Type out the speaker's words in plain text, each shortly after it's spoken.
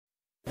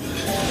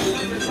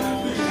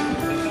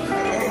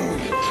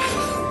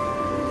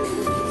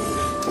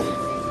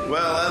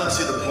Well, I don't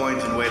see the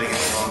point in waiting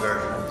any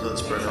longer. So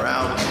let's bring her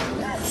out.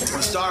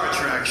 The star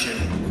attraction,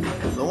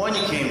 the one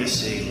you came to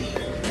see.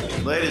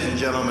 Ladies and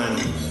gentlemen,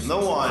 the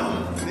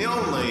one, the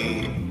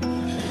only,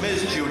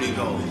 Miss Judy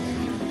Gold.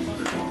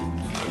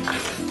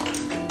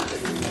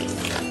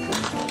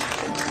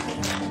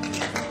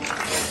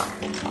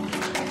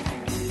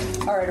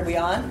 All right, are we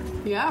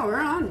on? Yeah, we're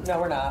on. No,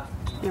 we're not.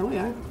 Yeah, we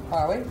are.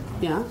 Are we?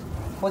 Yeah.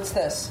 What's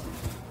this?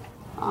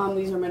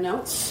 These are my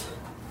notes.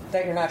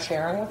 That you're not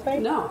sharing with me?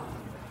 No.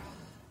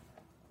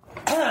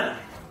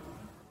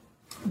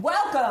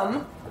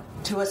 Welcome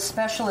to a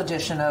special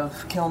edition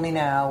of Kill Me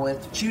Now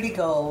with Judy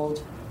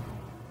Gold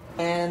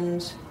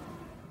and...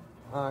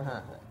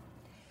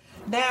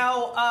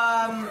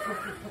 Now,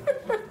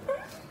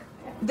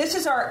 this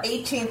is our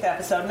 18th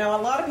episode. Now,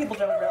 a lot of people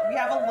don't realize... We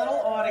have a little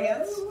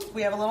audience.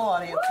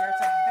 here.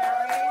 It's a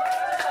very...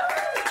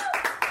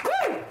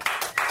 Woo!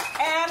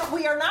 And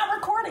we are not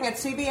recording at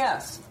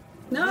CBS.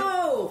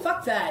 No!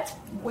 Fuck that!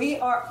 We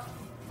are...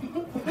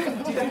 Do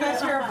you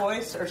guys hear a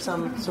voice or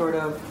some sort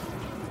of...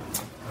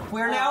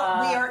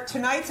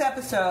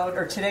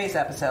 Today's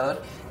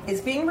episode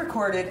is being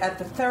recorded at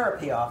the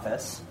therapy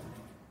office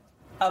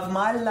of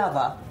my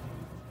lover,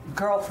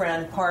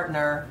 girlfriend,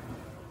 partner,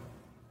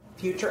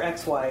 future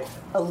ex-wife,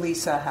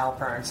 Elisa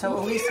Halpern. So,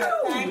 Elisa,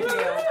 thank you.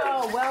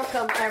 Oh,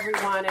 welcome,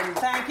 everyone. And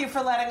thank you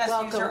for letting us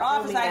use your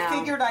office. I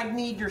figured I'd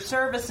need your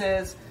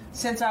services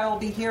since I will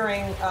be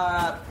hearing,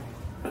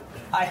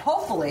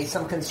 hopefully,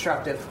 some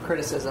constructive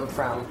criticism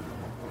from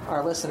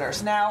our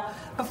listeners. Now,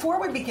 before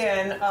we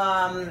begin,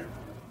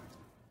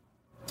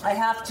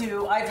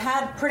 I've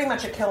had pretty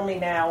much a Kill Me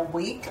Now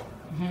week.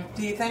 Mm-hmm.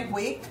 Do you think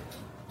week?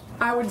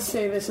 I would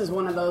say this is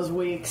one of those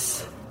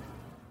weeks.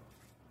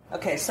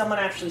 Okay, someone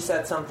actually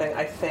said something,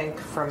 I think,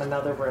 from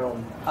another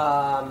room.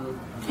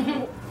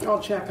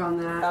 I'll check on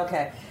that.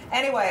 Okay.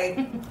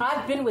 Anyway.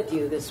 I've been with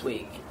you this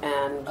week,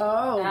 and...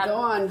 Oh, go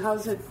on.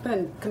 How's it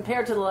been?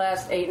 Compared to the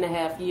last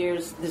 8.5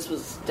 years, this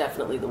was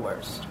definitely the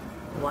worst.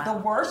 Wow. The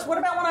worst? What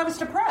about when I was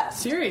depressed?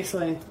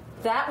 Seriously?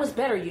 That was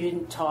better. You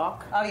didn't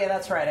talk. Oh, yeah,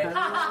 that's right.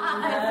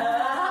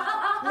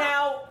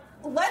 Now,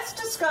 let's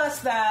discuss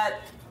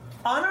that.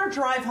 On our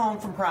drive home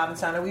from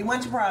Provincetown, we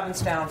went to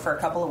Provincetown for a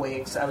couple of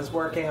weeks. I was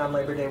working on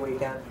Labor Day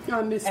weekend.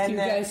 I missed you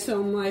guys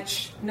so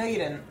much. No, you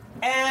didn't.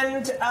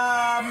 And,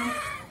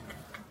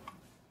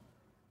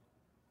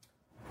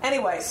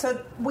 anyway, so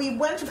we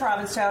went to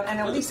Provincetown, and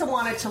Elisa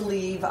wanted to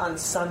leave on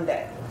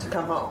Sunday to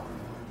come home.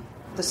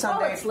 The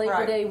Sunday it's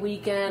Labor Day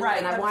weekend, right?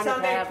 And I wanted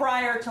Sunday to have...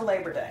 prior to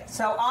Labor Day.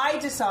 So I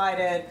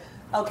decided,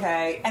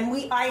 okay, and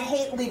I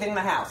hate leaving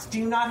the house. Do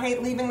you not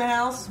hate leaving the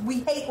house?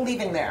 We hate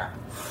leaving there.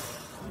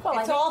 Well,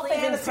 it's all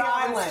Fantasy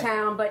Island.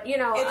 Town, but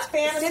it's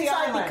Fantasy since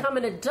Island. I've become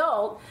an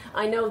adult,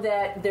 I know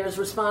that there's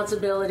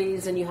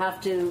responsibilities, and you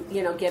have to,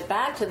 get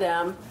back to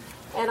them.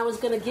 And I was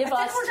going to give us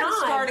time. I think we're going to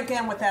start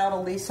again without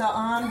Elisa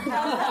on. Anyway,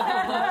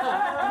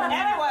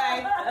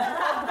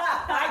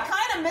 I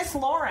kind of miss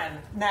Lauren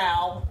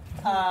now.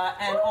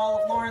 And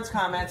all of Lauren's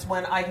comments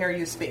when I hear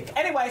you speak.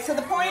 Anyway, so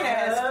the point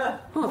is...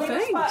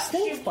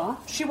 Thanks, Bob.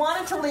 She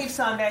wanted to leave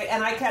Sunday,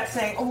 and I kept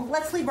saying,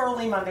 let's leave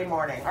early Monday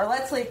morning, or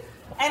let's leave...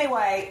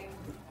 Anyway,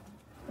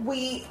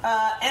 we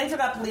ended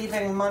up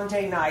leaving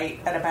Monday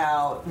night at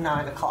about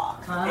 9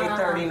 o'clock,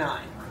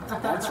 8:39.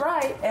 That's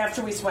right.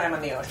 After we swam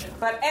in the ocean.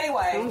 But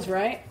anyway... Sounds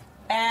right.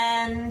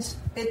 And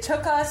it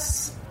took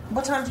us...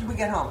 What time did we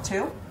get home?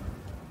 2?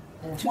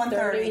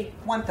 1:30.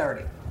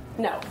 1:30.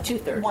 No,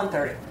 2:30.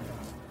 1:30.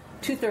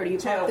 2:30. You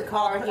parked the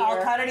car here.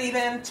 I'll cut it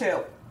even.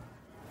 2.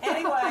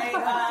 Anyway,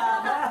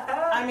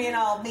 I'll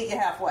meet you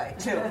halfway.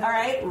 2. All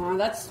right.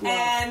 That's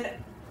and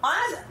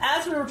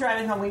as we were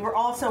driving home, we were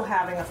also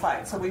having a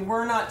fight, so we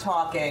were not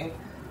talking.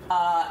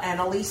 And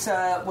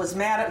Elisa was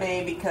mad at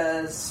me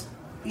because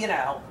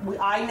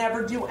I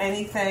never do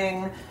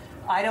anything.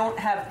 I don't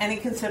have any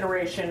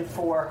consideration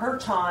for her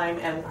time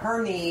and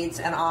her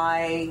needs, and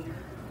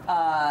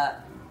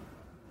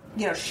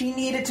she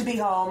needed to be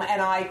home,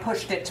 and I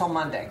pushed it till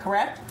Monday,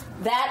 correct?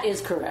 That is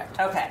correct.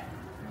 Okay.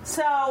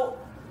 So,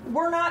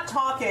 we're not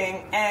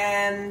talking,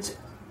 and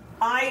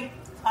I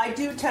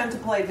do tend to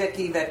play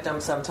Vicky victim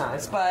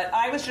sometimes, but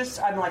I'm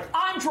like,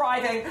 I'm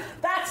driving,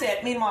 that's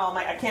it. Meanwhile,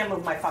 I can't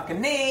move my fucking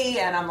knee,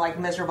 and I'm,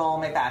 miserable,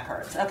 and my back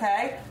hurts,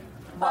 okay?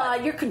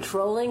 You're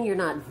controlling, you're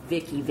not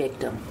Vicky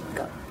victim.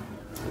 Go.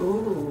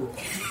 Ooh.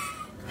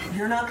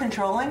 You're not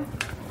controlling?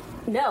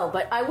 No,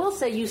 but I will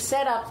say you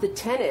set up the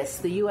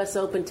U.S.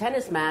 Open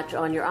tennis match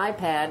on your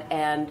iPad,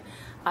 and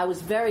I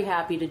was very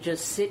happy to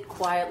just sit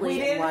quietly. We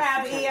didn't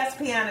have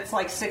ESPN. It's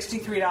like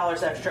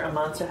 $63 extra a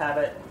month to have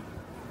it.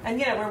 And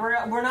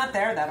we're not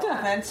there that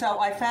often, so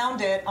I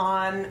found it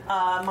on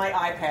my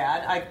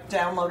iPad. I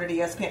downloaded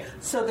ESPN.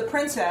 So the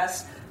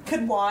princess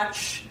could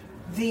watch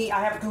I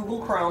have Google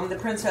Chrome. The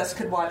princess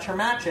could watch her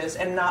matches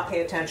and not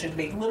pay attention to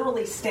me.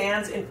 Literally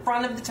stands in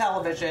front of the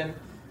television.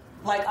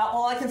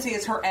 All I can see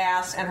is her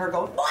ass and her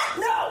going, what?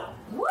 No!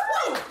 Woo!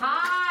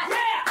 Hot!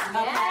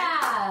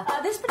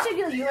 Yeah! This this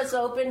particular U.S.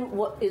 Open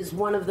is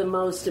one of the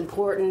most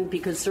important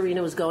because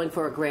Serena was going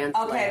for a Grand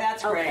Slam. Okay,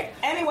 that's great. Okay.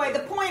 Anyway, the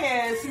point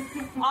is,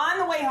 on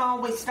the way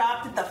home, we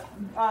stopped at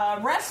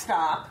the rest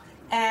stop,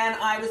 and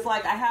I was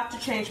like, I have to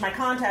change my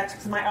contacts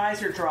because my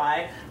eyes are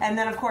dry. And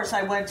then, of course,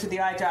 I went to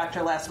the eye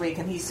doctor last week,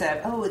 and he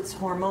said, oh, it's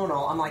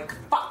hormonal. I'm like,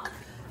 fuck.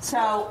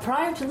 So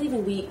prior to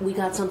leaving, we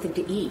got something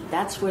to eat.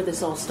 That's where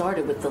this all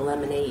started with the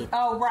lemonade.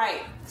 Oh,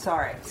 right.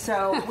 Sorry.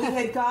 So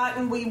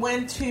we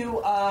went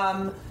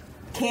to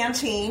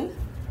Canteen,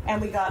 and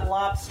we got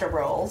lobster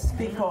rolls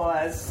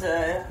because,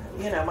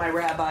 my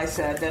rabbi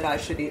said that I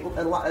should eat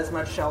as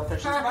much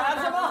shellfish as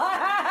possible.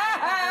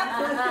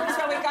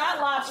 So we got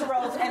lobster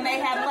rolls, and they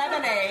had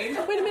lemonade.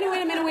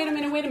 Wait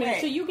a minute.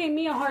 Hey. So you gave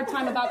me a hard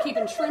time about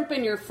keeping shrimp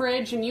in your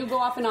fridge, and you go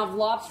off and have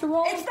lobster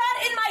rolls? It's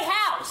not in my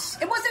house.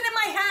 It wasn't in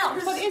my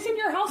house. But isn't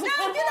your house a No,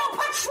 temple? you don't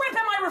put shrimp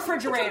in my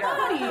refrigerator. It's a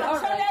body. All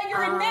So right. now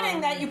you're admitting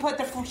that you put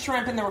the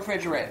shrimp in the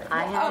refrigerator.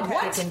 I have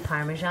what? chicken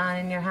parmesan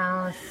in your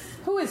house.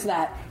 Who is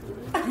that?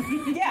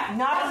 Yeah,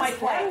 not on my plate.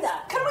 Brenda.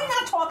 Can we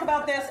not talk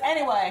about this?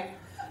 Anyway,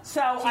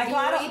 so I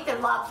got you eat the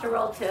lobster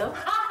roll too?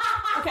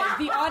 Okay,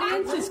 the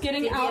audience is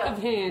getting out of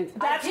hand.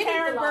 That's I did eat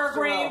Karen the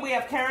lobster Bergreen. roll. We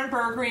have Karen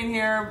Bergreen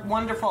here,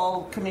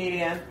 wonderful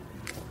comedian.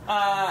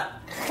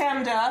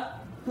 Chemda,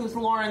 who's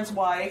Lauren's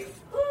wife.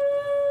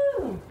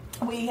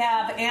 We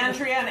have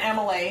Andrea and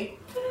Emily.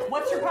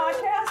 What's your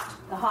podcast?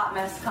 The Hot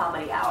Mess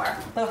Comedy Hour.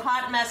 The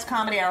Hot Mess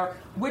Comedy Hour,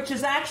 which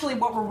is actually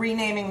what we're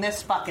renaming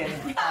this fucking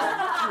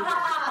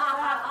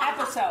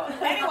episode.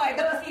 Anyway,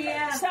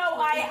 so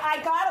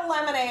I got a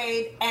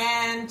lemonade,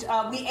 and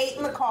we ate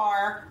in the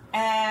car,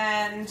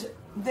 and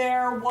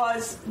there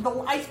was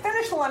I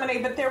finished the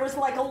lemonade, but there was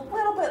like a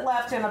little bit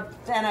left in a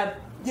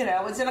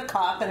it was in a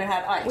cup and it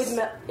had ice.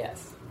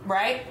 Yes.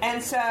 Right?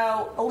 And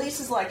so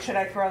Elisa's like, should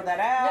I throw that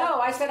out? No,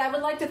 I said I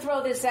would like to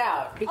throw this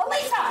out. because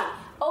Elisa! it's an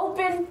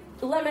open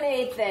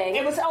lemonade thing.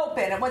 It was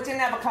open. It didn't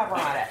have a cover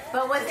on it.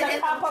 But was It's it a in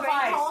the cup of drink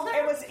ice. holder?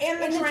 It was in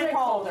the drink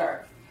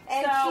holder.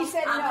 And So- she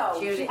said no.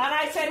 Judy. And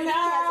I said, She no,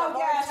 has a hard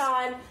yes.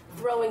 time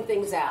throwing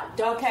things out.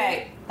 Don't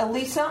Okay,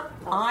 Elisa,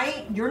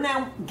 you're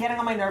now getting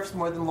on my nerves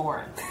more than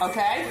Lauren.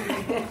 Okay?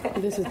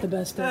 This is the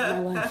best day of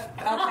my life.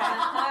 Okay. All right.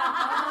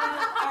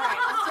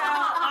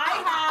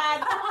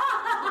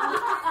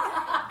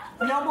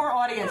 So no more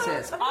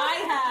audiences.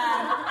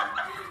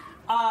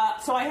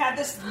 I had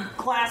this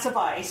glass of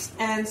ice,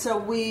 and so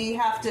we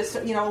have to,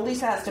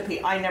 Elisa has to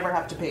pee. I never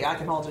have to pee. I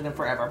can hold it in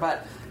forever.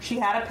 But she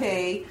had to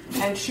pee,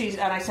 and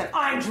I said,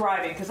 I'm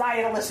driving, because I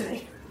had to listen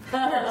to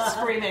her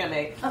screaming at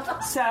me.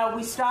 So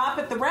we stop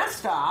at the rest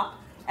stop,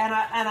 and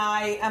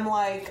I am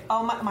like,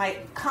 oh, my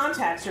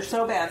contacts are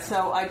so bad.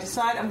 So I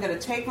decide I'm going to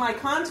take my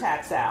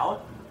contacts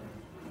out,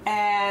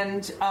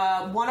 and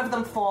one of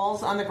them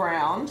falls on the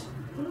ground,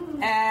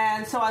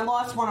 and so I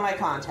lost one of my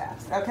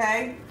contacts,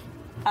 okay?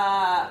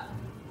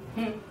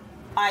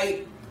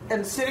 I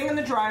am sitting in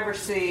the driver's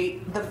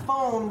seat. The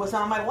phone was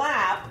on my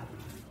lap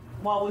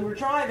while we were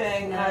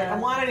driving. I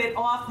wanted it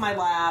off my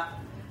lap,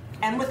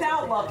 and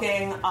without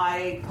looking,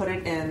 I put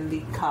it in the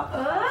cup.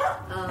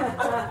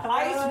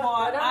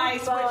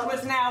 Ice, which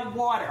was now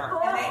water.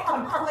 And it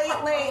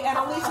completely, and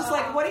Elisa's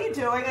like, what are you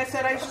doing? I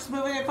said, I was just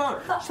moving the phone.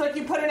 She's like,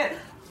 you put it in.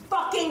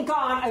 Fucking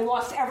gone. I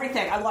lost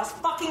everything. I lost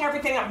fucking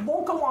everything. I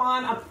won't go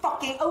on.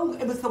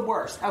 It was the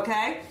worst,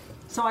 okay?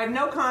 So I have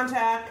no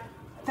contact.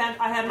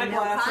 I had my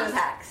glasses. No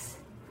contacts.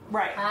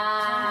 Right.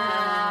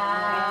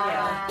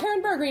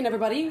 Karen Bergreen,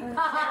 everybody.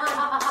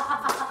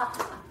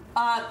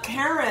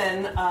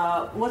 Karen,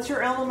 what's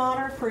your alma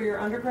mater for your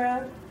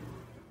undergrad?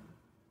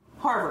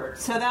 Harvard.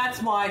 So that's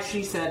why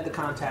she said the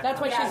contact. That's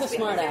why she's a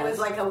smart It was ass.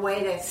 like a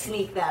way to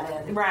sneak that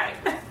in. Right.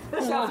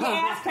 So if you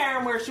ask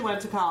Karen where she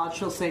went to college,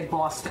 she'll say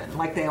Boston,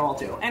 like they all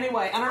do.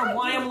 Anyway, I don't know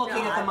why I'm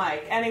looking at the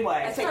mic.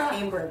 Anyway. I say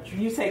Cambridge.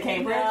 You say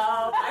Cambridge? No,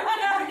 I would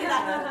never do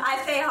that.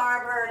 I say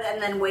Harvard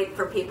and then wait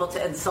for people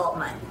to insult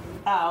me.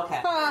 Oh,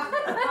 okay.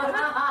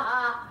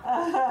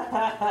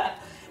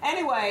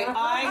 Anyway,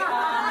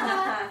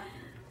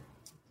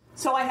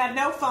 so I had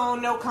no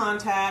phone, no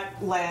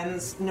contact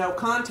lens, no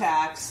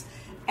contacts,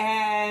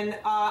 and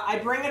I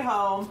bring it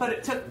home,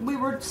 but we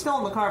were still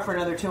in the car for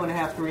another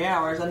 2.5, 3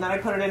 hours, and then I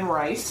put it in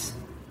rice,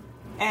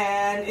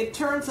 and it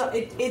turns out,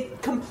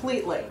 it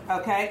completely,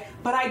 okay?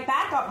 But I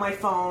back up my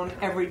phone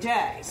every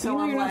day, so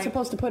You're I'm not like,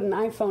 supposed to put an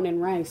iPhone in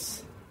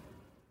rice.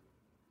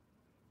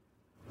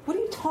 what are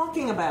you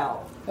talking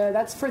about?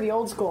 That's for the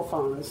old school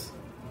phones.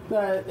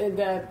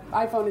 The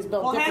iPhone is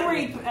built Well,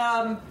 differently.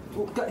 Henry,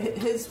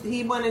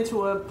 he went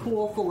into a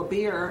pool full of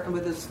beer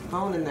with his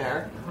phone in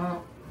there,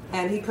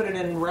 and he put it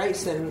in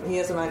rice, and he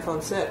has an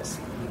iPhone 6.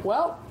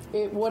 Well,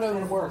 it would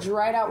have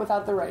dried out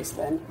without the rice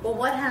then. Well,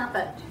 what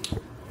happened?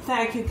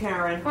 Thank you,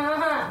 Karen. So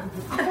I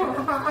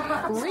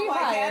get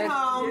Rehired.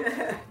 home,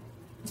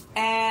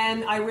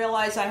 and I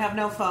realize I have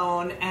no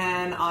phone,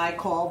 and I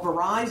call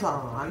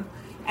Verizon,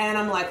 and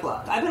I'm like,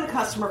 look, I've been a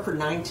customer for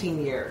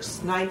 19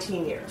 years.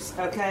 19 years,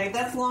 okay?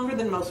 That's longer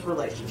than most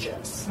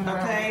relationships,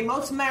 okay?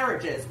 Most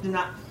marriages do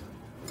not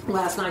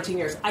last 19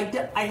 years. I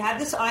had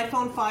this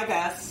iPhone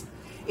 5S,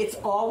 It's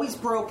always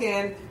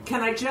broken.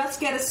 Can I just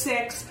get a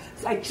 6?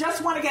 I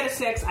just want to get a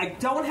 6. I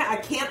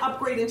can't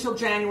upgrade until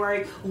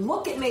January.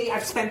 Look at me.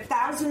 I've spent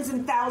thousands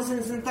and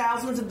thousands and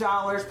thousands of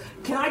dollars.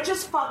 Can I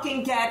just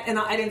fucking get, and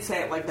I didn't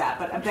say it like that,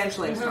 but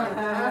eventually I started,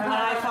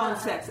 an iPhone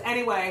 6.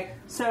 Anyway,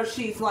 so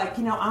she's like,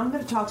 I'm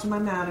going to talk to my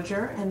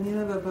manager, and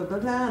blah, blah, blah,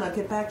 blah, and I'll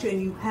get back to you,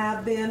 and you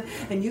have been,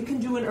 and you can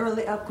do an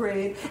early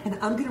upgrade, and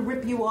I'm going to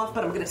rip you off,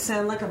 but I'm going to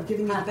sound like I'm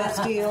giving you the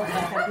best deal,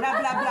 and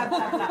blah, blah,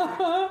 blah, blah,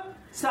 blah.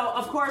 So,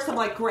 of course, I'm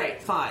like,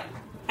 great, fine.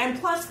 And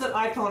plus, the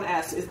iPhone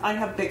S is, I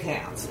have big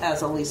hands,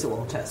 as Elisa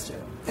will attest to.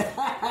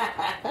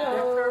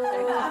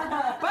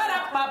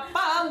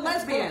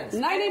 Lesbians.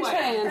 9-inch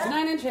hands,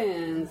 9-inch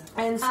hands.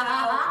 And so,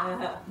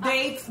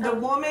 the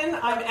woman,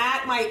 I'm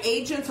at my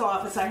agent's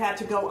office. I had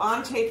to go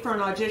on tape for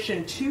an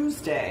audition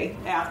Tuesday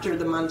after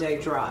the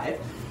Monday drive.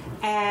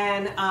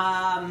 And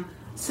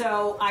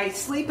so I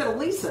sleep at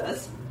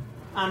Elisa's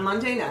on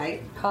Monday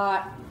night.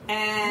 Hot.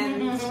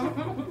 And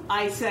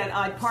I said,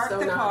 I parked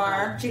the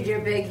car. Did your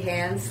big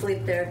hands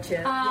sleep there too?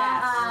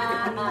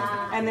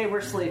 Yes. And they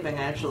were sleeping,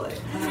 actually.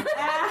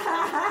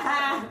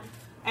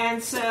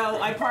 And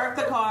so I parked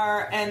the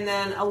car, and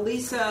then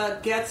Elisa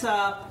gets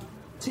up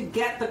to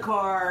get the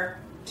car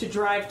to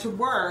drive to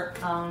work.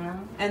 Oh, no.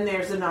 And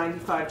there's a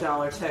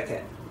 $95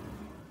 ticket.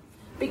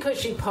 Because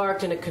she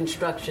parked in a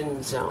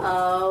construction zone.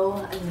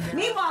 Oh. No.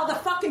 Meanwhile, the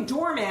fucking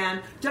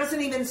doorman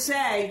doesn't even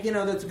say,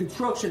 there's a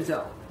construction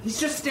zone. He's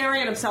just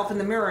staring at himself in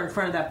the mirror in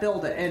front of that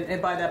building,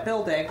 and by that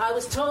building. I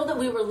was told that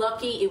we were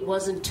lucky it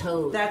wasn't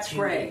towed. That's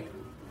Judy. right.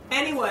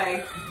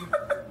 Anyway,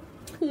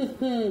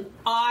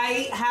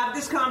 I have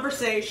this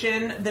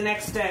conversation the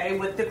next day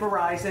with the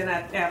Verizon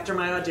after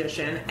my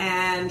audition,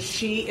 and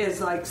she is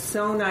like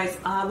so nice.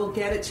 I will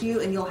get it to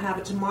you, and you'll have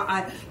it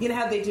tomorrow. You know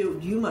how they do?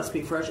 You must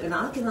be fresh, and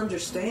I can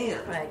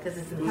understand Because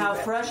it's how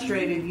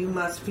frustrated you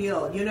must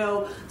feel.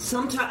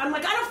 Sometimes I'm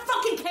like, I don't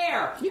fucking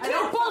care. You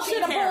can't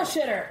bullshit a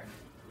bullshitter.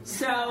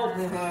 So,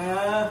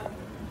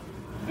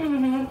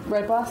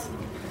 Right, boss?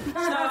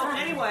 So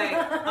anyway,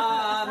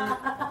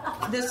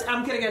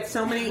 I'm gonna get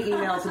so many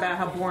emails about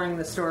how boring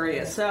the story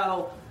is.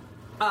 So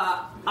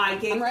I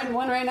gave. I'm writing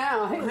one right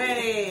now.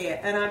 Hey,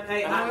 and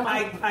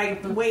I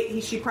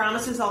wait. She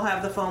promises I'll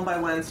have the phone by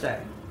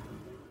Wednesday.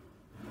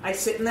 I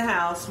sit in the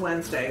house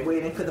Wednesday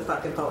waiting for the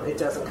fucking phone. It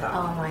doesn't come.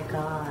 Oh my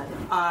God.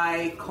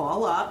 I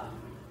call up.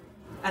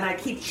 And I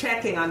keep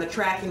checking on the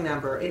tracking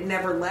number. It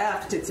never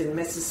left. It's in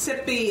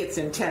Mississippi. It's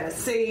in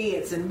Tennessee.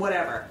 It's in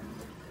whatever.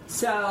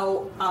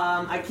 So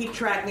I keep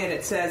tracking it.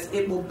 It says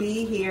it will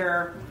be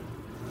here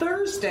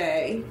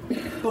Thursday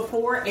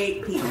before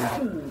 8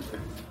 p.m.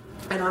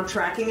 And I'm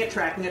tracking it.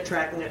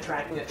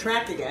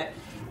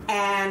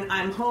 And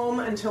I'm home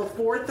until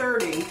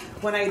 4:30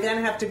 when I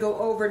then have to go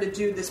over to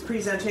do this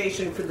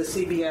presentation for the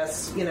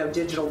CBS,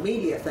 digital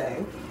media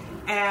thing.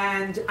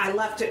 And I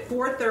left at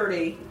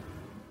 4:30.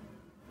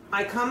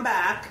 I come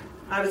back.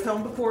 I was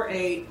home before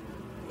 8.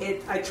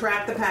 I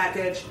tracked the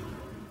package.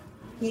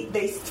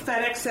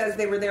 FedEx says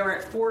they were there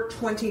at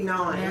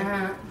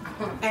 4:29,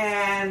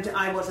 and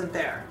I wasn't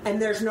there.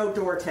 And there's no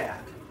door tag.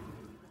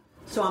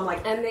 So I'm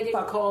like, and they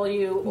didn't call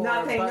you. Or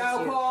nothing,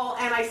 no you. call.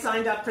 And I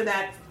signed up for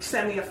that.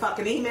 Send me a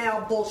fucking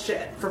email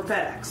bullshit for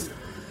FedEx.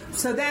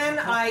 So then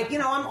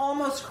I'm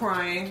almost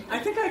crying. I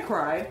think I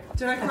cried.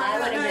 Did I cry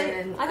that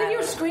night? I think you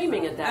were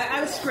screaming at that. I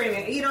was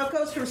screaming. It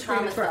goes from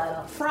screaming.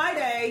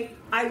 Friday,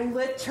 I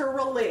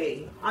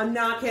literally, I'm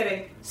not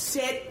kidding,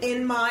 sit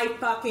in my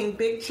fucking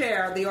big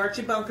chair, the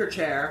Archie Bunker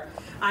chair.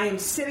 I am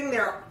sitting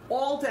there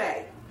all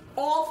day.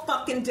 All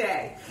fucking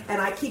day.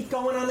 And I keep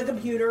going on the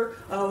computer.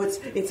 Oh,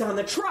 it's on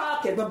the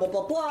truck and blah, blah,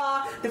 blah,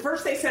 blah. The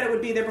first they said it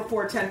would be there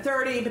before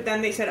 10:30, but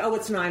then they said,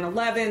 it's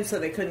 9/11, so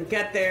they couldn't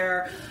get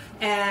there.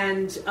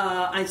 And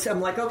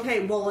I'm like,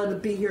 okay, well, it'll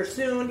be here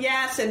soon.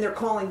 Yes, and they're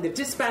calling the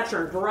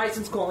dispatcher, and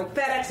Verizon's calling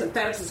FedEx, and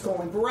FedEx is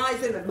calling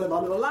Verizon, and blah,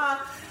 blah, blah, blah.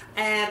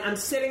 And I'm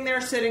sitting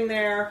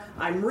there.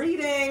 I'm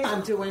reading.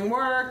 I'm doing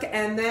work.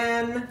 And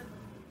then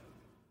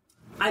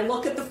I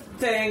look at the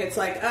thing. It's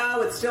like,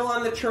 it's still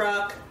on the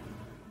truck.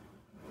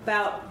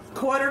 About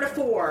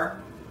 3:45,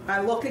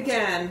 I look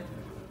again.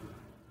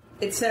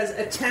 It says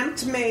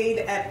attempt made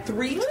at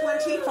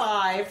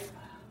 3:25.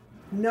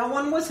 No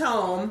one was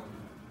home.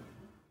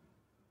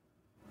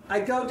 I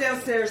go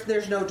downstairs.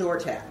 There's no door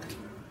tag.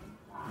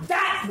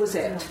 That was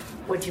it.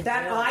 What'd you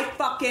that feel? I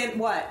fucking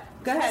what?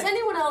 Go ahead. Has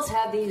anyone else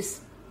had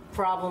these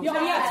problems? No,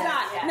 it's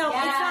not. Yes. No,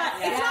 Yes. it's not.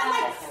 It's not Yes.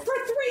 like for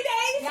 3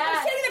 days. Yes.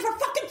 I'm sitting there for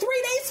fucking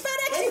 3 days.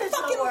 FedEx. This You is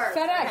fucking the worst.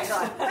 FedEx.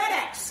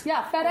 FedEx.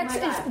 Yeah, FedEx is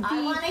the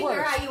I want to hear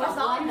worst. how you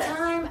resolved One this.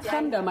 time,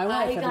 Femdom, my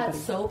wife, I got everybody.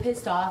 so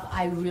pissed off.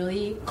 I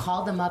really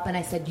called them up and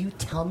I said, "You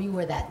tell me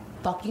where that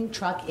fucking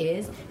truck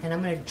is, and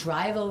I'm gonna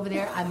drive over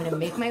there. I'm gonna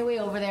make my way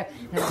over there,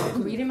 and I'm gonna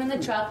greet him in the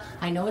truck.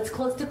 I know it's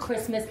close to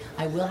Christmas.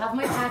 I will have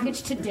my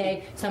package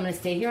today, so I'm gonna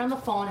stay here on the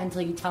phone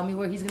until you tell me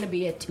where he's gonna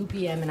be at 2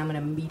 p.m. and I'm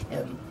gonna meet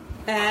him."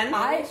 And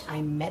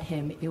I met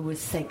him. It was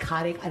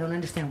psychotic. I don't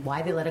understand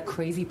why they let a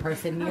crazy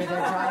person near their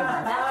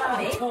driver.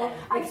 That's amazing.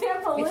 I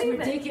can't believe It's it.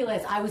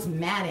 ridiculous. I was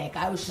manic.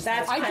 I was just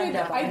That's like, kind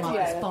of- on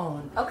his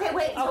phone. Okay,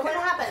 wait. So what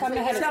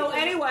happens? So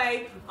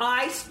anyway,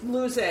 I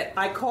lose it.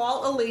 I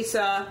call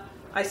Elisa.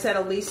 I said,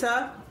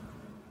 Elisa,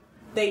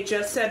 they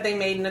just said they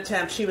made an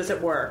attempt. She was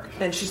at work.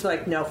 And she's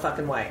like, no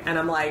fucking way. And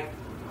I'm like,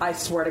 I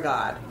swear to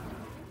God.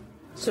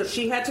 So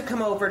she had to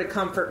come over to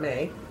comfort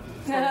me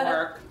from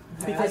work.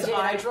 Because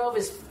I drove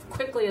as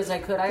quickly as I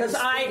could. Because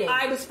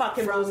I was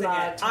fucking losing it.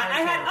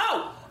 I had,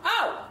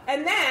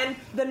 and then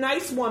the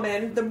nice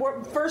woman, the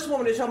first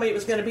woman who told me it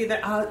was going to be the,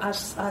 I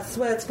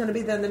swear it's going to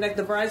be the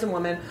Verizon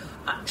woman.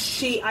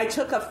 I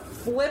took a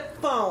flip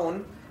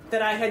phone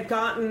that I had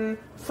gotten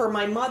for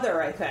my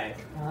mother, I think,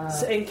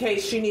 so in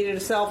case she needed a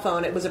cell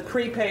phone. It was a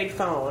prepaid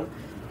phone,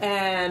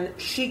 and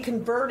she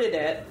converted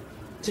it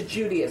to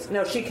Judaism.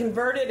 No, she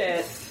converted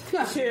it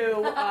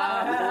to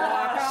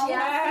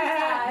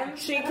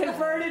she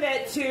converted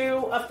it to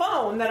a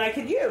phone that I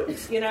could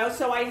use,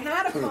 so I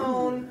had a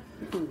phone.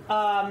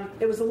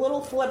 It was a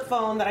little flip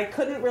phone that I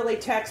couldn't really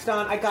text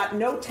on. I got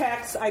no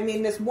text. I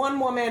mean, this one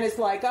woman is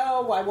like,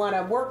 oh, I want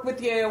to work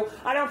with you.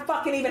 I don't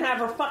fucking even have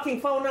her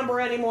fucking phone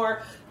number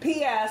anymore.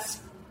 P.S.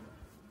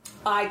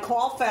 I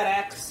call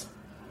FedEx.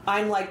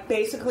 I'm like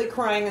basically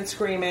crying and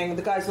screaming.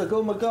 The guy's like,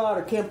 oh my God,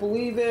 I can't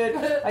believe it.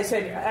 I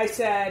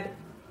said,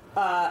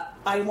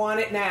 I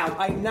want it now.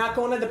 I'm not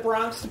going to the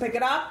Bronx to pick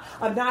it up.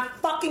 I'm not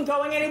fucking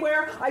going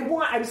anywhere.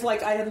 I was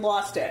like, I had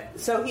lost it.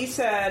 So he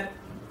said,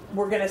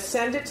 we're going to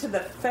send it to the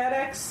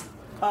FedEx.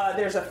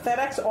 There's a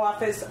FedEx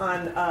office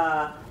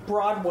on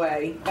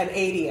Broadway and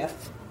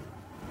 80th.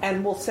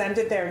 And we'll send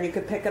it there and you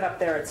could pick it up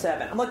there at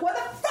 7. I'm like, why the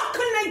fuck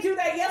couldn't I do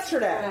that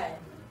yesterday? Right.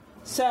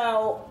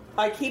 So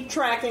I keep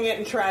tracking it.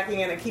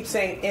 It keeps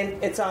saying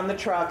it's on the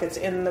truck. It's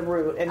in the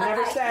route. It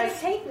never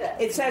says.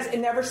 It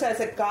never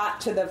says it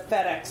got to the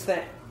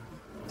FedEx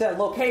the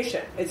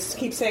location. It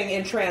keeps saying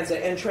in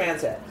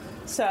transit.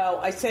 So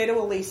I say to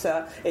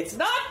Elisa, it's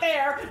not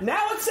there.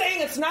 Now it's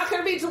saying it's not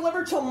going to be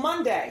delivered till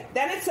Monday.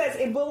 Then it says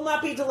it will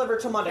not be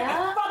delivered till Monday.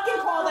 I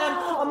fucking call them.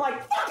 I'm like,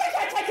 fuck, I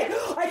can't take it.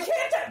 I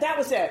can't. That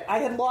was it. I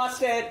had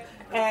lost it.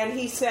 And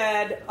he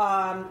said,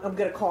 I'm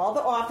going to call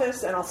the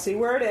office and I'll see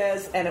where it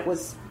is. And it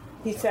was.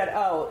 He said,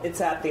 oh, it's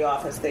at the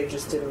office. They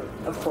just didn't,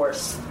 of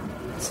course,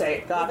 say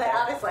it got there.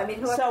 Obviously, I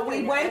mean, so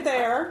we went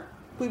there.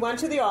 We went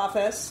to the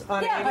office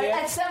on 80th. But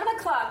at 7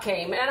 o'clock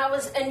came,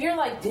 and you're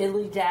like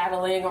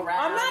dilly-daddling around.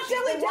 I'm not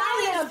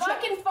dilly-dallying. His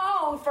fucking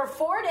phone for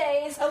 4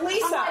 days.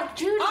 Elisa, I'm like,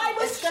 Judy, I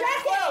was it's gonna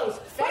checking. close.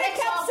 But it FedEx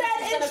kept office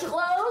saying is going to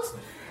close.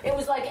 It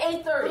was like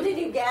 8:30. Well, did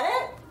you get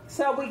it?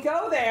 So we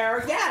go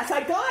there. Yes,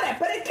 I got it.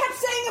 But it kept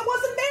saying it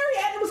wasn't there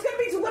yet. It was going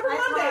to be delivered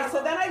Monday.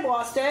 So then I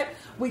lost it.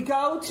 We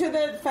go to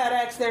the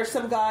FedEx. There's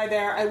some guy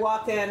there. I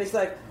walk in. He's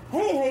like,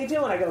 hey, how you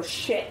doing? I go,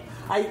 shit.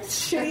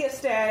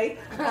 Shittiest day.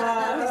 He's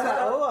like,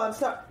 oh, I'm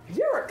sorry.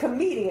 You're a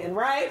comedian,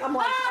 right? I'm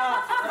like,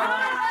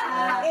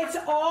 it's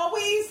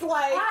always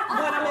like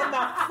when I'm in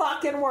the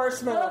fucking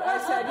worst mood. I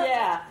said,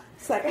 yeah.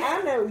 It's like,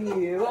 I know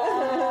you.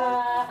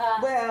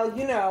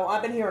 Well,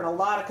 I've been hearing a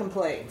lot of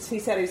complaints. He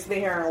said he's been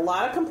hearing a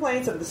lot of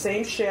complaints of the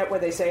same shit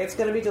where they say it's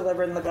going to be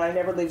delivered and the guy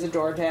never leaves a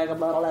door tag, blah,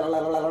 blah, blah, blah,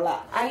 blah,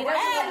 blah. I mean,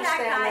 I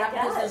understand that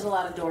because there's a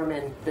lot of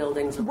doorman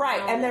buildings around.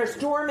 Right, and there's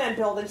doorman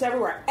buildings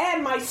everywhere.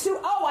 And my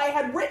I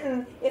had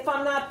written, if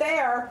I'm not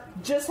there,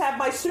 just have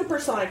my super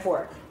sign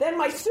for it. Then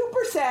my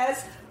super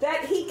says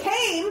that he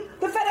came,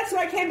 the FedEx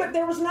guy came, but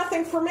there was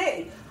nothing for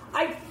me.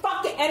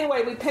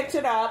 Anyway, we picked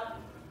it up.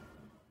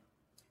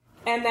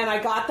 And then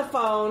I got the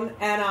phone,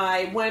 and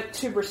I went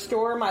to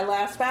restore my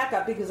last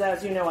backup, because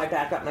as you know, I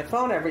back up my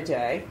phone every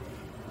day.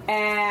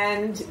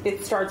 And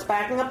it starts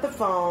backing up the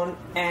phone,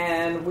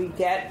 and we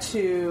get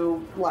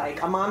to,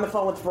 I'm on the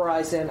phone with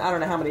Verizon, I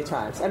don't know how many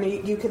times. I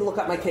mean, you can look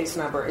up my case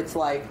number. It's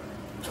like,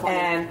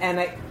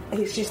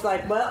 20. She's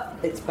like, well,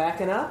 it's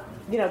backing up.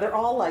 They're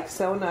all,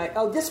 so nice.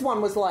 Oh, this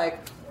one was like,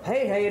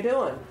 hey, how you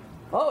doing?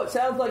 Oh, it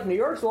sounds like New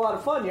York's a lot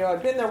of fun.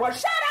 I've been there. What?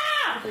 Shut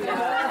up! Shut the fuck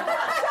up!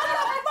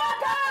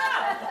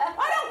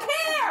 I don't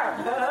care!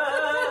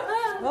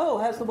 Oh,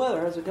 how's the weather?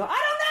 How's it going? I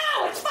don't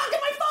know! It's fucking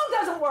my phone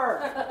doesn't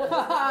work! What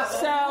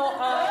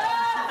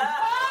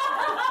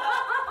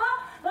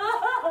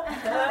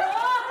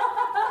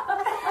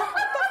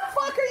the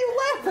fuck are you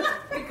laughing?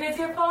 Because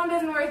your phone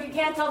doesn't work, you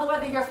can't tell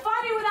whether you're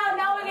funny without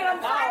knowing it. I'm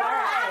fine or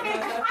happy.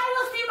 I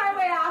will see my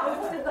way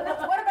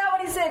out. What about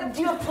when he said,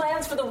 do you have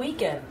plans for the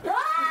weekend?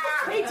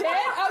 He did?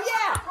 Oh,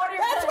 yeah.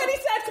 That's what he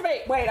said to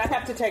me. Wait, I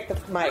have to take the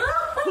mic.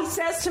 He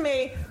says to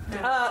me,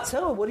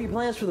 so what are your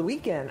plans for the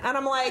weekend? And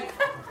I'm like,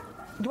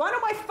 do I know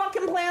my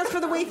fucking plans for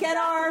the weekend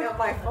are? Got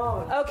my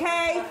phone.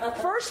 Okay?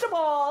 First of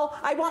all,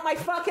 I want my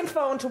fucking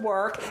phone to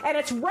work, and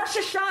it's Rosh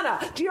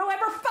Hashanah. Do you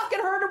ever fucking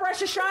heard of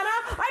Rosh Hashanah?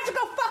 I have to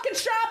go fucking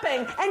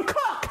shopping and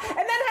cook, and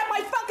then have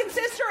my fucking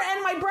sister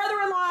and my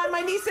brother-in-law and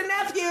my niece and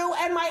nephew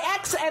and my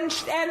ex and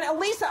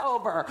Elisa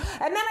over.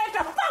 And then I have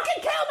to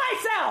fucking kill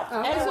myself.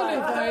 I wasn't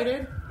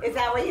invited. Is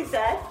that what you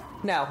said?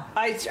 No.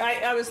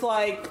 I was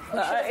like,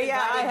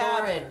 yeah, I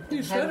have.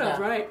 You should have,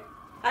 right?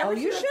 Oh,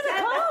 you should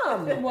have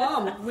come.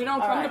 Well, we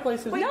don't come to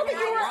places. No, but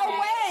you were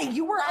away.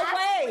 You were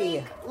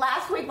away.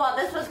 Last week, while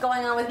this was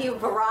going on with you,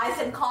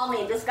 Verizon called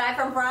me. This guy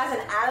from Verizon,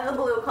 out of the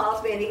blue,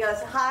 calls me and he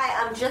goes, "Hi,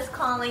 I'm just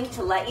calling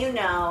to let you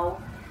know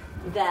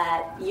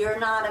that you're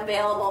not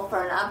available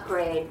for an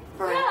upgrade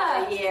for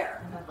another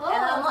year." And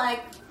I'm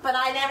like, "But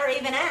I never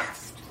even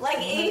asked." Like,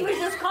 he was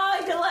just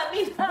calling to let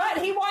me know. But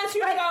he wants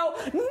you to go,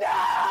 no! And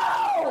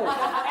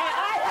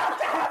I have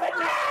to have it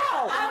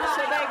now!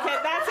 So they can,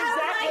 that's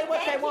exactly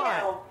what they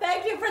want.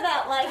 Thank you for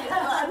that. Like,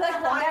 I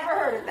never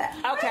heard of that.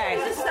 Okay.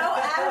 It was so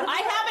out of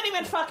I haven't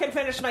even fucking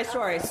finished my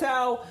story.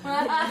 So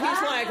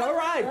he's like, all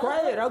right,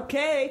 great,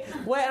 okay.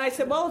 Well, and I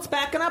said, well, it's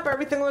backing up.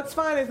 Everything looks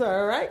fine. He's like,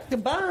 all right,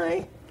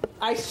 goodbye.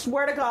 I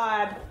swear to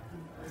God.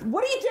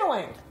 What are you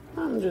doing?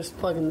 I'm just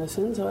plugging this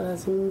in so it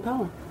has some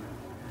power.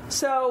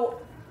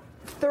 So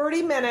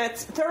 30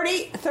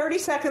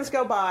 seconds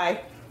go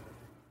by,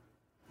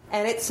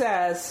 and it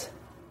says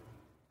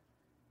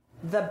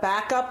the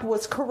backup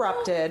was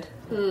corrupted.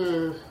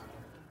 And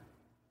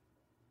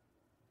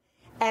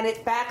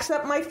it backs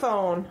up my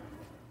phone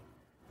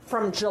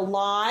from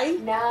July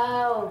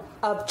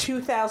of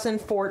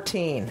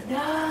 2014.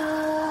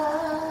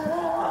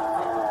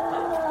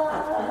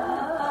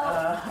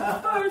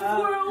 First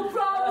world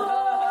problem.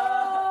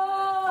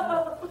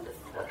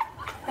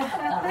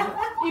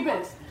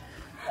 E-Biz.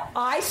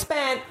 I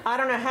spent, I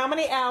don't know how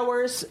many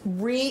hours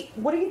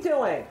what are you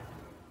doing?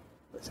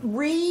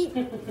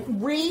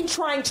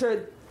 Trying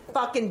to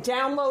fucking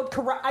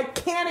download I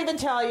can't even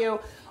tell you.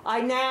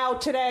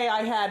 Today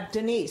I had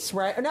Denise,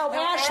 right? No,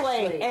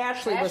 Ashley.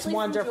 Ashley was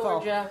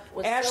wonderful.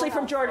 Ashley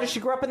from Georgia. She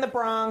grew up in the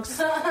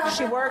Bronx.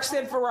 She works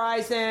at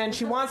Verizon.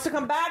 She wants to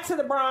come back to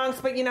the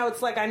Bronx, but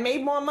it's like I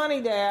made more money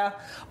there,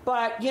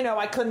 but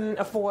I couldn't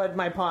afford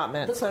my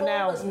apartment. The so call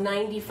now was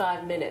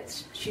 95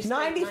 minutes. She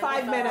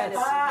 95 minutes.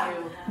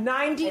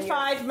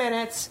 95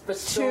 minutes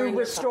to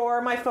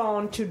restore my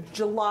phone to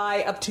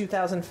July of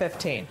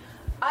 2015.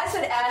 I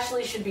said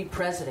Ashley should be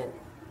president.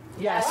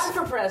 Yes. Run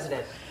for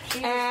president.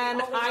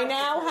 And I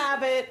now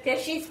have it.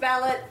 Does she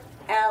spell it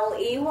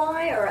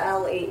L-E-Y or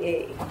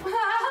L-E-E?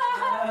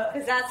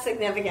 Because that's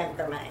significant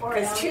for me.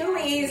 Because 2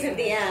 E's at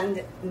the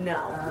end,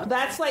 no.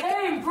 That's like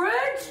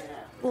Cambridge?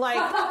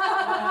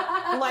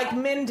 like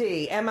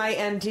Mindy,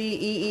 M-I-N-D-E-E-E-E-E-E.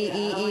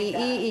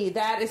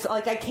 That is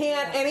like I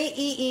can't any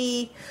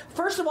E-E.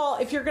 First of all,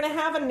 if you're going to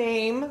have a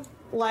name,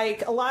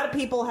 like a lot of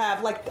people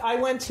have, like I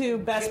went to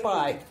Best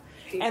Buy.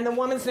 And the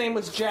woman's name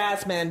was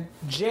Jasmine,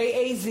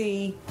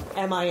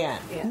 J-A-Z-M-I-N.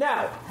 Yeah.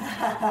 No.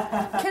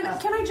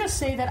 Can I just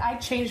say that I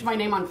changed my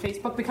name on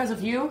Facebook because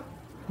of you?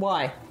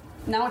 Why?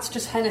 Now it's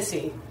just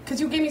Hennessy. Because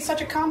you gave me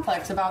such a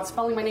complex about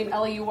spelling my name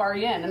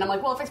L-E-U-R-E-N. And I'm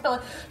like, well, if I spell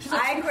it... She's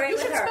like, I agree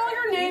with her. You should spell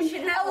your name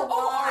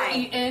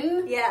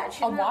L-O-R-E-N. Yeah.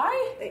 A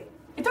Y?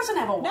 It doesn't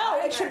have a Y. No,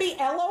 it should be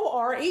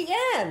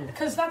L-O-R-E-N.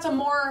 Because that's a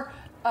more...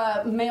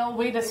 male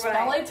way to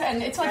spell it,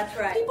 and it's like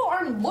people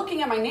aren't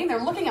looking at my name; they're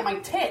looking at my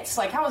tits.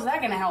 Like, how is that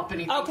going to help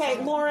anything?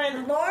 Okay,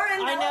 Lauren,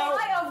 I know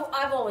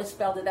I've always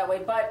spelled it that way,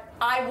 but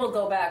I will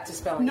go back to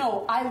spelling.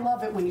 No, I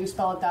love it when you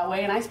spell it that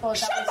way, and I spell it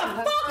that way. Shut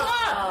the fuck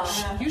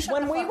up! You shut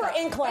when the we fuck were up.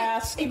 in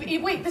class,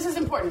 wait, this is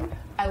important.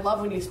 I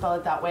love when you spell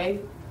it that way.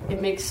 It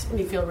makes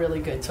me feel really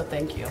good, so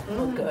thank you.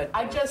 Good.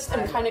 I just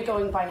am kind of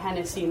going by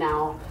Hennessy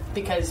now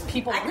because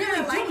people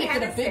really do make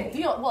it a big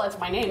deal. Well, it's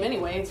my name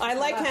anyway. I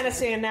like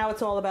Hennessy, and now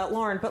it's all about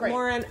Lauren. But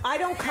Lauren, I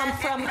don't come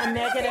from a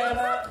negative.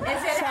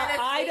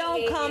 I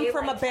don't come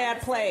from a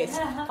bad place.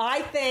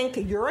 I think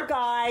you're a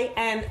guy,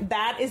 and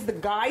that is the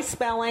guy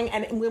spelling.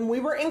 And when we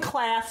were in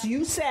class,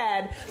 you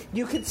said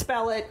you could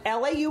spell it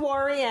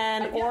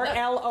L-A-U-R-E-N or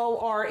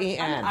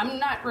L-O-R-E-N. I'm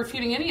not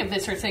refuting any of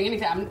this or saying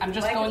anything. I'm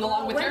just going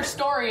along with your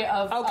story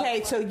of...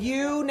 Okay, so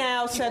you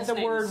now said the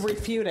word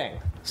refuting.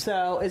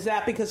 So is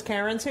that because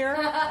Karen's here?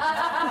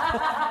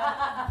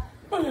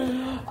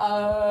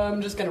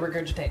 I'm just going to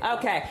regurgitate.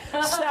 Okay,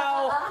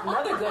 so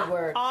another good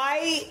word.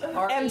 I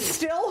am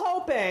still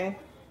hoping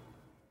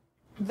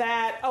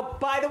that. Oh,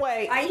 by the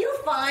way, are you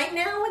fine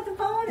now with the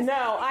phone?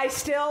 No, I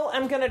still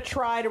am going to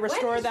try to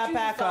restore that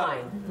back up.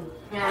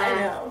 Yeah, I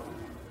know.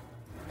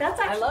 That's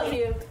actually, I love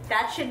you.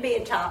 That should be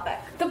a topic.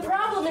 The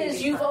problem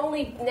is you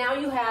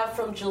have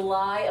from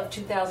July of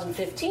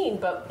 2015,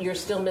 but you're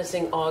still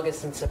missing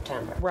August and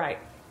September. Right.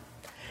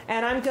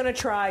 And I'm going to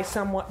try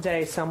some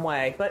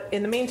way. But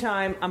in the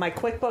meantime, my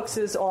QuickBooks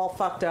is all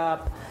fucked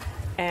up.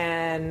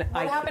 And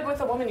what happened with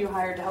the woman you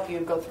hired to help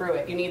you go through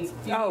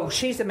it?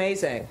 She's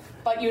amazing.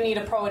 But you need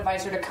a pro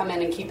advisor to come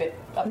in and keep it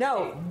up to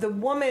date. The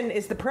woman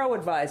is the pro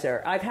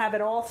advisor. I have it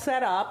all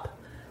set up.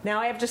 Now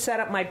I have to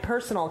set up my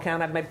personal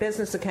account. I have my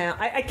business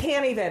account. I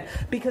can't even,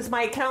 because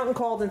my accountant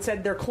called and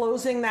said they're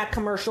closing that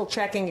commercial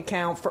checking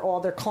account for all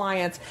their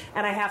clients,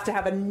 and I have to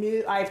have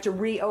I have to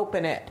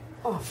reopen it.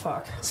 Oh,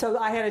 fuck. So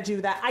I had to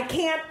do that. I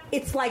can't,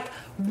 it's like,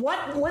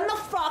 when the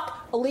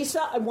fuck,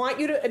 Elisa, I want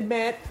you to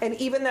admit, and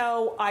even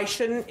though I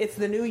shouldn't, it's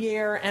the new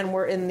year, and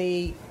we're in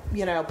the,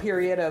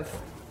 period of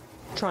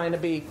trying to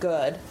be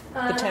good,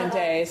 the 10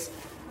 days.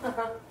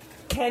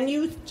 Can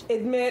you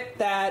admit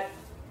that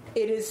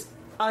it is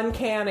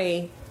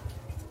uncanny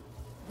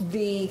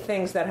the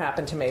things that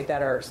happen to me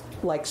that are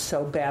like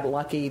so bad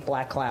lucky,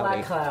 black cloudy.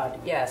 Black cloud,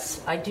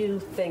 yes. I do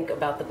think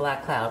about the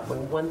black cloud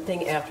when one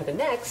thing after the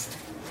next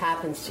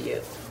happens to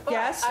you. But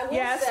Yes, I will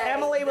yes. say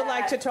Emily would that-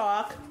 like to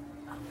talk.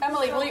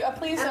 Emily, will you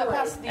please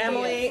pass the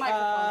Emily,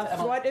 microphone to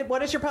Emily.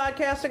 what is your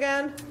podcast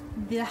again?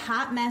 The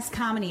Hot Mess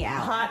Comedy Hour.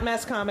 Hot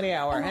Mess Comedy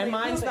Hour. Emily, And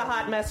mine's moving. the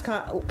Hot Mess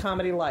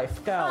Comedy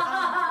Life. Go.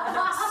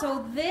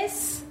 So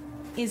this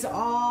is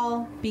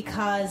all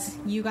because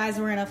you guys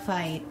were in a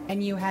fight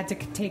and you had to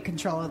take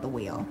control of the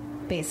wheel,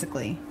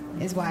 basically,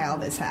 is why all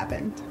this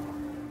happened.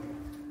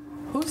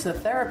 Who's the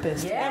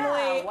therapist? Yeah,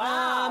 Emily,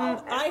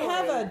 wow. I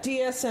have a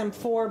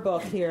DSM-4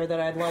 book here that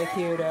I'd like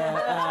you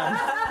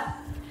to...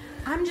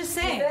 I'm just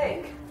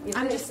saying. You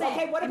I'm think? just saying.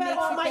 Okay, what It about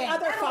makes all you my think.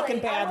 other fucking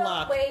bad I will-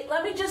 luck? Wait,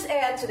 let me just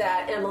add to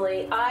that,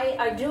 Emily.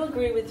 I do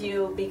agree with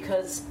you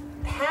because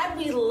had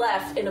we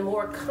left in a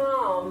more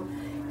calm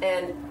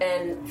and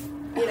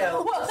you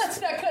know, Well, that's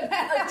not going to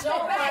happen.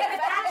 adult-like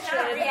That's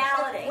not fashion,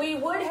 reality. we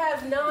would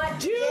have not.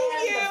 Do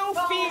jammed you the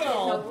phone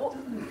feel-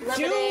 in the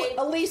lemonade.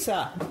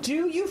 Elisa,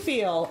 do you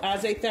feel,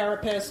 as a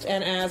therapist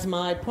and as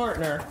my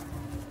partner,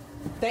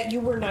 that you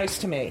were nice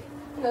to me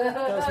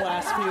those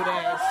last few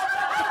days?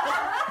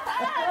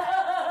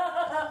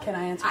 Can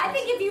I answer? I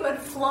this? think if you had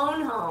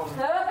flown home,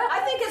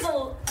 I think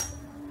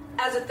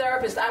as a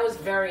therapist, I was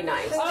very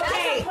nice.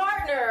 Okay. As a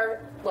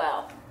partner,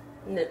 well,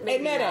 maybe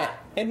Admit not.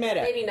 it. Admit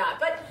it. Maybe not.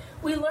 But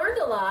we learned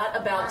a lot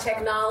about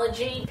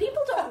technology.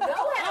 People don't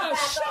know how to Oh, back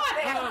shut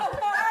up.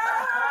 up.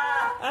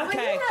 When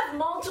Okay. you have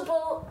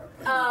multiple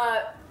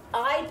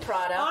eye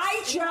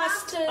products,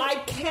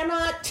 I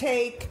cannot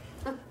take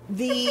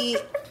the,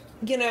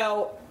 you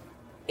know,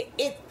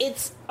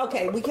 it's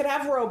okay. We could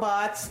have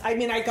robots. I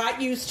mean, I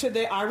got used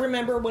to I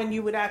remember when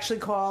you would actually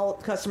call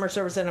customer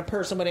service and a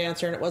person would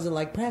answer, and it wasn't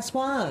like press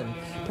 1,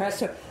 press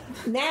 2.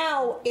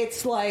 Now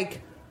it's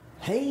like,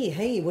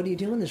 hey, what are you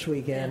doing this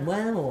weekend?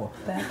 Wow,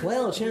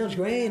 well, it sounds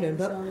great.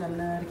 And I'm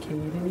not a kid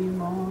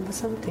anymore, but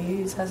some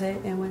days I say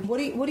anyway.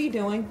 what are you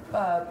doing?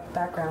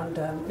 Background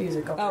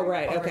music. Oh,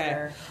 right, over okay.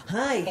 there.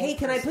 Hi, hey,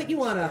 can I put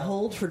you on a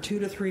hold for 2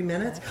 to 3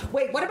 minutes?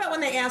 Wait, what about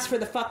when they ask for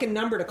the fucking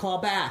number to call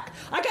back?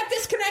 I got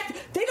disconnected.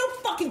 They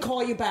don't fucking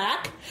call you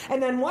back.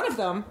 And then one of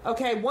them,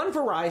 one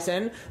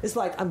Verizon is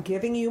like, I'm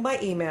giving you my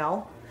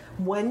email.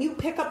 When you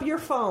pick up your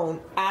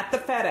phone at the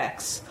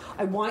FedEx,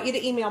 I want you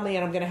to email me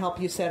and I'm going to help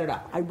you set it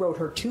up. I wrote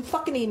her 2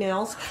 fucking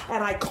emails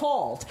and I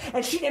called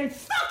and she didn't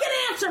fucking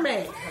answer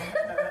me.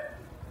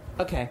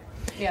 Okay.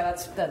 Yeah,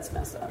 that's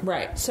messed up.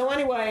 Right. So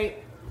anyway,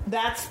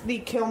 that's the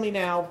kill me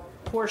now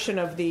portion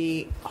of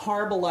the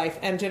horrible life.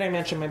 And did I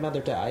mention my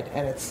mother died?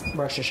 And it's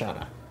Rosh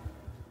Hashanah.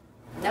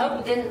 No,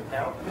 you didn't.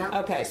 No.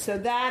 Okay, so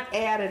that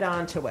added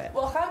on to it.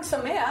 Well, Chag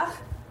Sameach.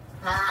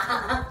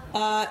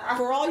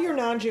 For all your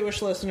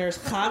non-Jewish listeners,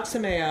 Chag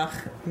Sameach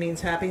means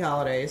happy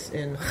holidays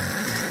in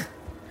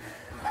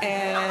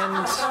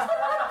and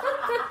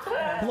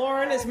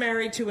Lauren is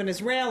married to an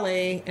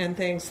Israeli and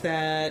thinks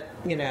that,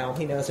 you know,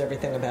 he knows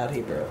everything about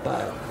Hebrew,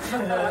 but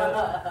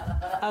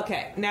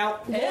okay. Now,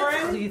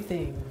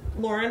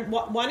 Lauren,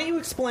 why don't you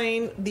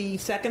explain the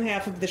second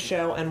half of the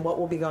show and what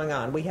will be going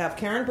on? We have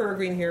Karen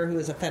Bergreen here, who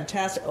is a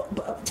fantastic...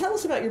 Tell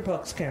us about your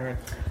books, Karen.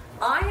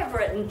 I have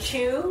written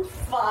 2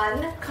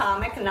 fun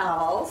comic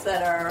novels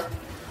that are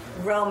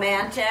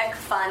romantic,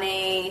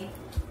 funny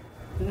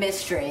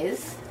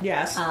mysteries.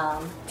 Yes. Do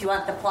you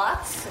want the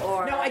plots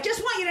or? No, I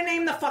just want you to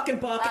name the fucking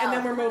book, and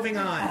then we're moving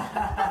on.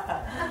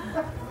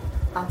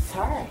 I'm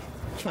sorry.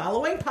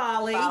 Following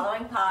Polly.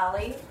 Following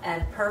Polly,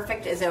 and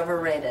Perfect is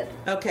overrated.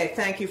 Okay,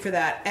 thank you for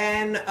that.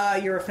 And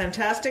you're a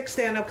fantastic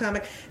stand-up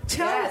comic.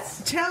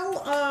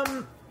 Tell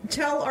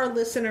our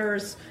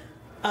listeners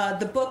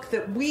the book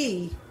that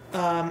we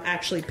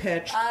actually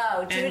pitched.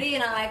 Oh, Judy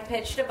and I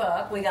pitched a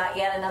book. We got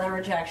yet another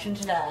rejection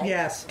today.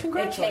 Yes. It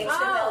takes the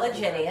Village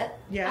Idiot.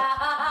 Yeah.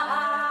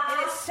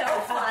 It is so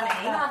funny.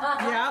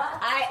 Yeah.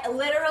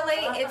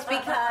 It's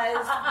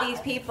because these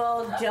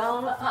people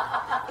don't.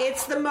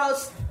 It's the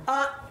most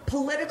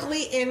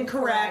politically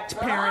incorrect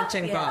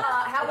parenting book.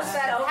 How was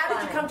that? So How did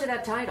funny. you come to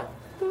that title?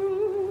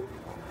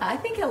 I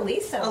think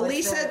Elisa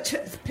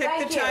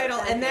picked the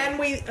title, and then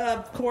we,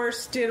 of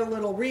course, did a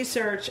little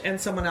research, and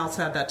someone else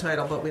had that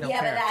title, but we don't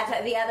care.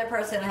 but the other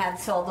person had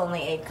sold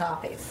only 8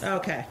 copies.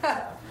 Okay.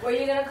 Were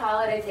you going to call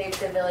it Takes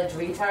the Village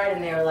Retard?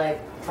 And they were like,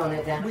 tone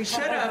it down. We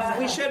should have.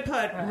 We should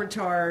put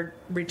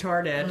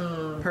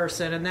retarded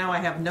person, and now I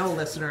have no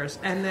listeners,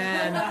 and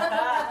then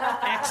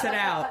X it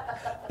out.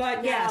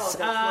 But yes,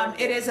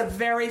 it is a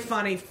very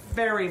funny,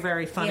 very,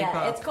 very funny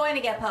book. It's going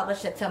to get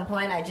published at some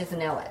point. I just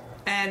know it.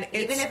 And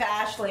even if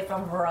Ashley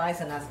from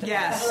Verizon has to.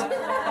 Yes,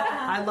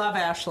 I love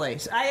Ashley.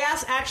 I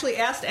asked Ashley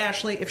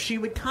if she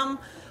would come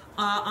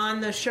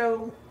on the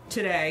show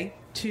today.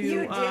 You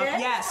did?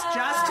 Yes,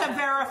 just to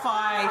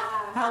verify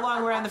how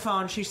long we're on the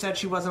phone. She said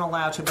she wasn't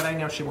allowed to, but I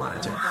know she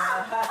wanted to.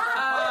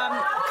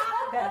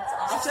 That's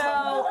awesome.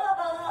 So,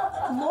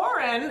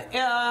 Lauren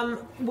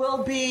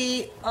will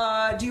be...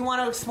 do you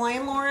want to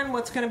explain, Lauren,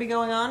 what's going to be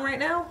going on right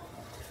now?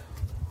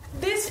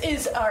 This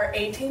is our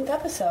 18th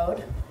episode,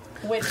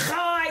 which...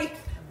 Hi!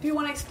 Do you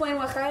want to explain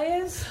what chai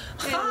is?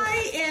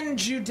 Chai in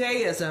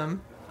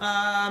Judaism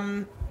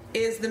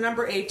is the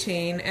number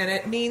 18, and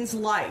it means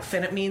life,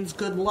 and it means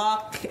good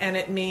luck, and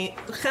it means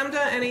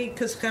chemda.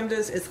 Because chemda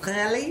is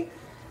Israeli.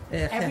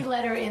 Every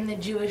letter in the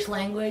Jewish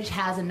language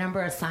has a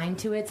number assigned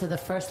to it. So the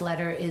first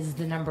letter is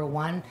the number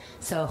 1.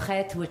 So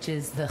chet, which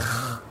is the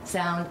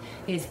sound,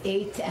 is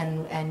 8,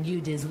 and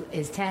yud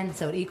is 10,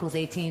 so it equals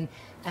 18.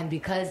 And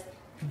because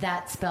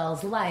that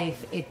spells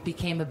life, it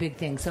became a big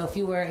thing. So if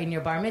you were in your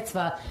bar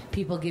mitzvah,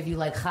 people give you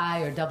like chai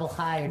or double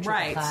chai or triple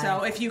chai. Right.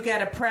 So if you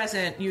get a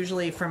present,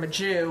 usually from a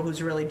Jew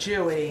who's really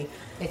Jewy,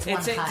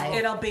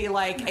 it'll be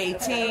like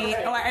 18.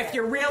 Or if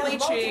you're really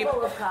cheap,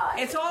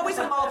 it's always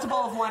a multiple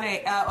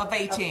of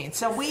 18.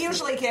 So we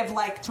usually give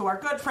like to our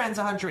good friends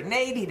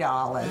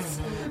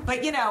 $180. But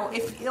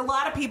if a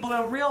lot of people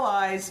don't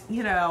realize,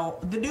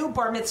 the new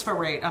bar mitzvah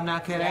rate. I'm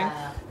not kidding.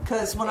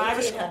 Because when I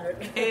was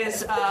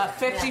is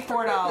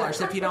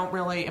 $54 if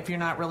you're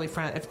not really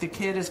friend, if the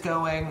kid is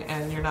going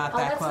and you're not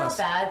that close. Not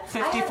bad.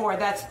 54.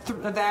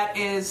 That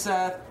is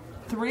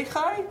 3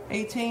 chai,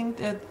 18.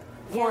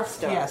 4,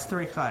 yes,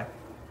 3 chai.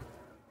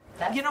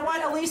 You know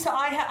what, Elisa?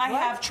 I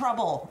have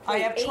trouble. I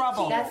have 18?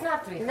 Trouble. That's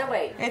not 3. No,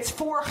 wait. It's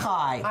 4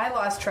 chai. I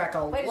lost track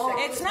of it.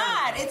 It's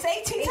not. It's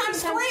 18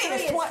 times 3.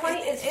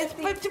 It's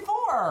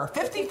 54.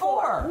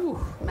 54. Ooh,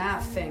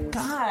 math things.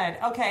 God.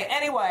 Okay.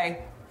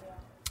 Anyway.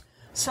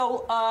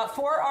 So,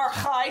 for our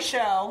Chai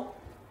show,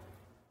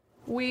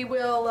 we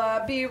will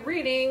be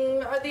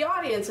reading, the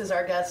audience is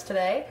our guest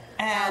today.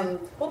 And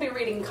we'll be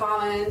reading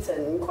comments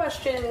and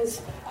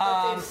questions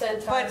that they've sent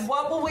us. But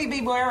what will we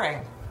be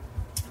wearing?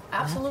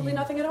 Absolutely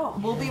nothing at all.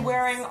 We'll be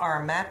wearing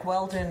our Mack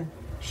Weldon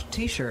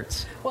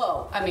t-shirts.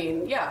 Well, I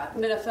mean, yeah,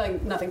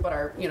 nothing but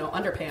our,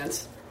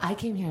 underpants. I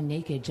came here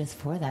naked just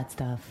for that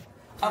stuff.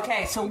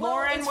 Okay, so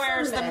Lauren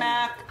wears the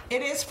Mac.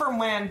 It is for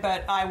men,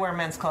 but I wear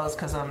men's clothes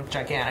because I'm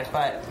gigantic.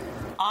 But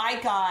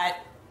I got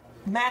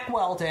Mack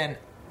Weldon.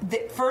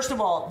 First of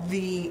all,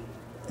 the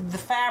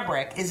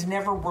fabric is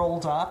never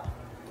rolled up,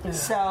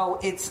 so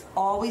it's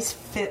always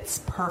fits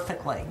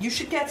perfectly. You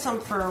should get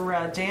some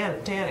for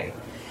Danny.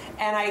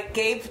 And I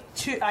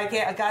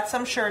got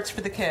some shirts for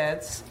the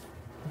kids.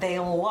 They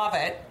love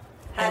it.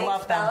 How do you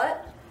spell it?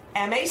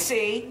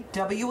 MACWELDON,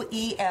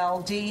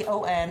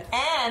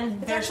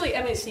 and it's actually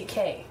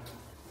MACK.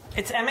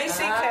 It's MACK. Oh,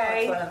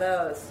 it's one of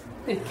those.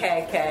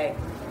 KK.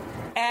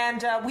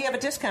 And we have a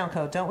discount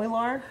code, don't we,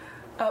 Lauren?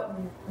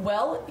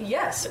 Well,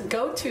 yes.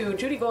 Go to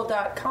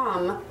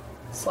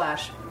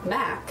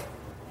judygold.com/Mac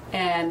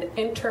and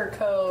enter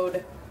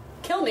code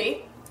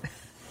KILLME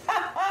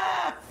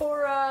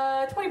for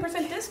a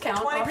 20% discount.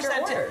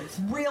 20%.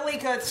 Really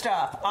good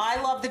stuff.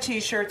 I love the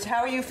t-shirts. How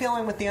are you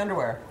feeling with the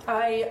underwear?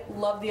 I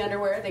love the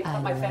underwear. They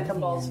cut my phantom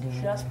balls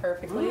just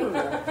perfectly.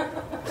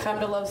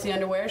 Chemda loves the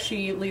underwear.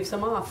 She leaves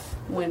them off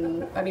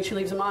she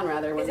leaves them on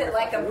rather. Is it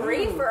like a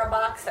brief or a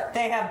boxer?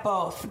 They have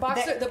both.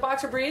 The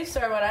boxer briefs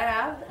are what I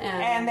have.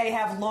 And they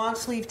have long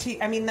sleeve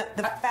I mean,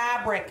 the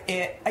fabric,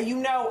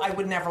 I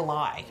would never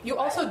lie. You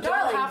also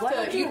don't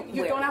have to,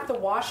 you don't have to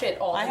wash it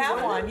all. I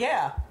have one,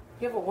 yeah.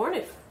 You haven't worn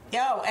it.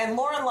 And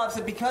Lauren loves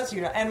it because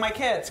and my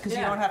kids, because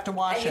you don't have to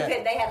wash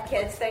it. They have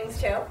kids things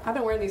too. I've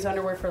been wearing these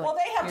underwear for they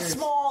have years.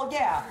 small,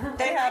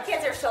 My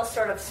kids are still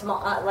sort of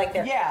small, like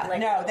they're.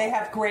 Yeah, they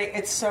have great.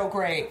 It's so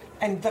great,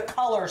 and the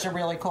colors are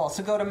really cool.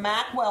 So go to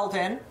Mack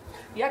Weldon.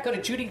 Yeah, go to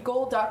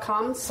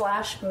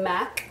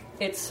judygold.com/Mac.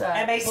 It's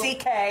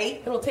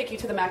MACK. It'll take you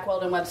to the Mack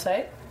Weldon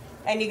website.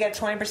 And you get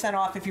 20%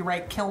 off if you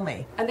write "Kill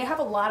Me." And they have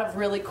a lot of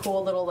really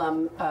cool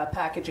little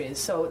packages.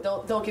 So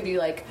they'll give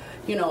you a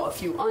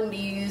few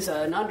undies,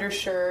 an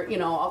undershirt,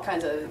 all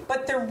kinds of.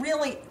 But they're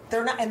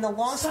not in the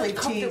long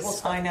sleeve tees.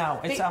 Stuff. I know,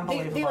 it's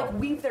unbelievable. They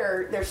weave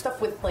their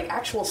stuff with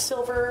actual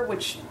silver,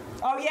 which.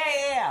 Oh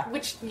yeah.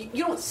 Which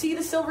you don't see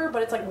the silver,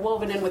 but it's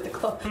woven in with the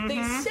clothes. Mm-hmm.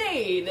 They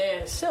say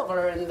there's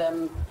silver in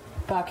them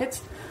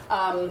pockets.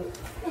 And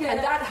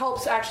that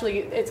helps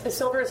actually.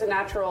 Silver is a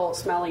natural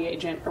smelling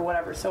agent or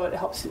whatever, so it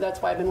helps.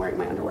 That's why I've been wearing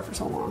my underwear for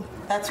so long.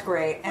 That's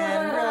great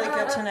and really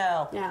good to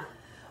know. Yeah.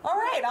 All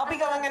right, I'll be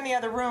going in the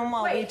other room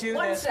while we do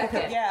this.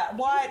 Second.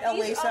 What,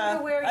 Elisa?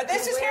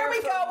 This is here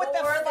we go with the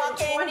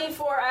fucking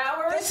 24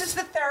 hours. This is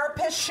the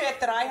therapist shit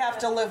that I have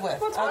to live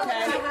with.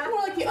 Okay.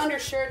 More like the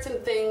undershirts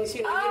and things.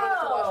 You don't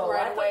have to wash them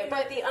right away.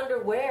 But the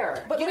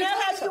underwear. But you know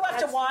how you have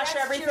to wash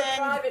everything. Your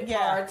private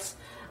parts.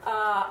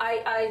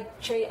 I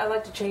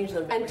like to change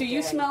them. And do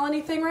you smell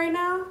anything right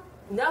now?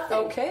 Nothing.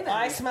 Okay, then.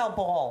 I smell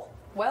ball.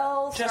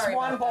 Well, just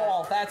one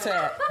ball. That's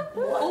it.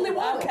 Only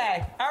one.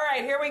 Okay. All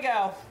right. Here we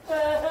go. All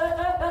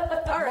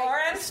right,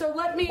 Lauren. So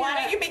let me. Why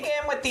don't you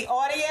begin with the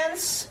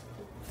audience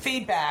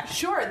feedback?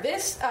 Sure.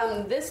 This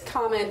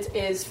comment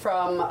is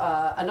from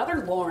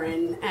another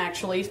Lauren,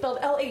 actually spelled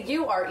Lauren.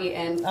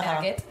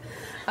 Faggot.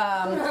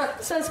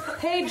 Says,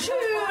 "Hey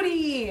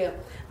Judy,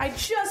 I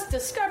just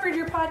discovered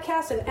your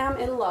podcast and am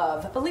in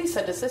love.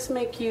 Elisa, does this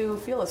make you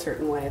feel a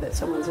certain way that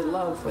someone's in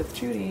love with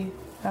Judy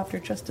after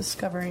just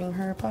discovering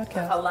her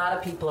podcast?" A lot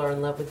of people are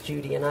in love with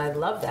Judy, and I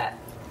love that.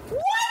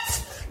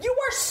 What? You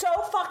are so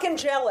fucking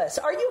jealous.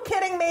 Are you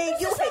kidding me?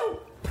 This is a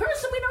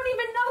person. We don't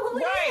even know who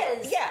Right.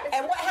 it is. Yeah.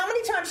 And how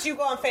many times do you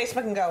go on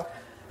Facebook and go,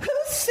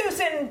 who's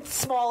Susan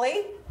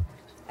Smalley?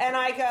 And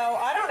I go,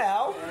 I don't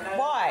know.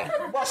 Why?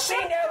 Well, she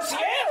knows you.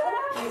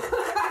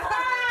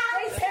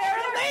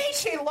 Apparently,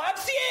 she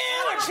loves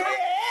you.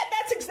 And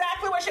that's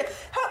exactly what she...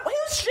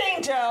 Who's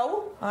Shane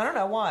Doe? I don't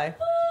know. Why?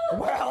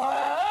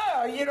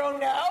 Well, you don't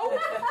know?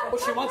 Well,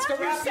 she wants to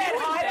You said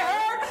hi to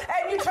her,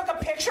 and you took a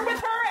picture with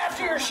her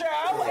after your show,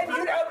 and you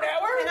don't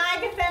know her? Can I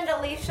defend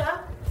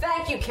Alicia?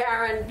 Thank you,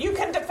 Karen. You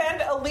can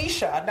defend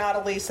Alicia, not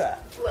Elisa.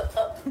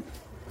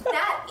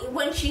 That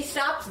when she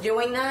stops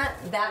doing that,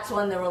 that's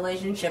when the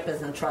relationship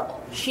is in trouble.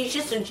 She's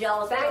just a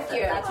jealous Thank person.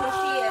 you. That's who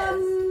she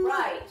is.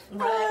 Right.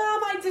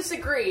 I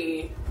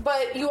disagree,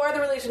 but you are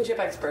the relationship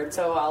expert,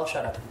 so I'll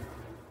shut up.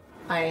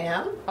 I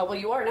am. Oh, well,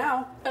 you are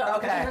now.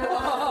 Okay.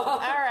 All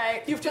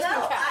right. You've just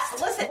been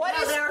cast. Listen,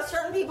 there are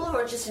certain people who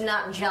are just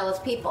not jealous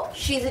people.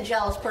 She's a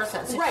jealous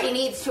person, so Right. she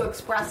needs to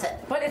express it.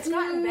 But it's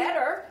gotten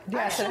better.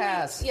 Yes, it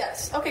has.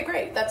 Yes. Okay,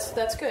 great. That's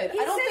good. He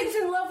I don't said think.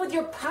 he's in love with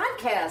your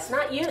podcast,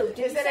 not you. Did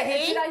Is it a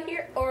he? Did I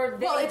hear? Or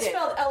Well, they it's did?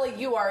 spelled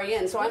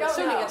Lauren, so I'm don't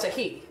assuming know. it's a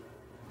he.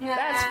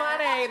 That's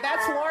funny.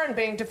 That's Lauren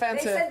being They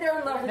defensive. said they're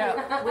in love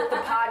with the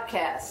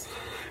podcast.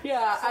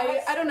 Yeah,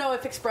 I don't know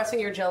if expressing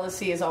your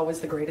jealousy is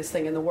always the greatest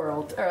thing in the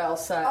world, or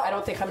else I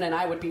don't think Helen and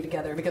I would be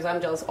together because I'm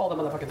jealous all the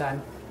motherfucking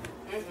time.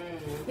 Yeah,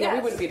 we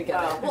Yes. wouldn't be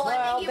together. Well, I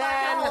Well, think you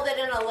have then- to hold it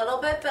in a little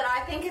bit, but I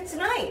think it's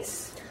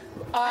nice.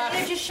 I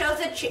think it just shows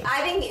that she.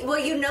 I think. Well,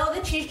 you know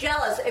that she's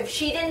jealous. If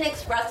she didn't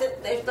express it,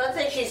 if let's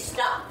say she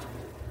stopped,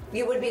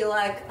 you would be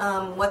like,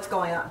 "What's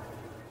going on?"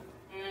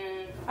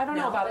 I don't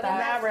know about that.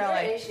 Not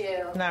really.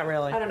 Issue. Not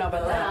really. I don't know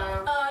about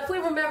that. If we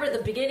remember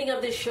the beginning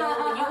of this show,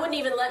 you wouldn't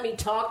even let me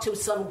talk to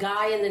some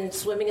guy and then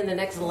swimming in the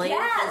next lane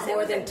Yes, for it more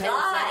was than a 10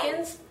 guy.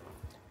 seconds.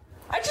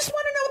 I just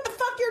want to know what the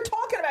fuck you're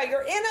talking about.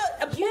 You're in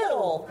a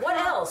pool. What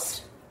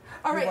else?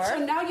 All right, were? so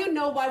now you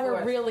know why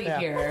we're really Yeah.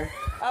 here.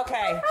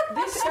 Okay.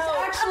 This is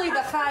actually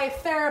the high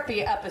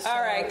therapy episode.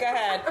 All right, go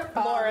ahead.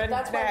 Lauren,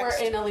 That's why next.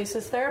 we're in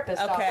Elisa's therapist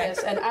Okay.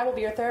 office, and I will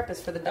be your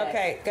therapist for the day.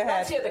 Okay, go ahead.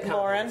 Let's hear the comments.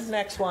 Lauren,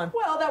 next one.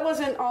 Well, that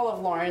wasn't all of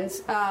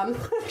Lauren's.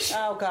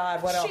 Oh,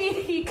 God, what else?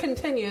 He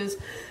continues.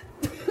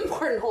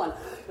 Pardon, hold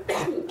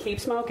on. Keep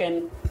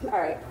smoking. All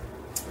right.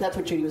 That's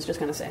what Judy was just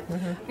going to say.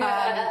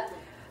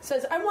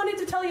 Says, I wanted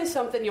to tell you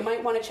something you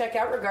might want to check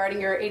out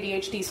regarding your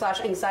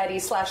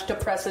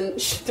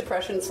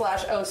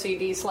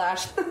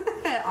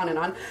ADHD/anxiety/depression/OCD/ on and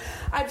on.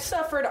 I've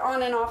suffered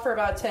on and off for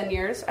about 10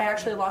 years. I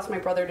actually lost my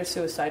brother to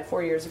suicide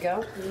 4 years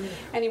ago.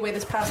 Anyway,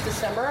 this past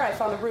December, I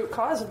found the root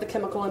cause of the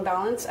chemical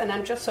imbalance, and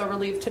I'm just so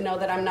relieved to know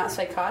that I'm not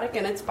psychotic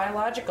and it's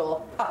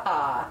biological.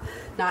 Haha.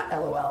 Not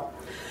LOL.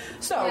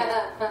 So,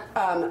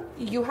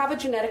 you have a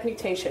genetic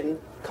mutation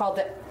called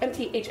the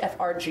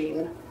MTHFR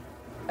gene.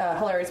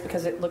 Hilarious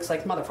because it looks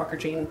like motherfucker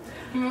gene.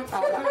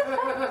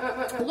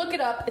 Look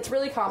it up. It's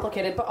really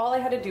complicated, but all I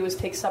had to do is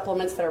take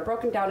supplements that are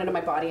broken down into my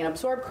body and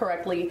absorb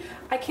correctly.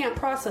 I can't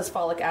process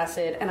folic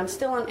acid, and I'm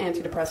still on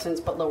antidepressants,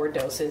 but lower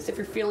doses. If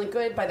you're feeling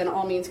good, by then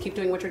all means keep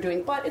doing what you're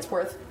doing, but it's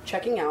worth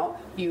checking out.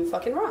 You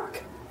fucking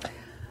rock.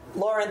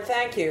 Lauren,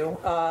 thank you.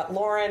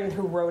 Lauren,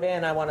 who wrote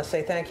in, I want to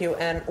say thank you.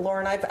 And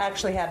Lauren, I've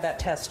actually had that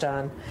test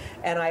done,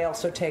 and I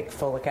also take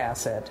folic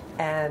acid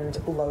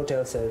and low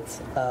doses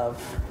of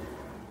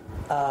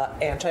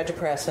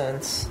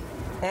antidepressants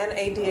and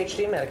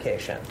ADHD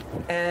medication.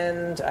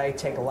 And I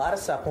take a lot of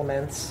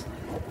supplements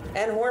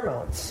and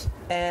hormones.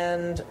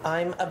 And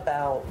I'm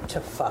about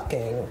to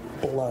fucking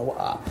blow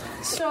up.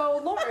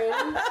 So,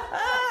 Lauren...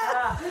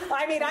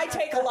 I mean, I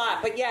take a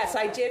lot, but yes,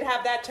 I did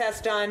have that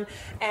test done,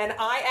 and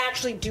I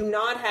actually do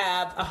not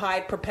have a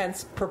high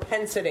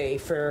propensity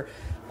for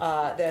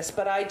this,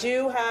 but I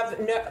do have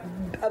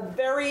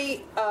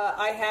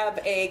I have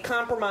a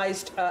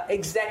compromised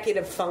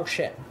executive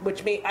function,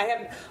 which means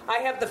I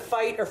have the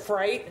fight or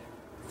flight.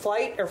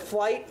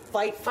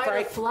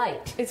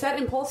 Is that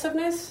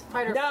impulsiveness?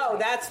 No,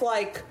 that's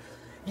like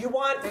you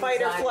want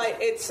fight or flight.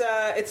 It's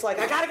like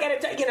I gotta get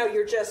it done. You know,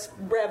 you're just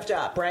revved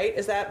up, right?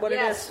 Is that what it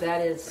is? Yes,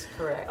 that is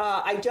correct.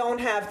 I don't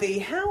have the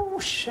how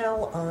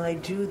shall I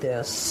do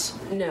this?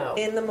 No.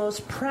 In the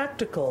most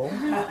practical,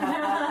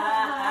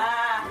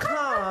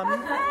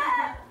 calm,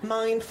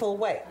 mindful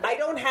way. I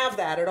don't have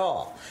that at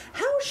all.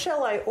 How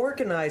shall I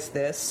organize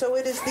this so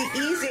it is the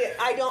easiest?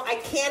 I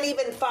can't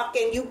even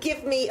fucking. You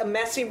give me a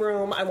messy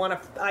room.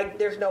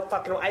 There's no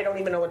fucking. I don't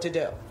even know what to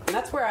do. And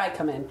that's where I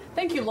come in.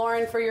 Thank you,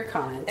 Lauren, for your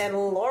comment. And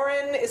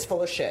Lauren is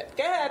full of shit.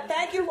 Go ahead.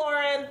 Thank you,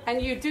 Lauren.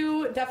 And you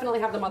do definitely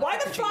have the motherfucker Why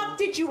the gene. fuck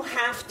did you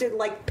have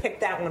to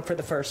pick that one for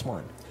the first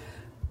one?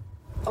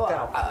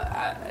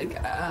 Okay,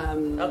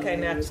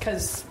 next.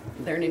 Because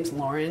their name's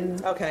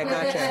Lauren. Okay,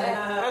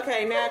 gotcha.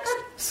 Okay, next.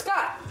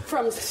 Scott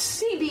from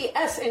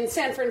CBS in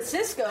San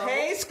Francisco.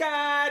 Hey,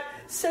 Scott.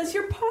 Says,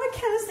 your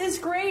podcast is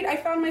great. I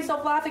found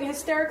myself laughing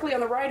hysterically on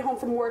the ride home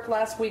from work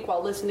last week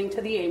while listening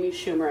to the Amy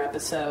Schumer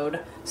episode.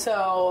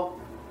 So,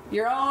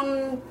 your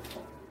own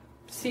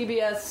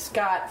CBS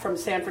Scott from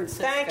San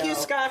Francisco. Thank you,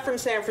 Scott from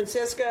San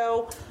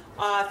Francisco.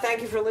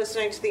 Thank you for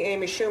listening to the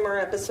Amy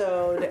Schumer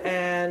episode,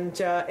 and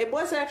it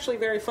was actually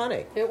very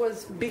funny. It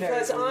was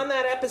because very funny. on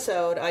that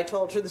episode, I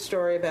told her the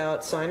story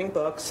about signing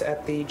books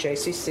at the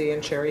JCC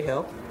in Cherry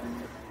Hill,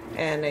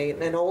 and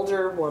an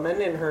older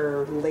woman in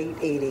her late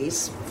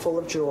 80s, full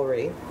of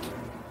jewelry,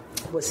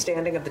 was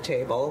standing at the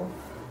table,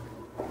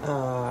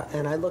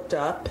 and I looked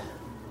up,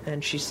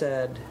 and she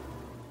said,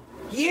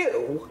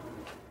 "You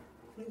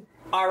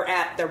are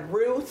at the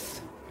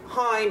Ruth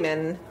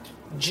Hyman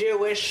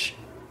Jewish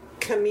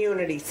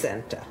Community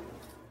Center.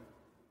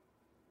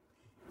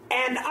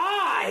 And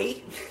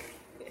I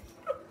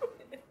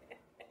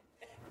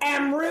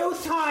am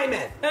Ruth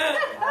Hyman."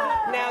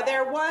 Now,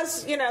 there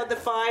was, the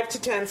 5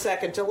 to 10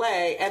 second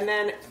delay, and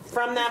then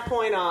from that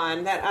point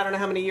on, that I don't know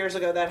how many years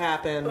ago that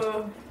happened,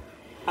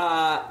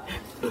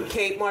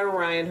 Kate Moira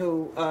Ryan,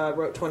 who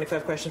wrote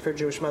 25 Questions for a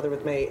Jewish Mother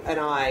with me, and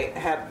I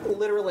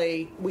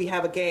we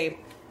have a game,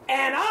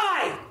 and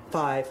I,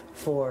 5,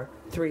 4,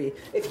 3.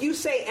 If you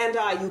say "and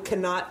I," you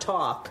cannot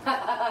talk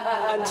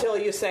until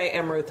you say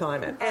 "am Ruth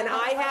Hyman." And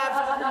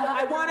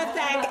I want to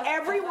thank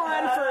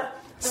everyone for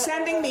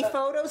sending me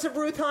photos of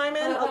Ruth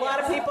Hyman. A lot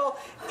of people.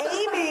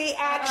 Amy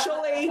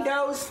actually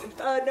knows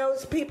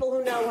people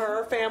who know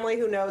her, family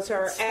who knows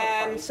her,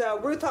 and so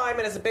Ruth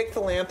Hyman is a big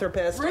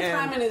philanthropist. Ruth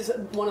Hyman is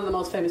one of the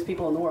most famous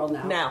people in the world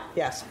now. Now,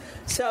 yes.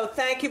 So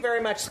thank you very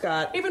much,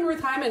 Scott. Even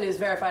Ruth Hyman is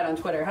verified on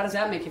Twitter. How does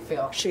that make you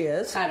feel? She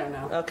is? I don't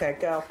know. Okay,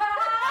 go.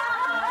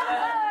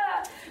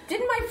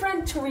 Didn't my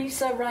friend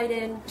Teresa write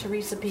in?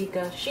 Teresa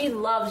Pica. She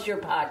loves your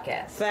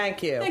podcast.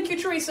 Thank you. Thank you,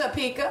 Teresa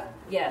Pica.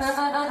 Yes.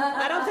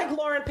 I don't think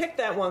Lauren picked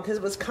that one because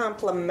it was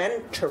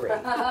complimentary.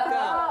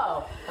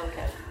 Oh,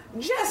 okay.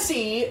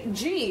 Jesse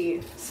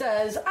G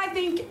says, "I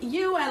think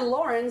you and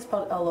Lauren,"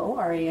 spelled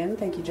L-O-R-E-N,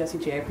 thank you, Jesse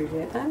G, I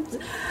appreciate that.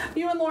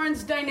 "You and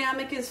Lauren's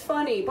dynamic is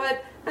funny,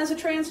 but as a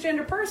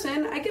transgender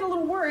person, I get a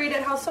little worried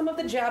at how some of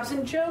the jabs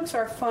and jokes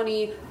are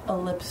funny.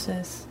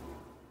 Ellipsis."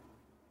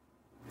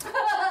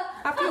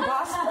 After you,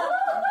 boss.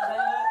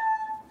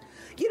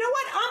 You know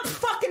what? I'm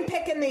fucking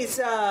picking these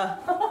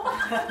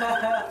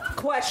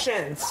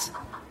questions.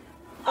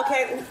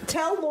 Okay,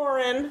 tell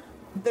Lauren,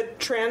 the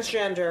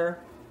transgender,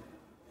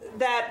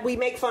 that we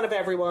make fun of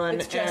everyone.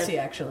 It's Jesse,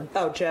 actually.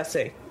 Oh,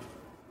 Jesse.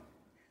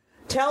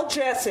 Tell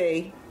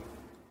Jesse.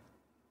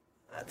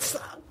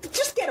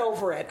 Just get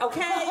over it,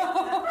 okay?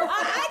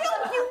 I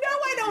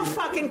don't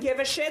fucking give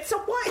a shit. So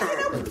why?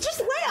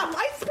 Just laugh.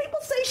 People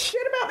say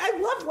shit about. I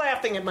love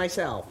laughing at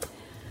myself.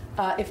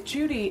 If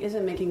Judy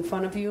isn't making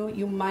fun of you,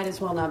 you might as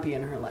well not be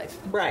in her life.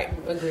 Right.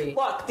 Agreed.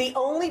 Look, the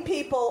only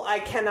people I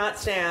cannot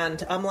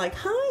stand, I'm like,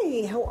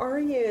 "Hi, how are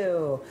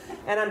you?"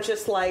 And I'm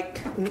just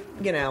like, Polite.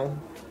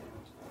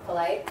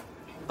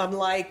 I'm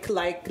like.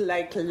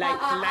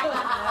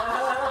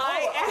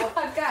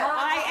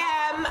 I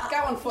am.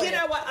 Got one for you. You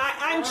know what?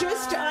 I'm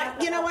just. I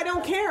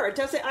don't care. It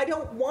doesn't. I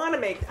don't want to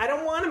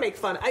make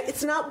fun.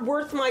 It's not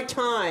worth my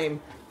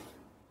time.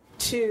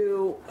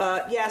 To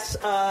yes,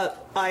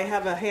 I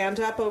have a hand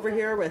up over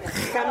here with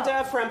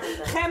Chemda from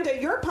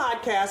Chemda. Your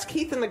podcast,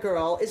 Keith and the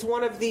Girl, is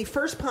one of the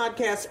first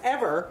podcasts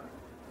ever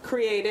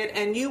created,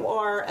 and you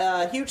are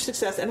a huge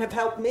success and have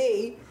helped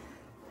me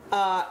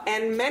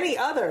and many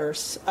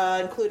others,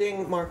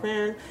 including Mark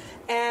Maron,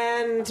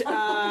 and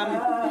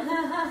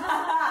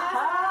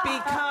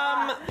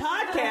become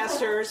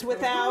podcasters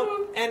without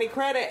any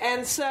credit.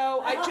 And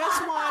so I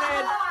just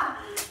wanted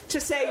to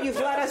say you've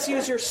let us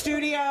use your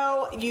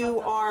studio.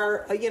 You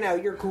are,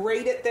 you're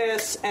great at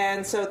this,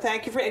 and so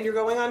thank you and you're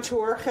going on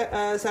tour.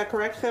 Is that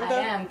correct, Chemda? I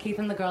am.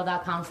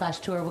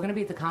 KeithandTheGirl.com/tour. We're going to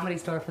be at the Comedy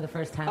Store for the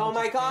first time. Oh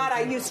my God!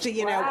 I used to,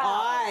 in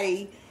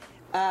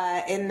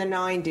the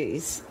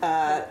 90s,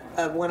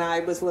 when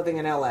I was living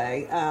in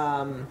LA,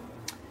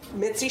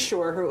 Mitzi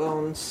Shore, who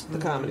owns the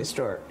Comedy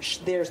Store,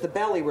 there's the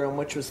Belly Room,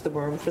 which was the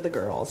room for the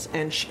girls,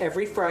 and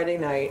every Friday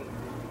night,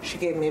 she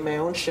gave me my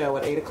own show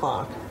at 8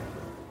 o'clock.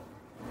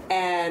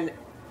 And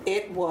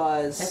it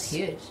was... That's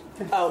huge.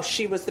 Oh,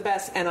 she was the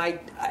best. And it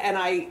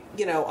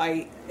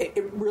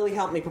really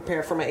helped me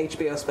prepare for my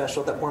HBO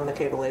special that won the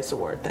Cable Ace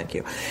Award. Thank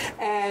you.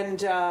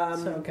 And...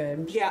 so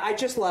good. Yeah, I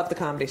just love the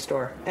Comedy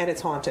Store. And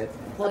it's haunted.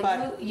 Well,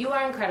 but, you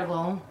are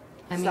incredible.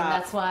 I mean,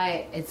 that's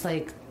why it's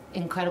like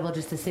incredible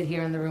just to sit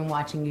here in the room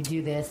watching you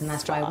do this. And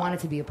that's why I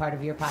wanted to be a part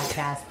of your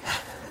podcast.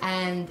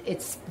 And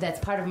that's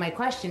part of my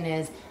question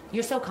is...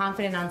 You're so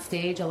confident on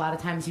stage. A lot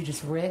of times you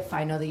just riff.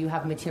 I know that you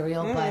have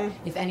material, but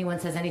if anyone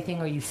says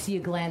anything or you see a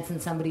glance in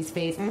somebody's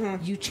face,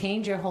 you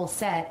change your whole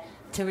set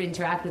to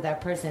interact with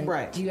that person.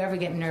 Right. Do you ever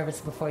get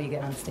nervous before you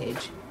get on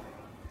stage?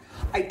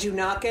 I do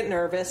not get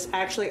nervous.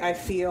 Actually, I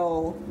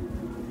feel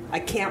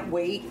I can't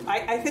wait.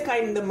 I think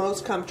I'm the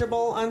most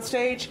comfortable on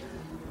stage.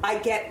 I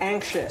get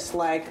anxious.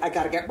 Like, I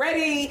got to get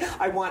ready.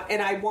 I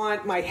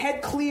want my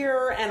head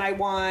clear, and I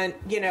want,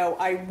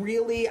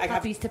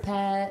 Puppies to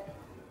pet.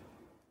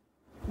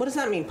 What does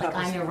that mean, Like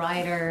puppies? I'm your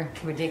rider,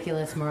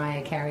 ridiculous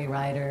Mariah Carey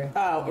rider.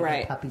 Oh,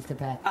 right. Puppies to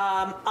pet.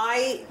 All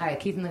right,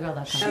 KeithandTheGirl.com.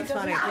 That's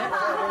funny.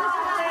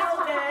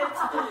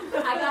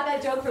 I got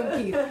that joke from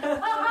Keith.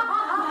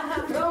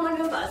 Throw him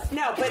under the bus.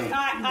 No, but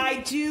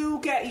I do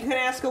get. You can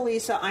ask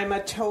Elisa. I'm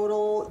a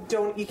total.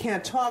 You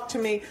can't talk to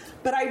me.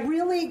 But I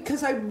really,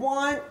 because I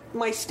want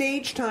my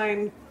stage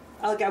time.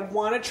 Like, I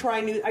want to try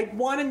new. I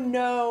want to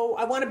know.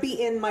 I want to be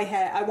in my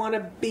head. I want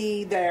to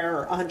be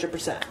there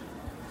 100%.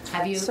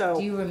 Have you?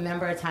 Do you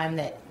remember a time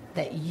that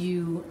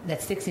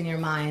sticks in your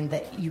mind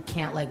that you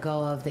can't let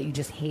go of, that you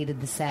just hated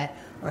the set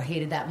or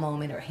hated that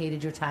moment or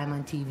hated your time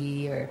on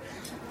TV? Or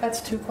that's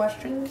 2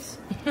 questions.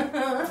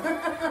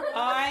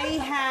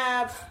 I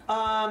have.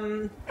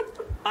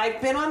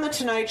 I've been on the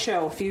Tonight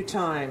Show a few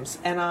times,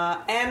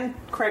 and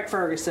Craig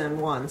Ferguson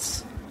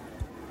once,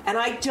 and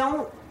I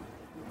don't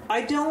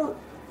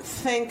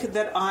think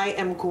that I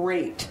am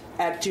great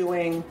at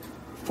doing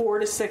 4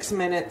 to 6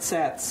 minute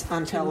sets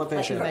on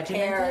television.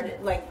 Prepared.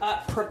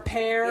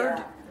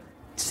 Yeah.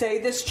 Say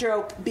this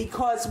joke,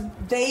 because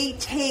they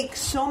take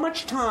so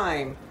much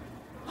time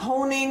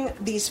honing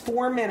these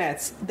 4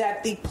 minutes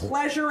that the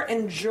pleasure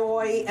and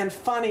joy and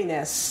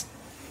funniness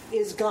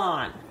is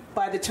gone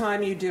by the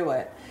time you do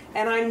it.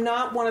 And I'm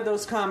not one of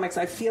those comics.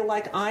 I feel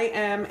like I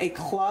am a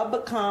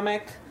club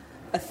comic,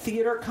 a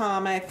theater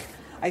comic.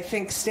 I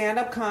think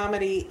stand-up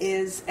comedy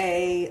is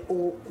a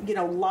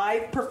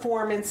live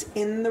performance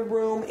in the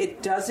room.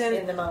 It doesn't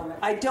in the moment.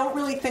 I don't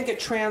really think it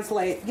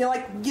translates. You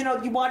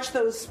watch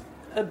those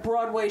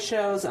Broadway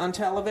shows on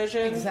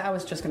television. I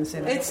was just going to say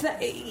that. It's not.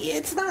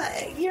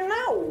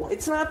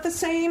 It's not the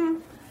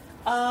same.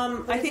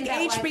 I think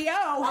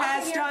HBO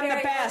has done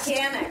the best.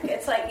 Organic.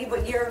 It's like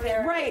you're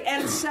very right.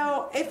 And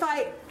so if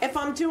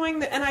I'm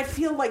doing and I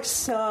feel like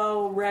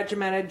so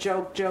regimented,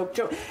 joke,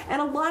 and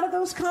a lot of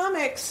those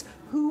comics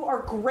who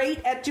are great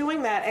at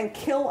doing that and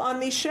kill on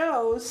these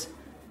shows,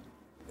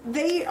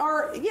 they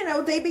are,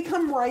 they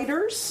become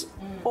writers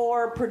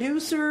or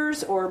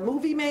producers or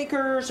movie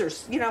makers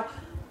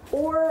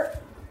or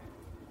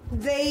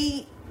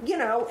they,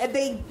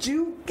 they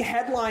do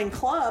headline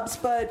clubs,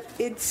 but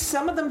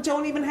some of them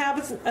don't even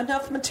have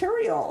enough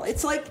material.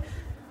 It's like,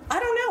 I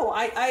don't know.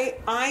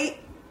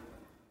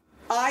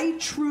 I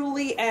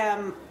truly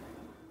am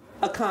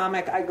a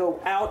comic. I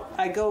go out,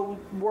 I go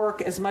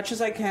work as much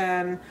as I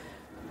can.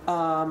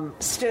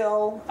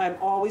 Still, I'm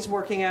always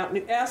working out.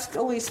 Ask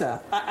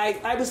Elisa.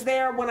 I was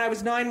there when I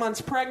was 9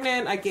 months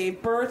pregnant. I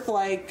gave birth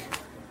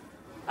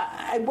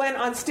I went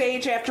on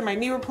stage after my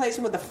knee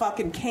replacement with a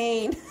fucking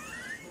cane.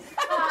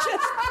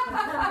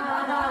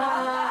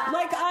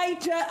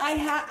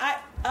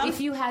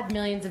 If you had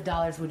millions of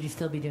dollars, would you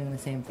still be doing the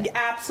same thing?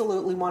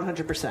 Absolutely,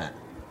 100%.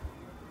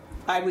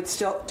 I would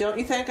still. Don't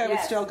you think I would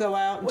still go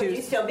out and Would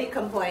you still be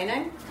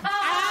complaining?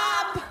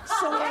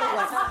 Absolutely.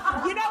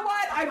 You know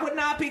what? I would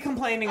not be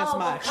complaining as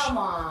much. Come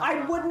on.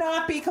 I would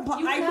not be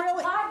complaining. You have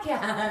a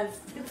podcast.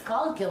 It's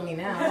called Kill Me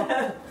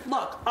Now.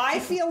 Look, I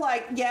feel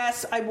like,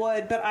 yes, I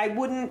would, but I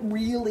wouldn't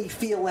really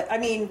feel it. I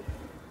mean,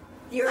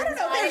 your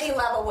anxiety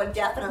level would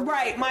definitely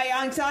right. My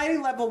anxiety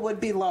level would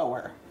be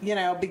lower,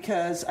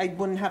 because I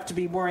wouldn't have to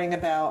be worrying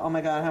about, oh my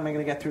God, how am I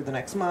going to get through the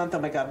next month? Oh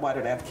my God, why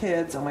did I have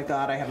kids? Oh my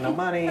God, I have no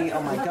money.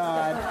 Oh my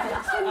God.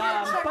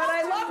 But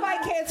I love my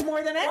kids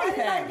more than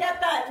anything. Why did I get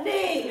that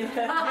knee?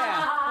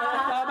 Yeah.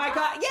 Oh my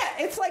God.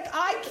 Yeah, it's like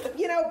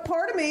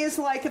part of me is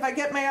like, if I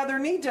get my other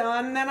knee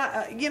done, then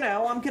I'm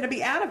going to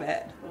be out of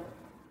it.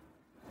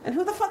 And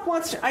who the fuck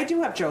wants to? I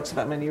do have jokes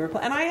about my knee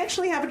replacement, and I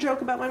actually have a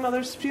joke about my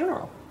mother's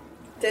funeral.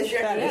 Does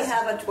your knee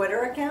have a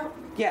Twitter account?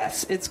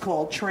 Yes, it's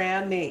called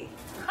Tran Knee.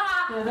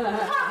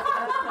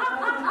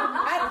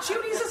 At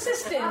Judy's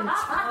assistant.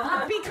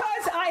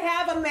 Because I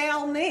have a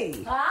male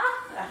knee.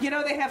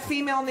 They have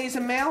female knees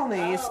and male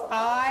knees.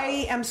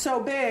 I am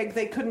so big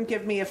they couldn't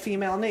give me a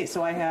female knee,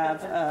 so I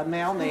have a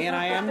male knee, and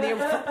I am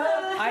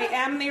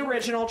the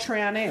original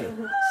Tran Knee.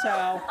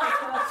 So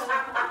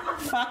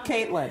fuck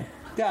Caitlin.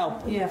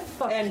 Go. Yeah,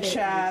 fuck and Caitlin.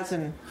 Chaz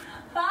and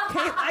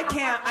I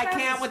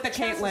can't with the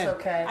Caitlin.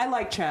 Okay. I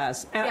like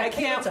Chaz. And Yeah, I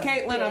can't with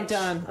Caitlin.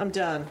 bitch. I'm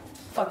done.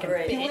 Fucking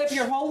You live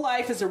your whole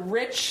life as a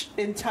rich,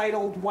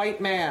 entitled white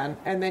man,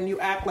 and then you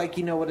act like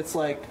you know what it's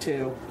like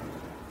to,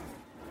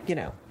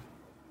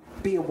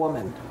 be a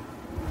woman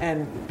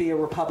and be a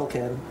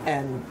Republican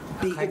and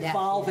be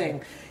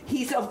evolving.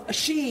 She's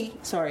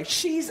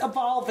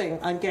evolving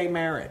on gay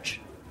marriage.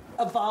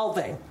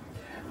 Evolving.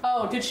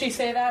 Oh, did she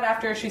say that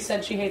after she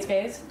said she hates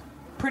gays?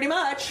 Pretty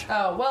much.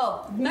 Oh,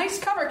 well, nice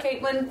cover,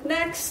 Caitlin.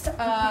 Next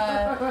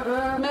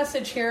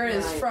message here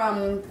is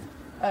from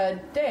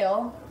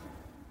Dale.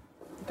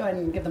 Go ahead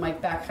and give the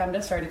mic back,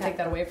 Chemda. Sorry to take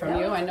that away from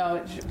you. I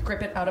know.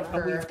 Grip it out of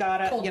her We've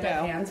got it, cold dead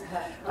hands.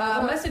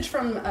 Message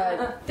from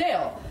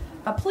Dale.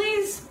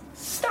 Please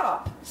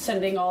stop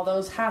sending all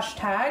those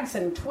hashtags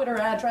and Twitter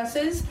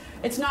addresses.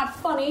 It's not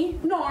funny,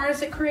 nor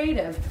is it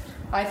creative.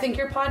 I think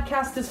your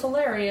podcast is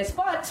hilarious,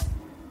 but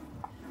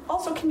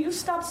also, can you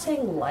stop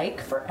saying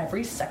like for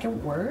every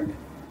second word?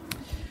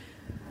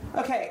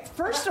 Okay,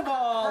 first of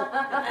all,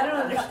 I don't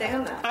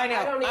understand that. I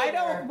know. I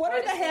don't. What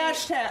are the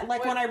just hashtags?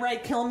 Like when I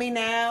write "Kill Me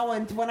Now"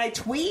 and when I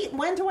tweet,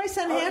 when do I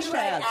send hashtags? You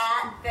write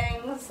at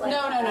things. Like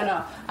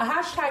No. A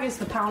hashtag is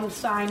the pound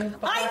sign.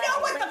 I know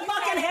what the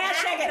fuck fucking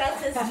hashtag it.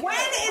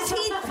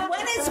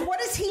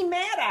 What is he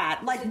mad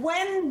at? Like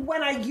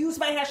when I use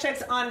my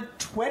hashtags on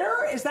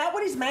Twitter? Is that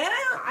what he's mad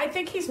at? I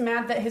think he's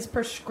mad that his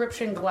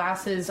prescription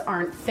glasses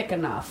aren't thick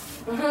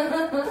enough.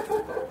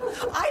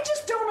 I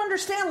just don't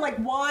understand, like,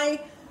 why.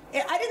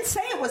 I didn't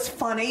say it was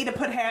funny to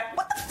put shut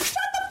the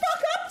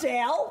fuck up,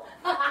 Dale.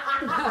 Dale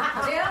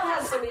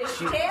has some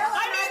issues.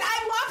 I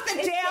love that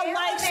Dale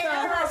likes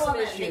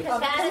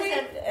because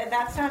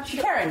that's not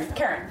true.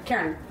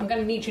 Karen, I'm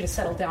going to need you to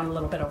settle down a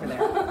little bit over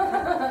there.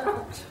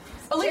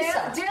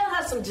 Elisa. Dale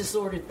has some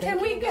disordered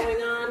thinking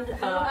going on.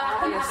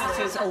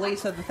 This is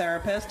Elisa, the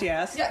therapist.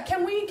 Yes. Yeah.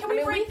 Can we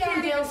break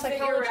down Dale's figure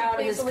psychology, out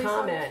please, his Elisa?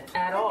 comment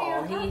at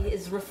all? He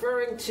is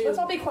referring to. Let's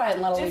all be quiet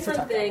and let Elisa different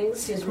talk.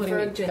 things. He's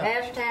referring to Go.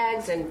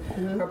 hashtags and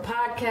her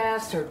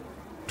podcast, her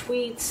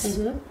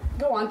tweets.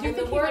 Go on. Do you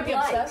think he might be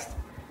obsessed?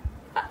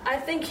 I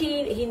think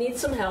he needs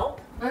some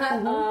help. I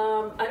don't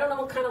know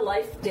what kind of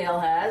life Dale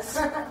has.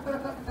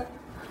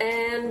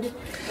 And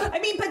I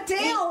mean, but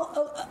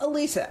Dale,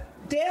 Elisa,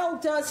 Dale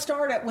does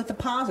start it with the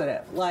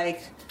positive.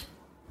 Like,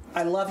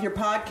 I love your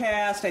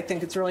podcast. I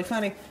think it's really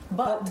funny.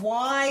 But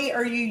why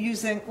are you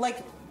using, like,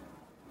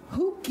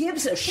 who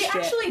gives a shit? He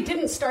actually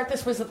didn't start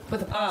this with a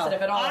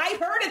positive at all. I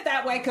heard it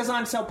that way because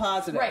I'm so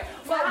positive. Right.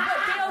 Well,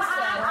 what Dale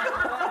said.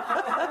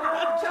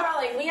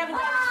 Charlie, we haven't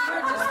done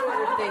your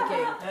disordered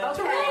thinking.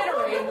 To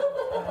reiterate,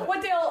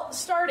 what Dale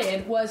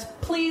started was,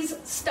 please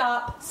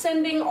stop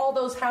sending all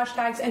those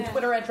hashtags and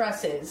Twitter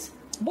addresses.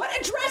 What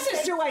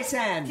addresses do I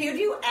send? Do you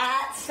do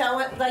at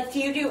do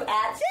you do at?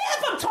 Yeah,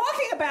 if I'm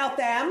talking about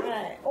them,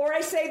 Right. or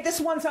I say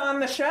this one's on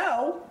the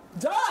show.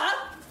 Duh.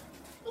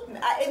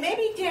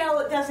 Maybe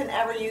Dale doesn't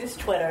ever use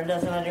Twitter,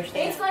 doesn't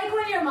understand. It's like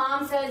when your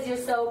mom says you're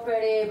so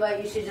pretty,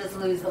 but you should just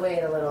lose the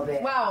weight a little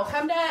bit. Wow,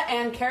 Hamda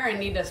and Karen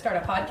need to start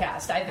a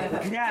podcast, I think.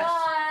 Yes.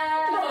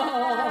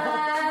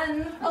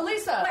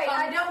 Elisa. Wait,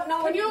 I don't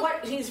know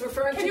what he's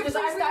referring to can you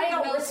because please I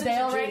don't diagnose listen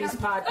Dale to right Judy's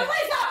now? podcast.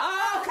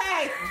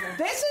 Okay,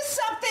 this is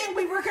something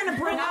we were going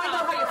to bring I up.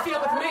 know how you feel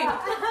with me.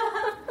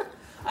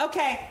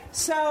 Okay,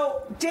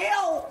 so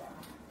Dale.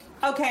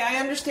 Okay, I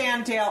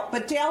understand Dale,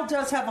 but Dale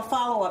does have a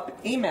follow-up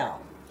email.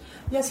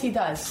 Yes, he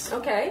does.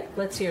 Okay,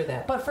 let's hear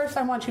that. But first,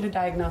 I want you to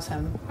diagnose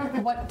him.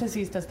 What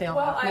disease does Dale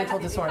have? Mental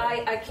disorder.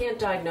 I can't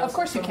diagnose. Of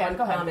course you from can. one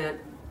Go ahead. comment.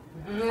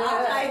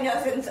 I'll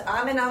diagnose it.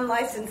 I'm an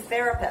unlicensed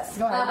therapist.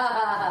 Go ahead.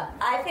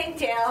 I think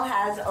Dale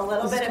has a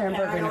little This is bit of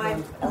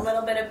Karen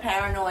Berger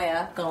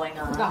paranoia going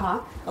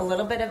on. A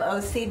little bit of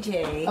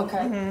OCD.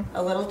 Okay.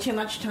 A little too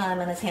much time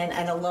on his hand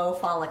and a low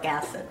folic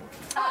acid.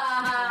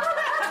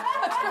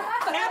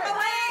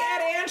 Emily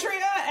and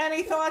Andrea,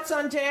 any thoughts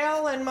on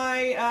Dale and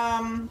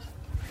my?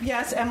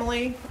 Yes,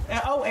 Emily.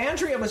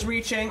 Andrea was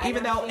reaching,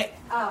 even though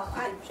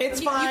it's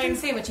fine. You can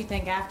say what you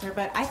think after,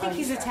 but I think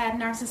he's a tad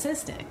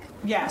narcissistic.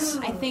 Yes.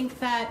 I think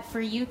that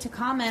for you to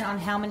comment on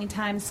how many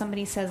times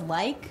somebody says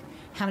like,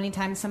 how many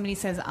times somebody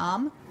says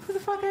who the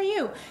fuck are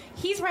you?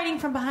 He's writing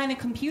from behind a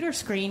computer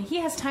screen. He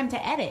has time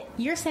to edit.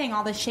 You're saying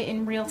all this shit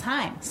in real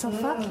time. So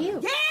fuck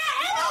you. Yeah,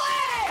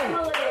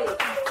 Emily!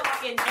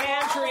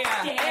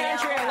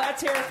 Andrea,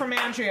 let's hear it from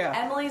Andrea.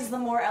 Emily's the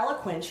more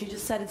eloquent. She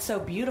just said it so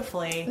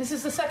beautifully. This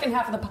is the second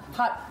half of the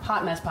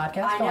Hot Mess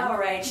podcast. I Go know, on.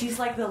 right? She's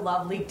like the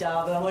lovely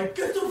dove, and I'm like,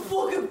 get the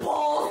fucking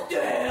balls,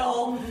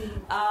 Dale!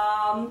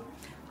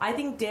 I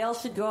think Dale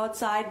should go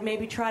outside,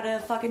 maybe try to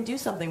fucking do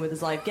something with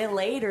his life, get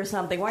laid or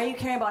something. Why are you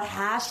caring about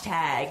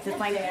hashtags? It's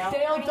like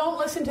Dale, don't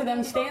listen to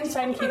them. Stay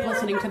inside and keep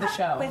listening to the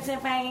show. But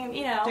if I,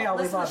 Dale,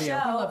 we listen love to the you.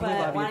 show, We love you,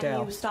 but why Dale.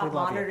 don't you stop We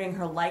love you. monitoring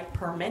her like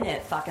per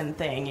minute fucking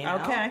thing? You know?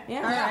 Okay. Yeah.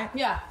 All right.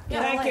 Yeah.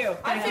 Thank you.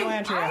 I Thank you,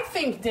 Andrea.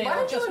 think Dale Why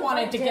don't you just wanted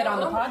invite to get Dale on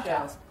the on the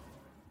podcast.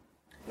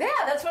 Yeah,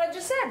 that's what I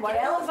just said. Why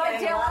don't you invite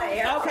Dale on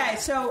the show? Okay,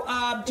 so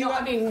do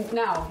you,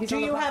 no. He's do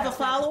on the you have a podcast.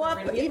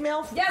 follow-up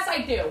email? Yes, I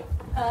do.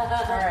 All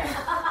right.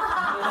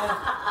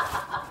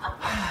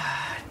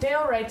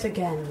 Dale writes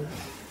again.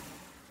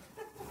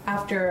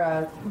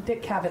 After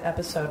Dick Cavett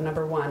episode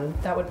number 1,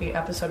 that would be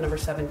episode number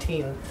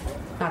 17.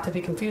 Not to be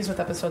confused with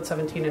episode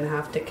 17 and a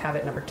half, Dick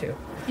Cavett number 2.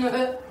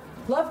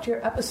 Loved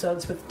your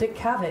episodes with Dick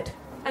Cavett,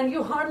 and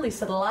you hardly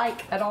said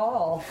like at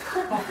all.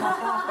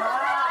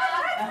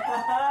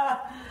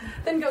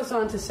 Then goes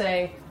on to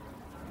say,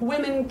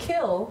 women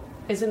kill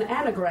is an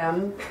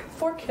anagram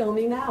for kill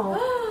me now.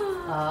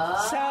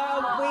 So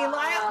we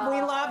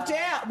love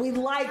Dale. We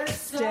like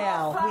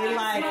Dale. We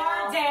like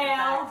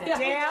Dale.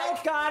 Dale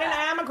got an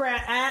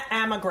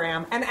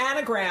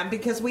anagram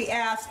because we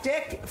asked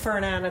Dick for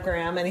an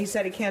anagram and he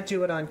said he can't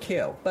do it on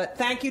cue. But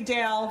thank you,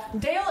 Dale.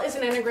 Dale is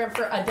an anagram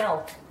for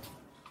Adele.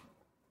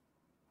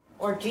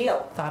 Or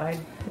Deal. Thought I'd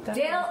put that.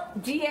 Dale,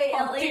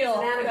 D-A-L-E is Dale.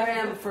 an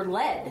anagram for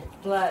lead.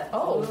 Blood.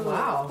 Oh,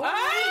 wow.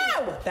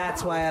 Oh!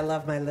 That's why I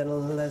love my little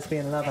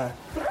lesbian lover.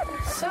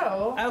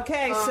 So.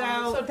 Okay,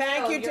 so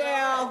thank you, you're Dale.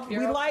 all right. We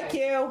You're like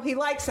okay. you. He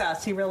likes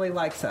us. He really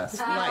likes us.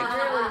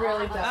 Really,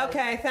 really does.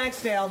 Okay, thanks,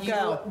 Dale. You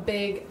Go.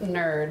 big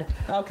nerd.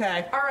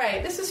 Okay. All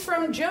right, this is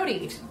from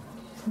Jody.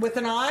 With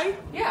an I?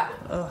 Yeah.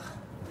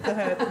 Go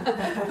ahead.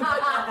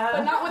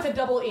 But not with a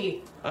double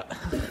E.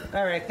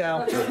 All right,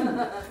 go.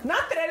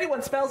 Not that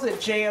anyone spells it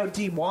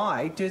Jody.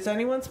 Does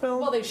anyone spell?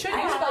 Well, they should.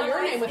 You spell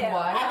your name with a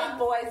Y. I think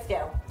boys do.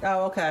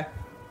 Oh, okay.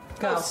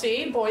 Go. Oh,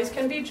 see, boys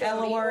can be Jody.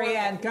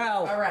 L-O-R-E-N. Go.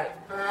 All right.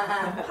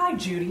 Hi,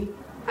 Judy.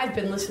 I've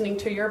been listening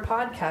to your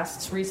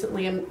podcasts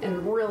recently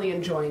and really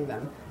enjoying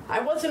them. I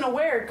wasn't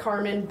aware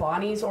Carmen,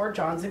 Bonnie's, or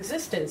John's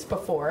existence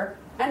before,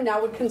 and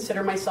now would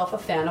consider myself a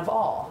fan of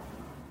all.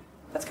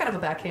 That's kind of a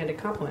backhanded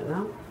compliment,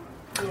 no?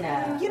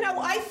 No. You know,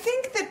 I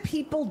think that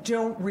people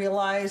don't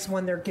realize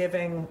when they're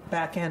giving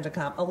backhanded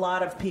a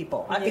lot of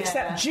people,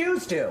 except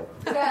Jews do.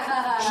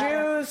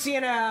 Jews, you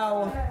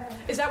know.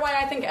 Is that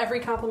why I think every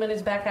compliment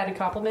is backhanded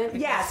compliment?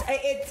 Yes,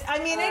 it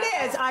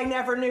is. I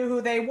never knew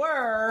who they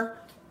were.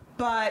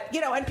 But, you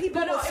know, and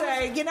people will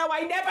say, you know,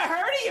 I never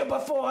heard of you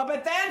before,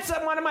 but then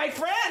one of my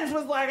friends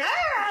was like,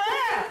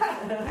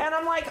 and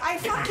I'm like,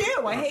 fuck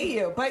you, I hate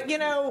you. But, you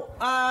know,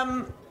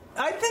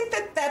 I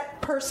think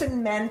that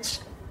person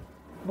meant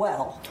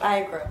well. I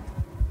agree.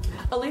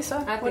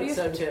 Elisa, I what do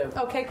think you so too.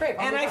 Okay, great.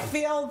 And I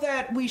feel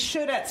that we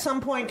should at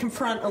some point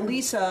confront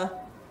Elisa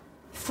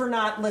for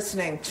not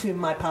listening to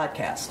my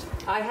podcast.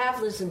 I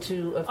have listened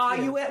to a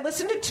few. You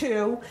listen to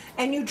 2,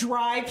 and you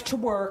drive to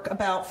work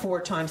about 4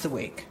 times a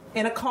week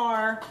in a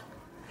car,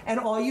 and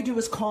all you do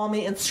is call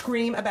me and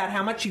scream about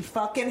how much you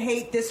fucking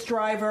hate this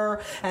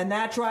driver and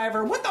that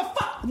driver. What the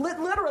fuck?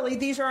 Literally,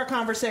 these are our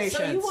conversations.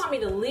 So you want me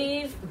to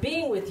leave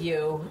being with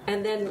you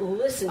and then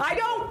listen to I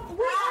don't.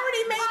 We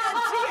already made a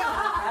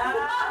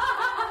deal.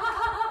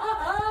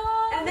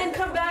 and then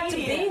come back to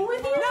being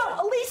with you?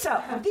 No,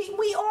 Elisa,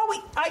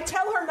 I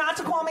tell her not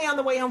to call me on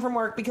the way home from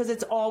work because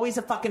it's always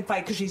a fucking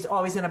fight because she's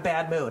always in a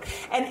bad mood.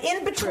 And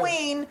in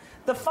between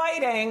the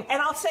fighting,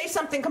 and I'll say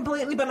something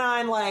completely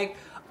benign like,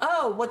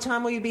 oh, what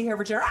time will you be here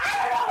for dinner?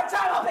 I don't know what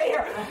time I'll be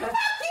here. Fuck you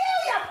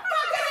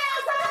fucking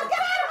asshole! Get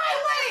out of my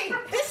lane!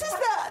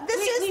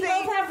 We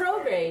both have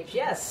road rage,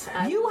 yes.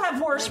 You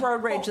have worse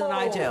road rage than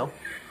I do.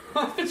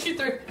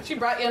 She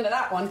brought you into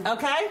that one.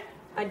 Okay?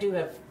 I do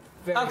have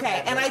very Okay,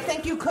 bad and road I rage.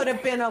 think you could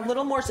have been a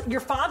little more... Your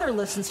father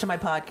listens to my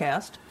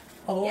podcast.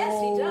 Oh,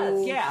 yes, he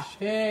does. Yeah.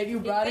 Shit, you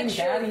brought in He thinks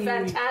you're Daddy.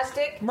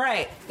 fantastic.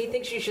 Right. He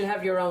thinks you should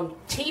have your own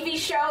TV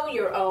show,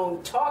 your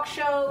own talk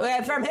show.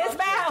 From his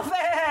mouth.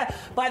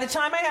 By the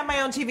time I have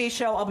my own TV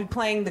show, I'll be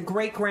playing the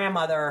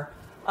great-grandmother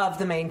of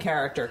the main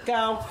character.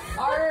 Go.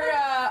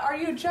 Are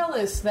you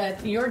jealous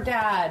that your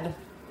dad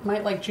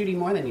might like Judy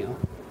more than you?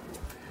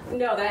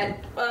 No,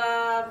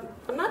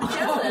 I'm not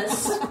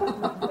jealous.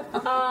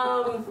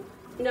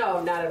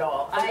 No, not at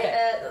all.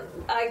 Okay.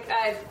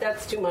 I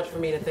that's too much for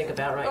me to think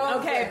about right now.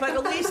 Okay, but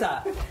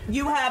Elisa,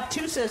 you have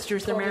 2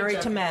 sisters. They're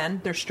married to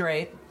men. They're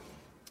straight.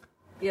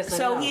 Yes, I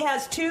So know. he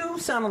has 2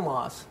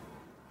 son-in-laws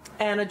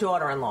and a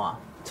daughter-in-law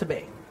to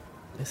be.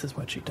 This is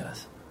what she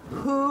does.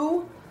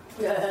 Who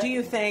do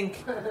you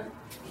think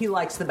he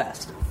likes the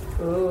best?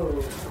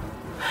 Ooh.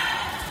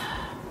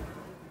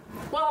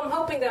 Well, I'm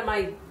hoping that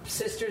my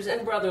sisters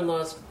and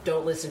brother-in-laws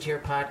don't listen to your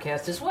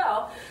podcast as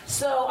well.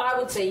 So I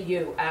would say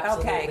you,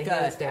 absolutely, Okay, good.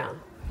 hands down.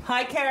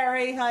 Hi,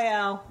 Carrie. Hi,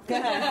 Al. Go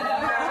ahead.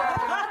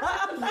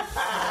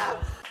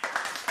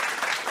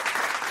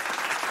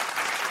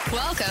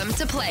 Welcome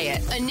to Play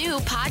It, a new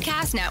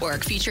podcast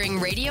network featuring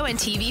radio and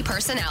TV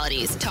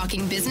personalities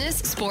talking business,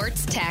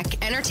 sports,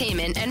 tech,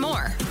 entertainment, and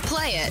more.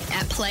 Play it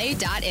at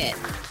play.it.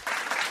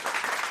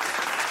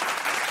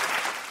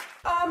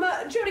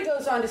 Jody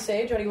goes on to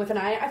say, Jody with an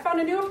I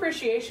found a new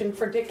appreciation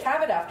for Dick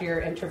Cavett after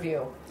your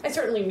interview. I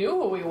certainly knew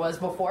who he was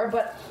before,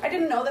 but I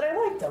didn't know that I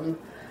liked him.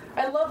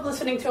 I love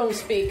listening to him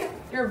speak.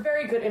 You're a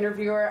very good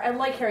interviewer. I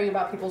like hearing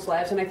about people's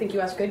lives, and I think you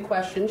ask good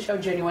questions, show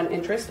genuine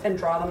interest, and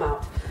draw them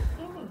out.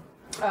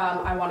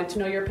 I wanted to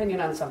know your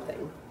opinion on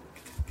something.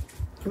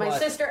 My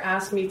sister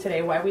asked me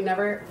today why we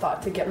never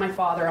thought to get my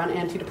father on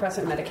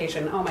antidepressant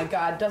medication. Oh my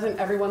God, doesn't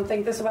everyone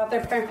think this about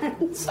their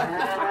parents?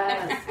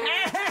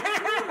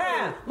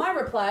 My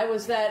reply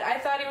was that I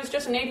thought he was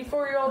just an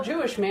 84-year-old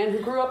Jewish man who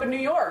grew up in New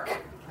York.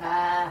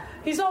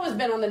 He's always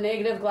been on the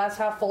negative, glass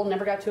half full,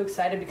 never got too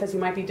excited because he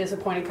might be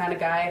disappointed kind of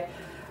guy.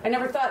 I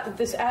never thought that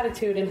this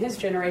attitude in his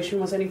generation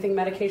was anything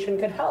medication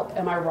could help.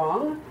 Am I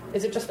wrong?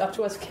 Is it just up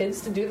to us kids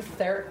to do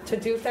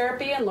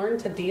therapy and learn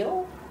to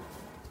deal?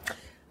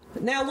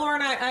 Now,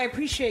 Lauren, I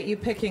appreciate you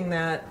picking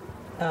that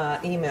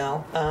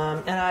email,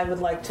 and I would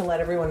like to let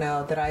everyone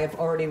know that I have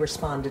already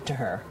responded to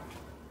her.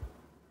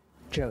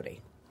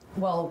 Jody.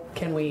 Well,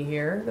 can we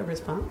hear the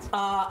response?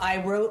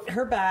 I wrote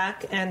her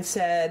back and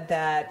said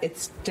that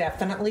it's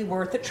definitely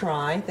worth a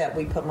try, that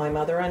we put my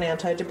mother on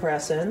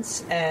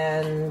antidepressants,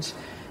 and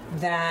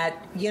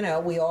that, you know,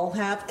 we all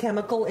have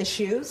chemical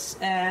issues,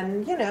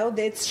 and, you know,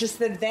 it's just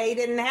that they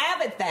didn't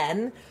have it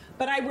then.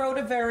 But I wrote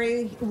a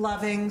very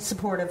loving,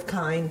 supportive,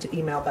 kind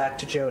email back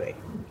to Jody.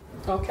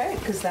 Okay.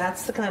 Because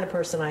that's the kind of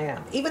person I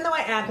am. Even though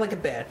I act like a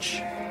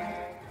bitch.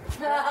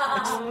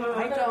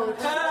 I don't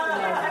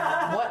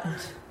know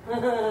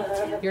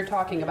what you're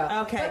talking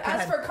about. Okay, But go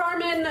as ahead. for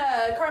Carmen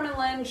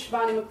Lynch,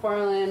 Bonnie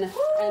McFarlane,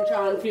 and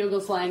John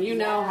Fugelsang, you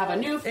now have a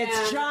new fan.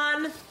 It's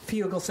John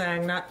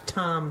Fugelsang, not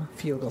Tom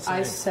Fugelsang.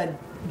 I said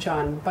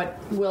John,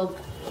 but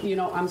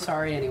I'm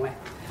sorry anyway.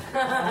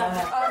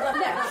 Next.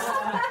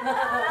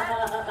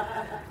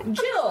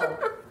 Jill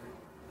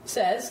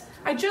says,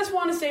 I just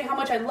want to say how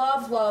much I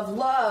love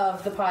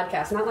the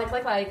podcast. Not like,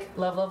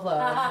 love.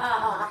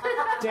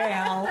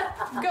 Dale.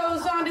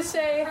 Goes on to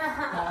say,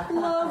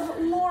 love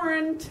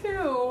Lauren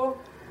too.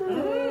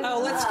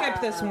 Oh, let's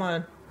skip this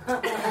one.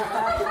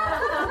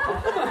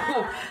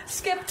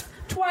 Skipped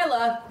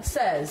Twyla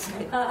says,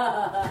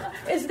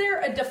 is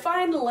there a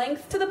defined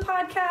length to the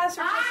podcast?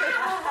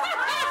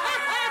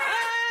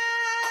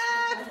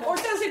 Or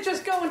does it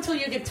just go until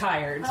you get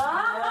tired? Well,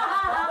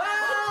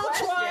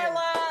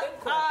 Twyla,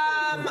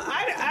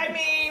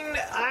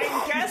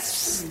 I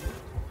guess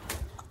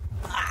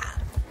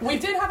we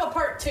did have a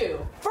part 2.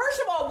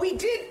 First of all, we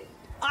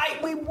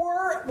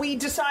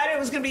decided it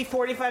was going to be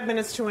 45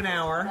 minutes to an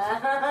hour.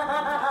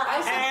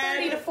 I said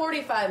 30 to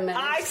 45 minutes.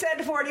 I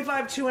said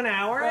 45 to an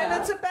hour,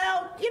 and it's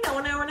about,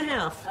 an hour and a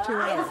half, 2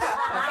 hours. It's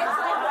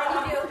like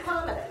when you do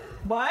comedy.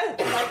 What?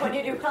 Like when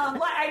you do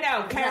comedy. I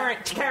know.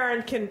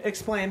 Karen can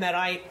explain that.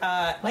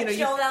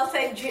 They'll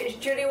say,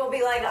 Judy will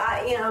be like,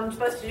 I'm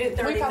supposed to do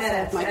 30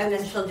 minutes, and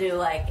then she'll do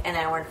like an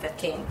hour and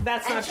 15.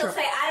 That's and not she'll true.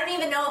 say, I don't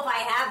even know if I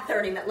have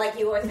 30 minutes. Like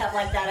you always have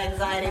like that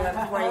anxiety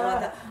before you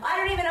want to. I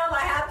don't even know if I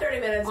have 30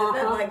 minutes, and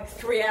then like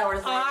 3 hours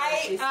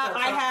later,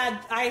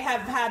 I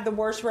have had the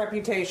worst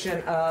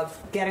reputation of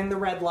getting the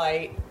red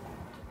light,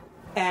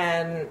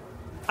 and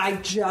I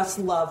just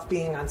love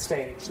being on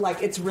stage.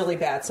 Like, it's really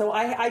bad. So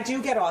I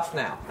do get off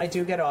now. I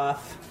do get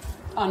off.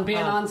 On being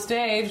on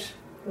stage.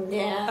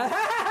 Yeah.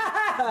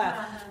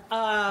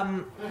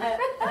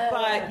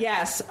 But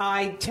yes,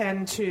 I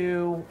tend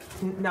to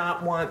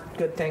not want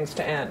good things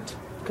to end,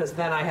 because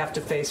then I have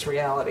to face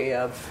reality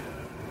of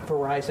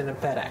Verizon and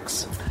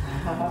FedEx.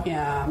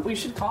 Yeah, we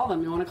should call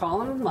them. You want to call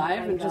them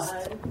live and just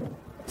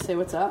say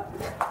what's up?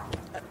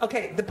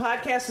 Okay, the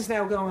podcast is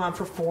now going on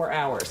for 4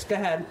 hours. Go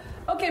ahead.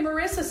 Okay,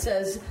 Marissa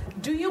says,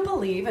 do you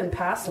believe in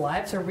past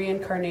lives or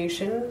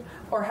reincarnation,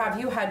 or have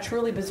you had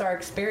truly bizarre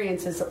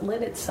experiences that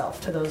lend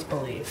itself to those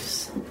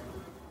beliefs?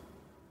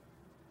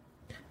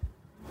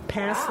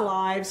 Past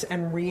lives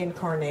and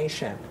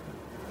reincarnation.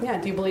 Yeah,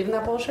 do you believe in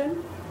that bullshit?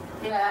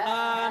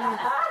 I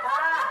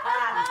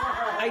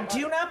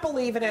do not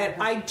believe in it.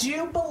 I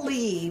do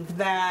believe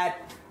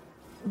that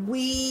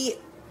we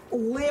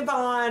live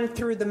on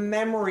through the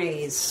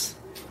memories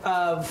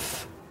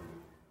of,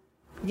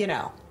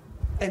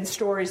 and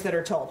stories that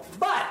are told.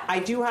 But I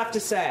do have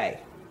to say,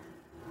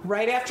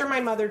 right after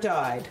my mother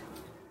died,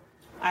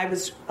 I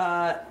was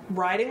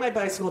riding my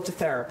bicycle to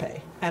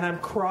therapy, and I'm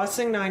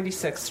crossing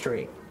 96th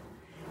Street,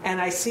 and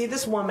I see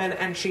this woman,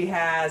 and she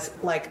has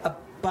like a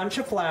bunch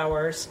of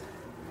flowers,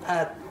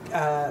 a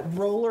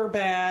roller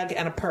bag,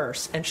 and a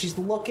purse, and she's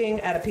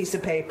looking at a piece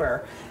of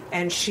paper,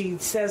 and she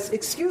says,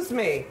 "Excuse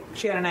me,"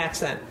 she had an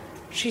accent.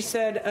 She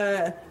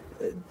said,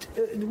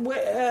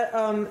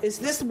 is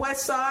this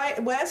West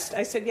Side? West?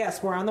 I said,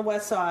 yes, we're on the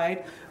West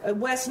Side.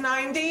 West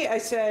 90? I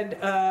said,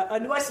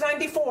 West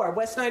 94.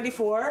 West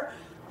 94?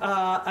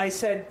 I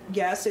said,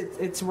 yes,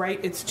 it's right.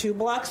 It's 2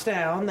 blocks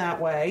down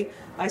that way.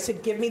 I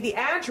said, give me the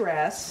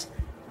address,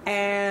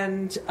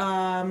 and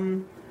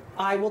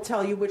I will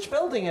tell you which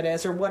building it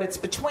is or what it's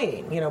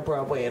between.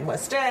 Broadway and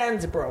West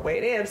End, Broadway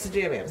and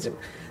Amsterdam.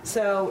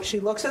 So she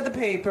looks at the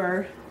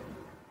paper,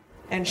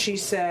 and she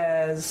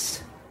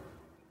says,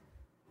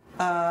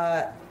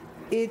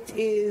 it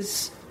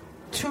is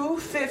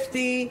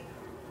 250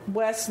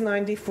 West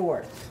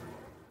 94th.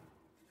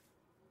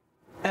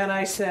 And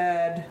I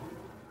said,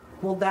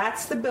 well,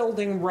 that's the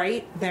building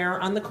right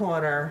there on the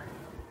corner,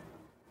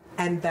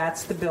 and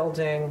that's the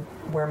building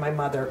where my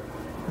mother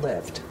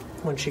lived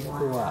when she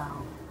grew up.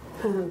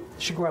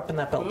 She grew up in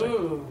that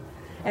building.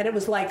 And it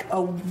was like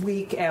a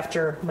week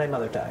after my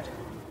mother died.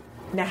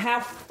 Now, how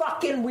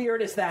fucking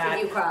weird is that?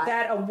 Did you cry?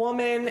 That a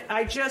woman,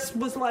 I just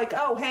was like,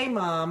 oh, hey,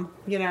 Mom,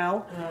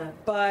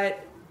 But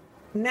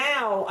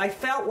now I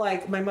felt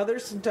like my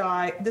mother's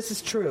died. This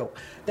is true.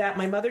 That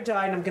my mother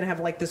died, and I'm going to have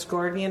like this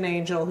guardian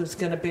angel who's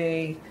going to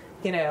be,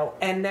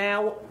 and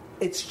now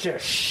it's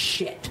just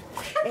shit.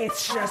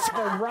 It's just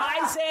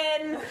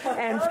Verizon.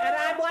 And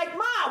I'm like,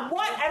 Mom,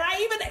 what? And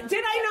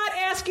did I not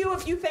ask you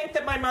if you think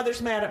that my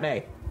mother's mad at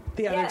me?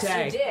 The other day.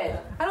 Yes, you did.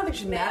 I don't think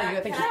she's mad at you.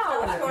 I think Can I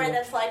tell a story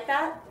that's like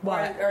that?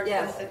 What? Or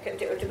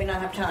do we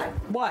not have time?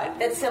 What?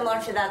 That's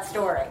similar to that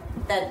story.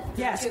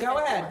 Yes, go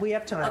ahead. We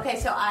have time. Okay,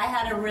 so I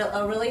had a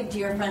really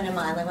dear friend of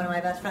mine, like one of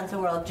my best friends in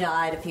the world,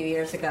 died a few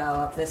years ago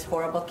of this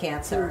horrible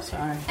cancer. Oh,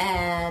 sorry.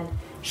 And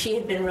she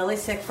had been really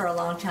sick for a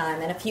long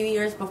time. And a few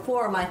years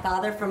before, my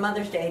father, for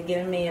Mother's Day, had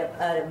given me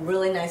a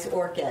really nice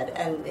orchid.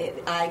 And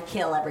I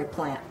kill every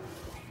plant.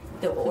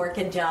 The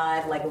orchid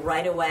died, like,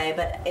 right away,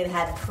 but it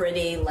had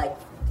pretty, like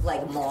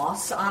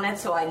moss on it,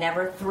 so I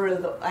never threw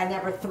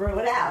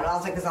it out.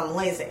 Also, because I'm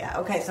lazy.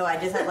 Okay, so I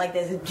just had like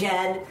this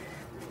dead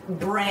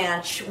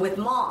branch with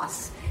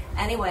moss.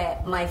 Anyway,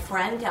 my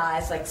friend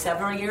dies like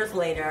several years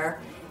later.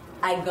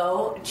 I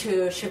go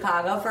to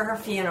Chicago for her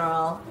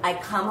funeral. I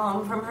come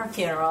home from her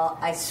funeral.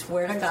 I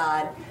swear to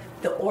God,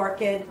 the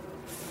orchid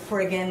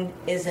friggin'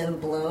 is in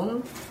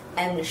bloom.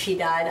 And she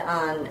died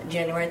on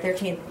January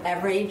 13th.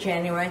 Every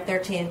January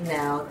 13th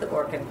now, the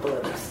orchid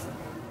blooms.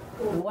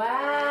 Wow.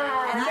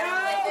 And I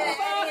don't think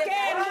that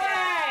any of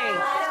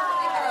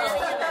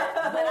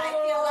that- but I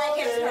feel like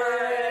it's her.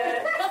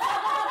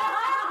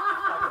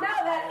 No,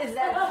 is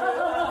that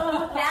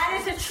true? That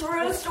is a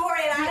true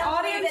story, and I don't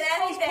believe in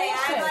anything.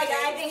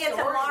 I think it's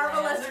a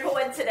marvelous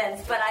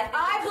coincidence, but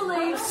I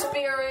believe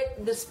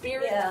the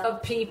spirit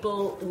of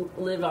people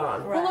live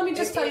on. Well, let me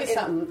just tell you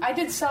something. I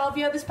did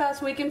salvia this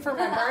past weekend for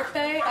my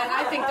birthday, and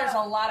I think there's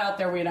a lot out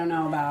there we don't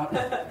know about.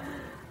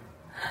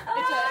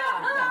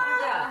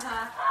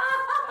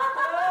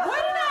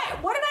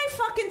 What did I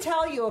fucking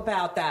tell you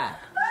about that?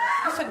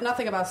 You said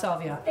nothing about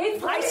salvia.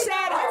 I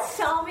said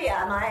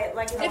salvia.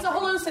 It's a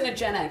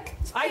hallucinogenic.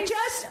 I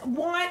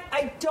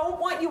don't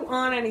want you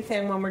on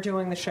anything when we're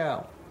doing the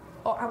show.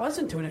 Oh, I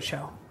wasn't doing a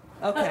show.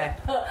 Okay.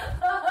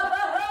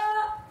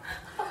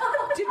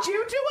 Did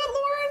you do it,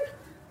 Lauren?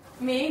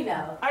 Me?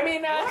 No. I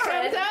mean, No,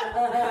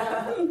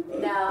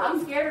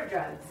 I'm scared of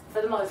drugs,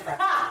 for the most part.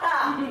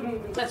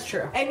 That's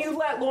true. And you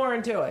let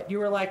Lauren do it. You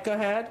were like, go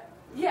ahead?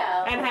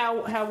 Yeah. And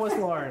how was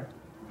Lauren?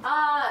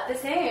 The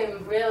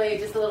same, really,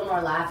 just a little more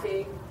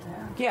laughy.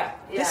 Yeah.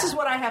 This is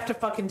what I have to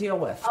fucking deal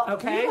with,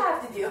 okay? You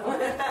have to deal with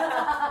it.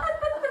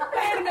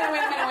 Wait a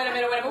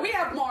minute. We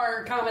have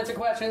more comments and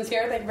questions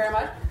here. Thank you very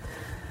much.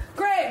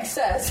 Greg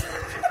says,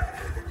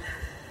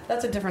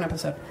 that's a different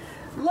episode.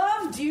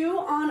 Loved you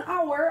on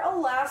our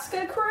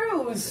Alaska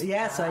cruise.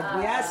 Yes,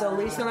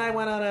 Elise and I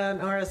went on an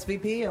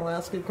RSVP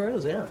Alaska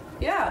cruise, yeah.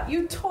 Yeah,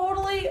 you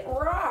totally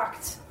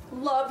rocked.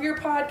 Love your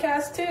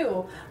podcast,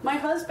 too. My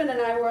husband and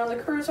I were on the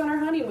cruise on our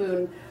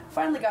honeymoon.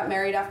 Finally got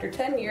married after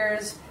 10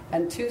 years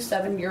and 2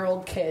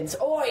 7-year-old kids.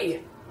 Oi!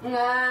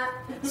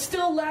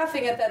 Still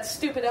laughing at that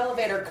stupid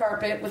elevator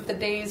carpet with the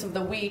days of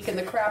the week and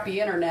the crappy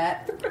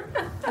internet.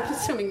 I'm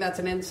assuming that's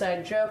an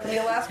inside joke in the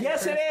Alaska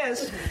Yes, cruise. it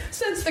is.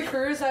 Since the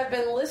cruise, I've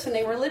been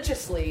listening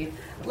religiously.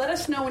 Let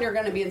us know when you're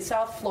going to be in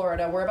South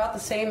Florida. We're about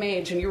the same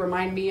age, and you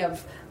remind me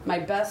of my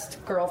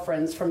best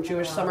girlfriends from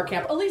Jewish summer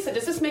camp. Elisa,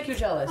 does this make you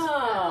jealous?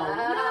 Oh,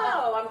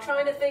 no. I'm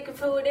trying to think of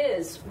who it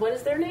is. What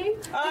is their name?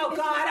 Oh,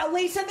 God,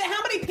 Elisa,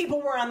 how many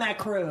people were on that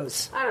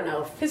cruise? I don't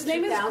know. His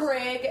name is 2,000?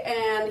 Greg,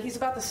 and he's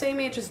about the same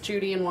age as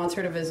Judy and wants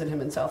her to visit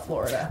him in South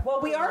Florida. Well,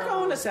 we are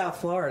going to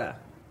South Florida.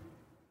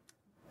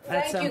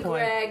 Thank you,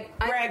 Greg.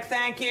 Greg,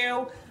 thank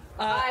you.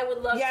 I would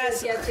love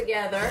to get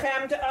together.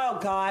 Chemda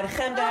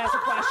has a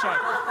question.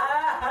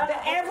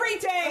 Every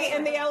day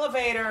in the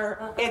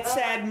elevator, it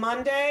said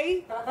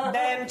Monday,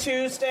 then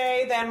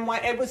Tuesday, then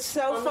what? It was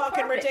so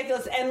fucking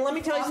ridiculous. And let me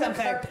tell you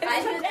something.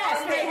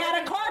 Yes, they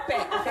had a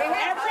carpet.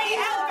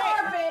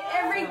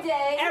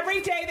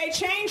 Every day they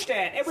changed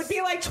it. It would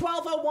be like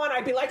 12:01.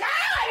 I'd be like,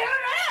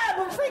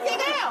 I'm freaking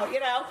out,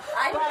 you know.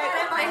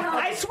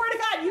 I swear to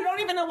God, you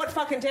don't even know what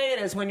fucking day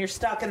it is when you're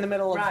stuck in the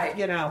middle of,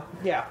 you know,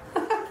 yeah.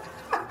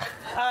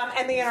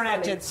 And the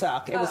internet did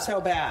suck. It was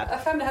so bad.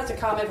 Femda has a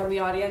comment from the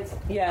audience.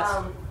 Yes.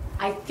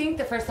 I think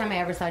the first time I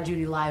ever saw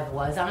Judy live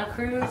was on a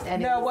cruise.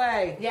 And No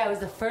way. Yeah, it was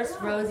the first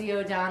Rosie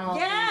O'Donnell.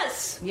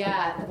 Yes!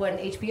 Yeah, when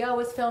HBO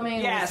was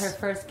filming. Yes. It was her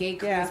first gay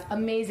cruise. Yeah.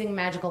 Amazing,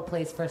 magical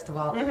place, first of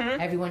all. Mhm.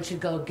 Everyone should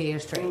go, gay or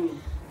straight.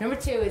 Number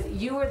 2 is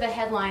you were the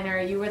headliner.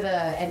 You were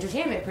the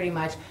entertainment, pretty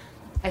much.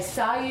 I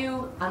saw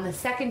you on the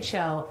second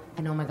show,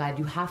 and oh my God,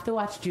 you have to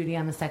watch Judy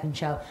on the second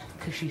show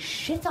because she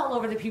shits all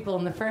over the people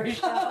in the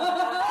first show.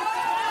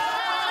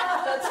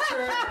 That's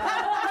true.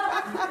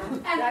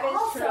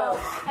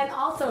 And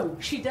also,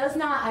 she does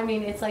not, I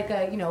mean, it's like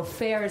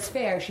fair is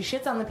fair. She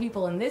shits on the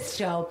people in this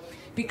show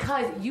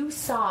because you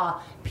saw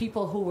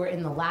people who were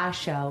in the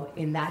last show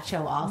in that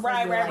show also.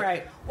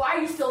 Right. Why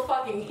are you still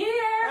fucking here?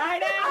 I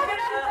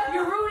know.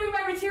 You're ruining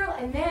my material.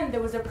 And then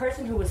there was a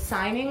person who was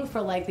signing for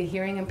like the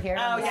hearing impaired.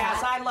 Oh,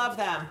 yes, I love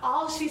them.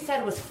 All she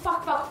said was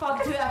fuck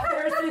to that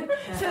person.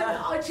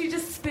 So she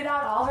just spit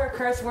out all her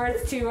curse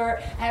words to her.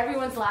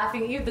 Everyone's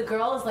laughing at you. The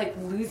girl is like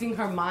losing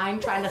her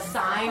mind trying to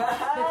sign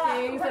the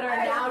things that are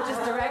now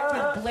just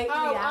directed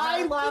blatantly at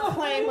I her. love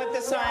playing with the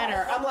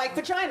signer. I'm like,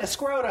 vagina,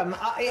 scrotum,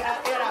 fuck,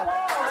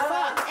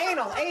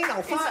 anal,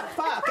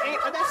 fuck.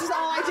 This is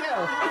all I do.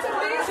 It's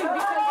amazing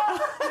because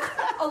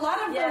a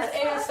lot of those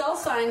ASL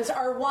signs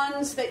are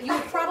ones that you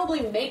would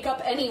probably make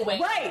up anyway.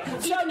 Right.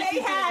 So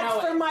they had,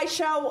 for my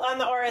show on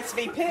the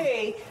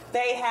RSVP,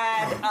 they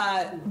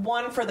had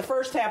one for the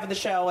first half of the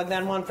show and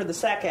then one for the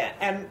second.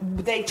 And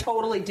they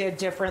totally did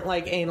different,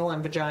 like, anal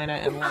and vagina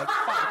and, like,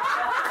 fuck.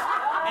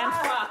 And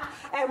fuck.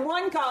 And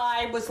one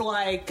guy was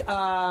like,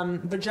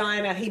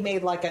 vagina, he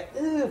made like a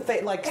ew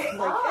face, like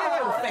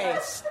ew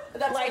face.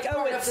 That's like,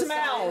 part it of the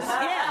smells.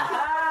 sign. Yeah.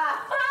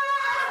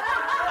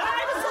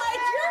 I was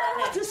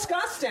like, you're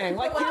disgusting.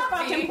 Like, your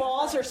fucking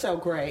balls are so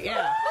great.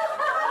 Yeah.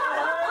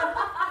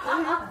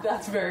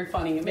 That's very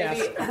funny.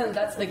 Maybe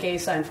that's the gay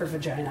sign for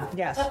vagina.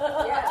 Yes.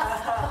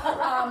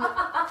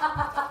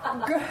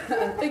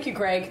 Thank you,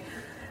 Greg.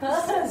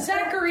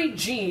 Zachary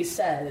G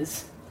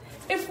says,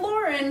 if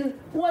Lauren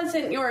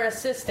wasn't your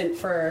assistant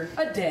for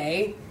a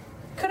day,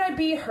 could I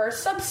be her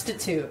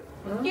substitute?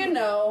 You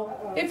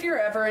know, if you're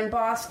ever in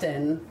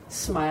Boston,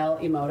 smile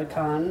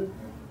emoticon.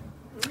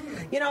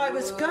 You know, I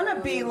was gonna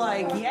be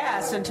like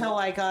yes until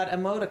I got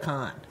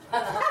emoticon.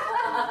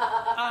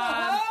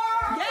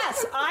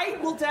 Yes, I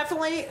will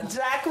definitely.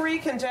 Zachary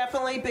can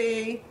definitely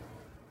be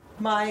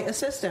my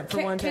assistant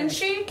for one day. Can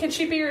she? Can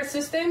she be your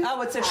assistant?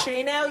 Oh, it's a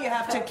she now. You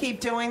have to keep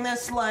doing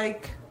this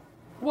like.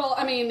 Well,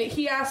 I mean,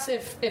 he asked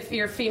if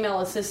your female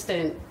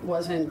assistant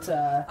wasn't.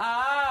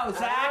 Oh,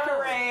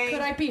 Zachary.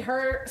 Could I be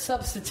her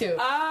substitute?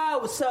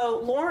 Oh, so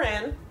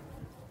Lauren.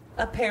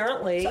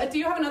 Apparently. So, do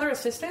you have another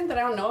assistant that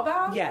I don't know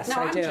about? Yes,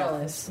 now I I'm do.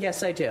 jealous.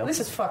 Yes, I do. This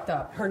is fucked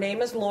up. Her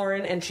name is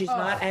Lauren, and she's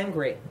not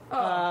angry. Oh,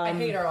 I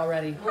hate her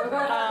already.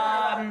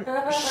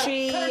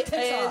 She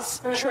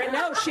is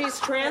no, she's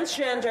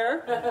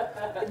transgender,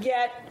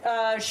 yet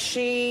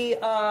she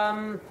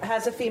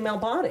has a female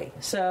body.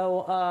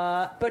 So,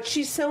 but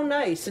she's so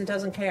nice and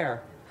doesn't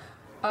care.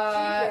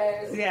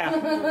 Yeah.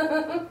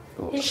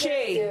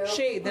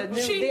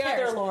 The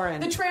other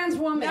Lauren. The trans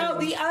woman. No,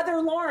 the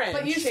other Lauren.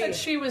 But you said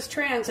she was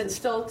trans and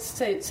still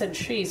said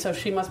she, so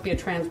she must be a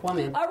trans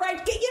woman. All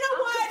right, you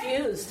know what?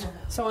 Confused.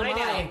 So am I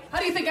know. How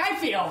do you think I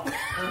feel?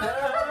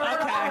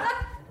 Okay.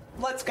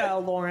 Let's go,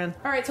 Lauren.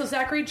 All right, so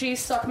Zachary G,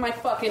 suck my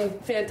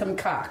fucking phantom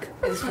cock,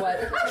 is what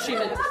she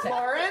meant to say.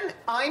 Lauren,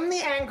 I'm the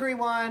angry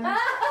one,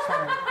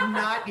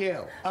 not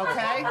you.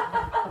 Okay?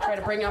 I'll try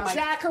to bring out my...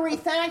 Zachary,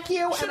 thank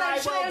you, Should and I I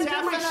will undo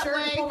definitely... my shirt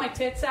and pull my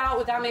tits out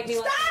without making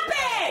me... Stop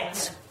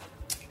it!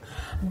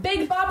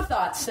 Big Bob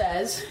Thoughts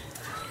says...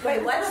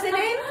 Wait, what's the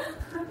name?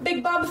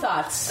 Big Bob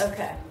Thoughts.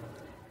 Okay.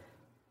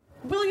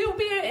 Will you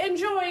be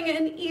enjoying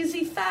an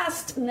easy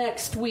fast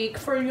next week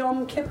for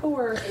Yom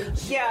Kippur?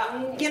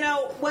 Yeah, you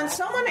know, when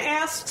someone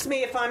asks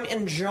me if I'm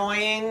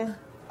enjoying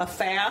a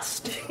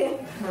fast,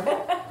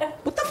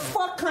 what the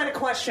fuck kind of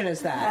question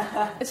is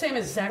that? The same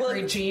as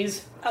Zachary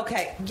G's.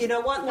 Okay, you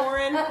know what,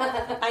 Lauren?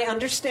 I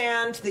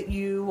understand that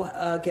you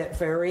get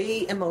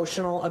very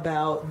emotional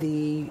about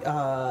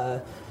the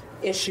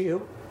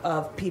issue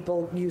of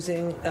people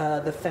using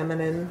the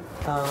feminine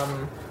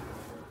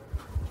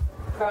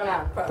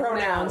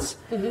pronouns.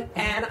 Mm-hmm.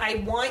 And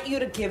I want you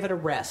to give it a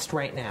rest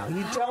right now.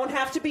 You don't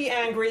have to be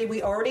angry.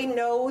 We already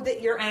know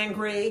that you're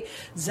angry.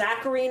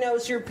 Zachary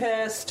knows you're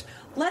pissed.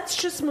 Let's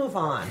just move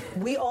on.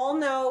 We all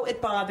know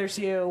it bothers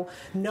you.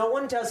 No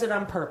one does it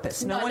on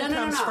purpose. No one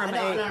comes from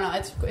a... No,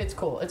 it's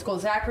cool. It's cool.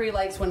 Zachary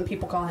likes when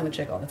people call him a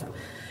chick all the time.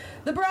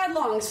 The Brad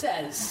Long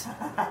says,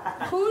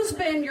 who's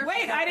been your...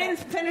 Wait, I didn't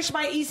finish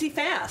my easy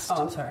fast.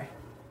 Oh, I'm sorry.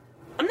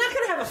 I'm not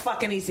going to have a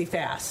fucking easy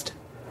fast.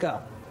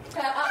 Go.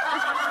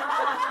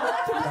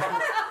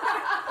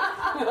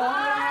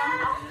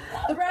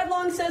 The Brad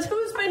Long says,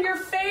 who's been your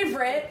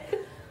favorite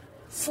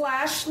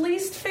 /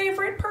 least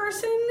favorite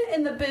person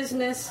in the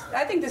business?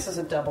 I think this is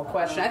a double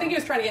question. I think he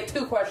was trying to get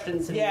two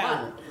questions in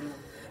one.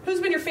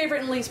 Who's been your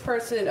favorite and least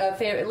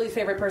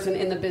favorite person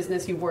in the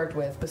business you've worked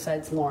with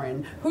besides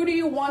Lauren? Who do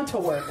you want to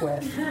work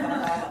with?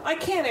 I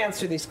can't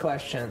answer these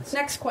questions.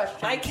 Next question.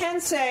 I can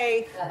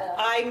say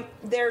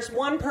there's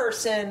one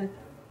person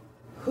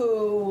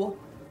who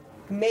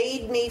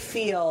made me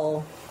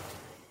feel...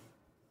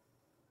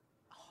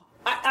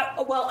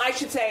 I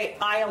should say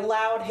I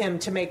allowed him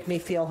to make me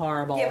feel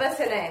horrible. Give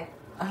us a name.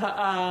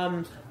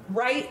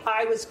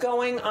 I was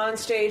going on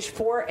stage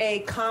for a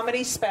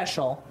comedy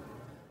special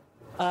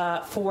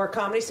for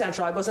Comedy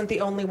Central. I wasn't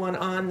the only one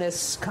on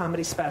this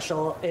comedy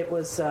special. It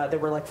was there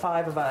were like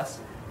 5 of us,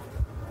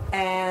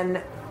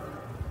 and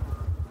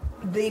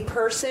the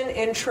person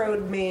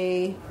introed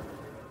me,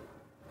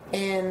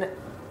 and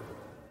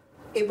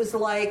it was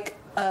like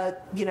a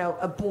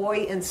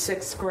boy in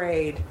 6th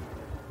grade.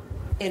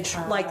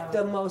 Like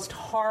the most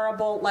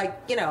horrible, I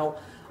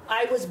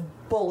was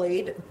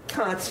bullied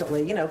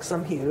constantly, because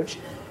I'm huge.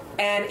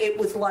 And it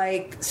was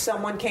like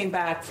someone came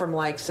back from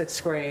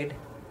 6th grade,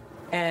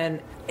 and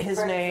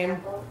his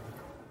name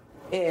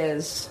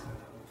is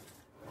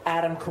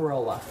Adam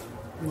Carolla.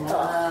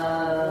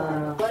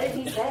 What did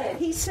he say?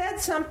 He said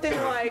something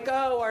like,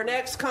 "Oh, our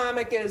next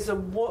comic is I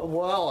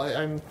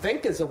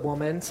think is a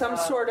woman." Some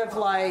sort of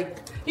like...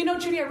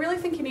 Judy, I really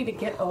think you need to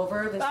get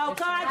over this. Oh,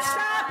 God,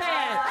 stop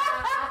it!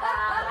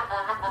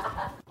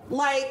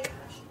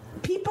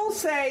 People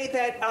say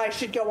that I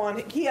should go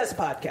on... He has a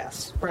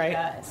podcast, right?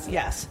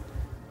 Yes.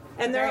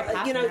 And they're,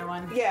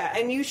 yeah,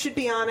 and you should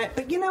be on it.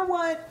 But you know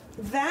what?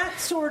 That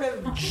sort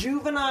of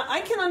juvenile...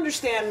 I can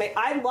understand me.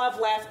 I love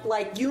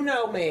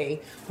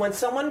me. When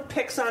someone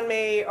picks on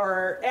me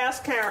or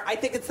asks Karen, I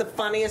think it's the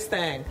funniest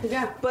thing.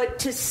 Yeah. But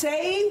to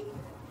say...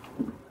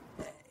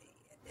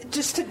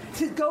 Just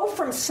to go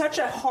from such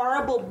a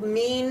horrible,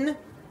 mean...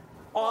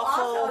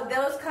 awful. Also,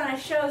 those kind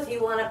of shows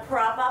you want to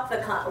prop up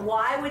the.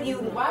 Why would you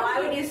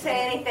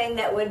say anything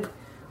that would?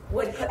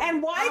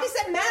 And why does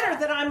it matter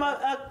that I'm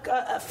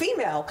a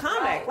female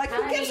comic?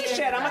 Who gives a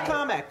shit? I'm a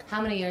comic.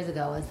 How many years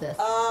ago was this?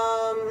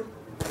 I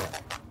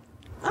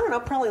don't know.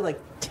 Probably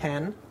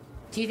 10.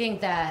 Do you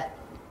think that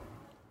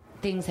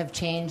things have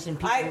changed and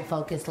people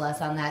focus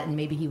less on that, and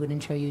maybe he would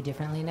intro you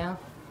differently now?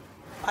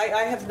 I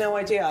have no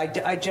idea.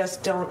 I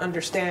just don't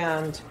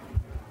understand.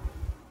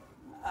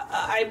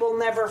 I will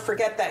never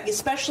forget that,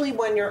 especially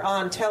when you're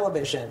on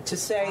television, to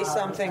say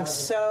something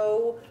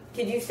so...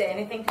 Did you say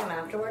anything to him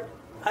afterward?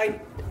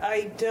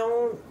 I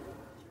don't...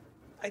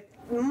 I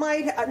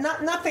might...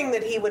 nothing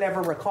that he would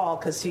ever recall,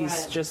 because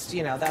he's just,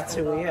 that's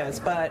who he is.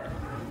 But,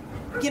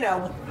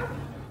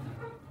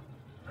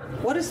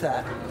 what is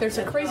that? There's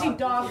a crazy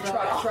dog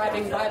truck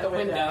driving by the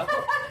window.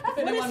 If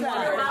anyone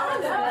wonders.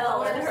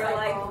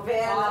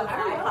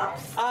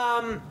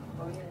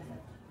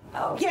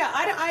 Yeah,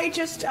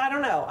 I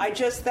don't know.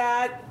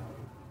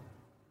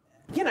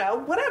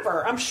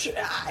 Whatever. I'm sure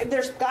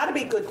there's got to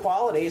be good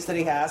qualities that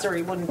he has, or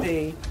he wouldn't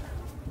be,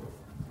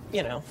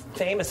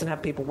 famous and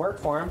have people work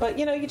for him. But,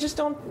 you just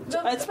don't,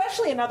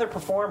 especially another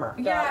performer.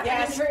 Yeah,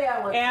 yes.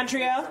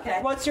 Andrea. Okay.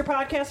 What's your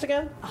podcast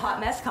again? Hot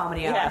Mess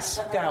Comedy Hour. Yes,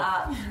 go.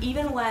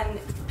 Even when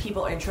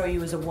people intro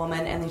you as a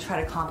woman and they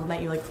try to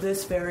compliment you like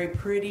this very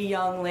pretty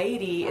young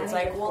lady, it's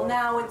like, well,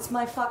 now it's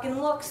my fucking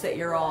looks that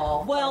you're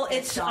all. Well,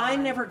 I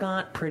never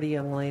got pretty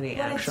young lady.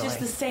 But actually, it's just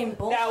the same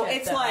bullshit. No,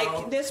 it's though.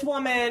 like this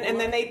woman, and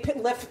then they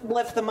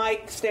lift the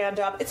mic, stand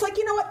up. It's like,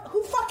 you know what?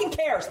 Who fucking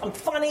cares? I'm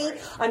funny.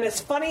 I'm as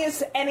funny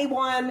as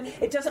anyone.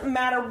 It doesn't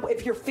matter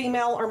if you're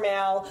female or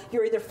male.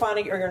 You're either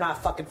funny or you're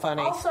not fucking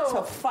funny. Also,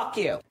 so fuck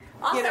you.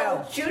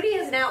 Also, Judy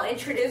has now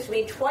introduced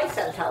me twice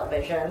on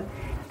television.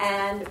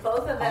 And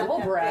both of them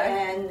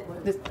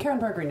have been... Karen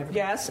Berger never.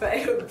 Yes.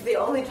 The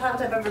only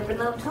times I've ever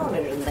been on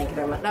television, thank you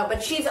very much. No,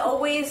 but she's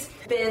always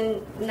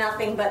been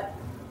nothing but,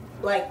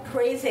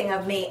 praising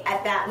of me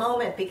at that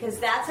moment, because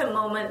that's a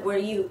moment where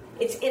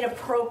it's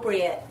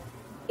inappropriate.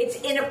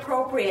 It's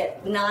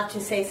inappropriate not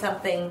to say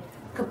something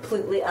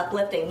completely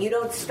uplifting. You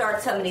don't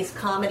start somebody's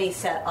comedy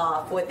set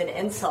off with an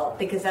insult,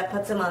 because that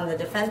puts them on the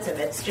defensive.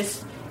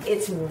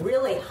 It's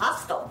really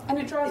hostile. And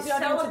it draws the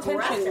audience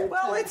attention.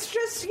 Well, it's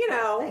just,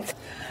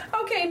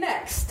 Okay,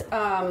 next.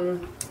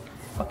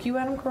 Fuck you,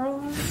 Adam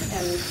Carolla.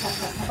 And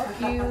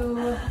fuck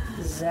you,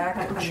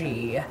 Zach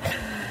G.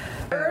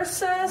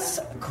 Ursus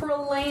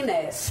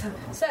Krolanis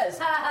says,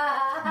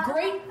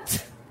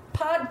 great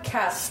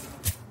podcast,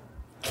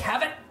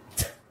 Cavett.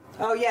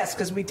 Oh, yes,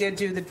 because we did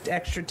do the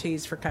extra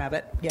tease for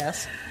Cabot.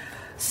 Yes.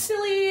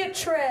 Silly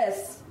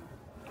Tress.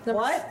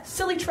 What?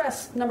 Silly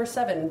Tress, number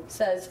 7,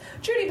 says,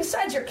 Judy,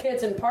 besides your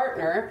kids and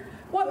partner,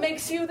 what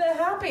makes you the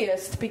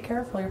happiest? Be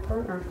careful, your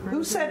partner.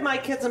 Who said my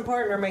kids and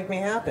partner make me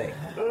happy?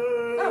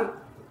 Oh.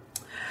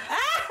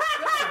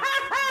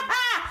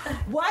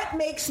 What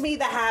makes me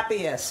the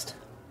happiest?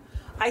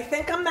 I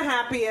think I'm the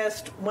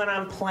happiest when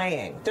I'm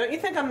playing. Don't you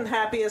think I'm the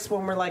happiest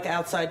when we're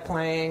outside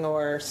playing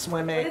or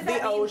swimming? What does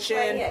that the mean, ocean.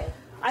 playing?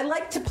 I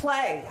like to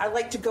play. I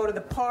like to go to the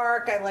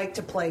park. I like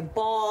to play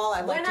ball.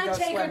 I like when to go I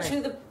take swimming. her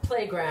to the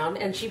playground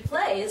and she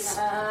plays,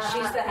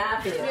 she's the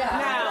happiest.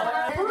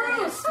 Now,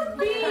 Bruce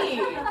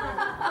B.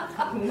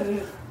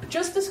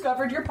 just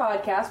discovered your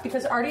podcast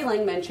because Artie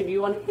Lang mentioned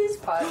you on his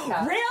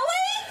podcast. Really?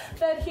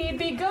 That he'd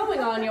be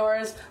going on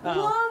yours.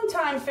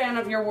 Longtime fan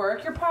of your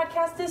work. Your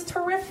podcast is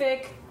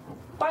terrific.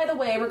 By the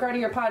way, regarding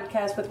your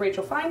podcast with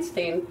Rachel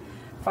Feinstein,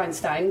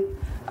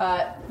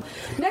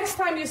 next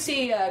time you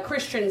see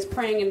Christians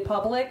praying in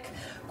public,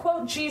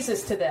 quote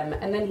Jesus to them,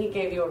 and then he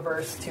gave you a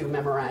verse to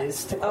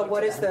memorize.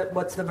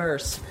 What's the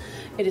verse?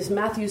 It is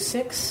Matthew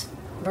 6,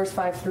 verse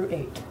 5 through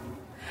 8.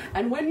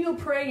 And when you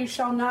pray, you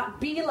shall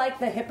not be like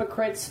the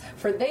hypocrites,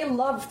 for they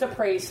love to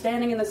pray,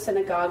 standing in the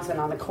synagogues and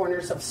on the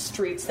corners of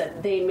streets,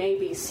 that they may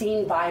be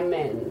seen by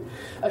men.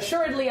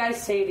 Assuredly, I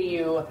say to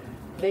you,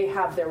 they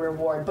have their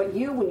reward. But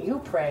you, when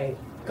you pray,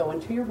 go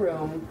into your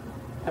room,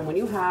 and when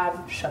you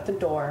have, shut the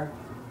door.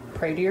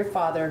 Pray to your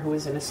Father who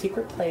is in a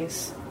secret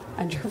place,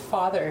 and your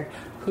Father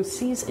who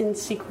sees in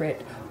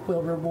secret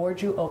will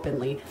reward you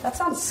openly. That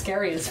sounds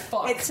scary as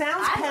fuck. It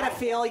sounds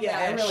pedophilia.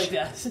 Yeah, it really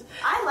does.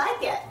 I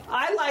like it.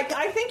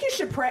 I think you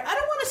should pray. I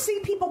don't want to see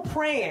people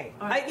praying.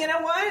 You know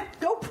what?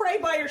 Go pray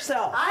by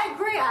yourself. I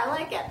agree. I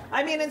like it.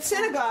 I mean, in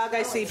synagogue,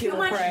 I see people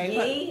Too much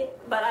pray.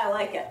 but I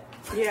like it.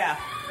 Yeah.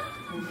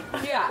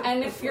 Yeah,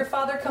 and if your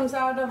father comes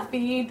out of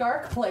the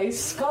dark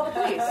place, call the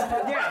police.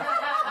 Yeah.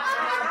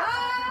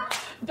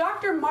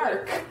 Dr.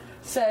 Mark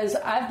says,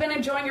 I've been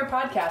enjoying your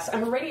podcast.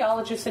 I'm a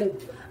radiologist in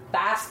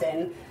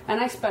Boston,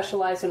 and I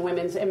specialize in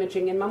women's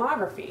imaging and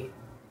mammography.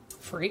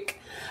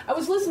 Freak. I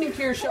was listening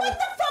to your show. What the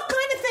fuck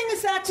kind of thing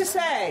is that to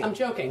say? I'm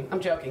joking.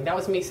 That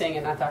was me saying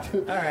it, not Dr.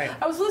 All right.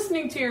 I was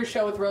listening to your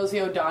show with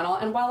Rosie O'Donnell,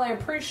 and while I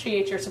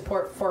appreciate your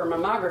support for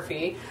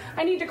mammography,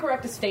 I need to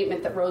correct a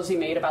statement that Rosie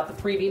made about the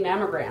 3D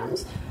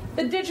mammograms.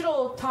 The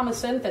digital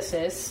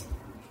tomosynthesis,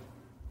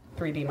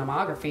 3D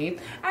mammography,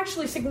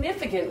 actually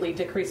significantly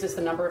decreases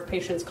the number of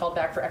patients called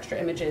back for extra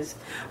images.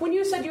 When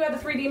you said you had a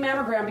 3D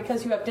mammogram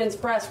because you have dense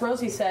breasts,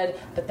 Rosie said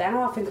that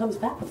often comes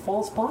back with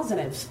false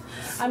positives.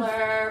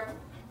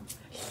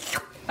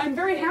 I'm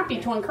very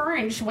happy to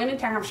encourage women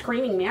to have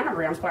screening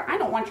mammograms, but I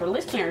don't want your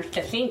listeners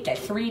to think that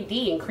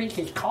 3D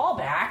increases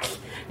callbacks.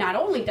 Not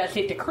only does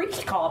it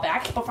decrease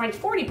callbacks, but finds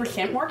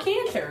 40% more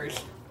cancers.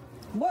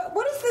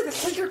 What is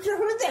this? What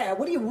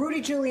are you,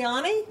 Rudy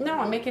Giuliani? No,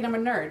 I'm making him a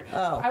nerd.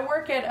 Oh. I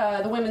work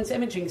at the Women's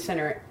Imaging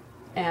Center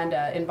and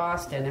in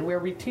Boston, and we're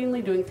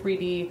routinely doing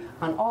 3D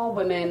on all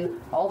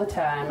women all the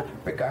time,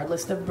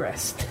 regardless of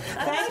breast.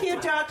 Thank you,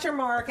 Dr.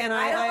 Mark. And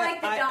I don't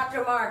like the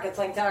Dr. Mark. It's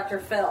like Dr.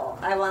 Phil.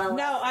 I want to.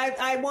 No,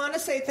 I want to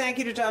say thank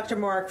you to Dr.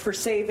 Mark for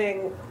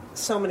saving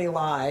so many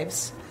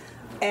lives.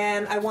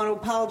 And I want to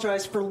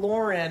apologize for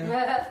Lauren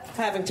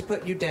having to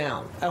put you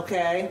down.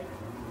 Okay?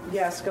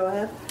 Yes, go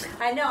ahead.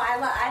 I know.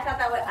 I thought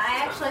that was.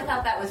 I actually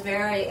thought that was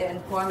very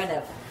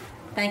informative.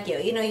 Thank you.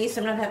 You know, you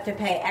sometimes have to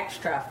pay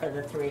extra for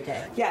the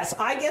 3D. Yes,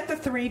 I get the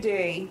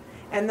 3D,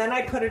 and then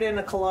I put it in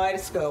a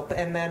kaleidoscope,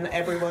 and then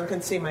everyone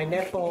can see my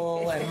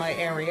nipple and my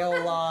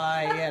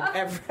areola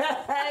and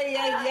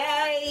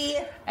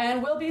yay!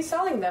 And we'll be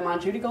selling them on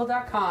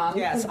JudyGold.com.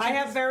 Yes, I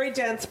have very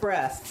dense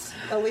breasts.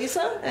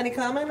 Elisa, any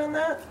comment on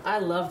that? I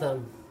love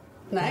them.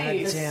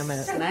 Nice. God damn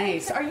it.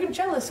 Nice. Are you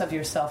jealous of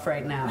yourself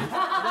right now?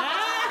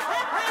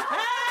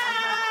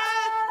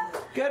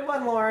 Good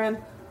one, Lauren.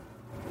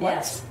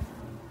 Yes.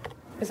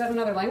 Is that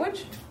another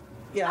language?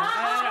 Yeah,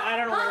 I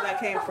don't know where that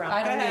came from.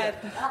 I don't Go ahead.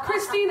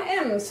 Christine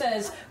M.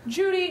 says,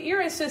 Judy,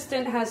 your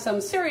assistant has some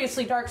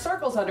seriously dark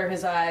circles under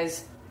his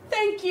eyes.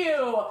 Thank you.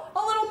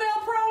 A little male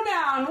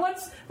pronoun.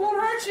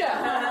 Won't hurt you.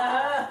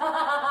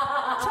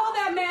 Tell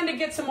that man to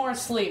get some more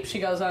sleep, she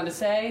goes on to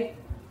say.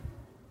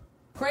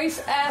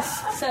 Grace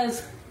S.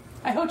 says,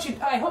 I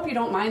hope you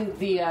don't mind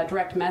the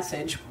direct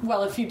message.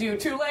 Well, if you do,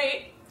 too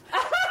late.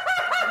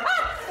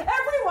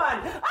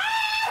 Everyone!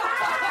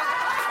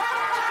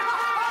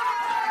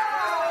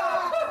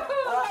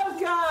 Oh,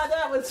 God,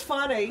 that was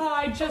funny.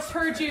 I just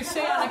heard you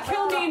say on a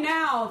Kill Me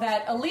Now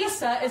that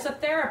Elisa is a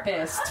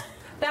therapist.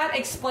 That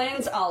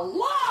explains a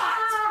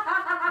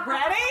lot.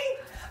 Ready?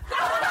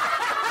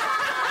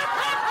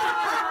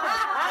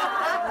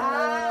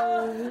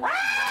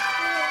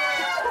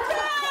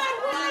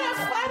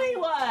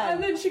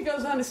 And then she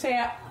goes on to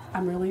say,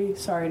 I'm really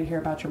sorry to hear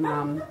about your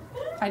mom.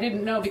 I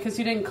didn't know because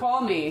you didn't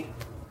call me.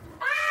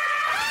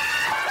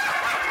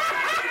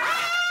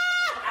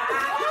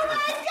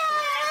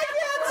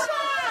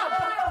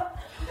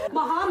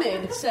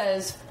 Mohammed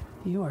says,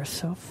 you are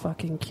so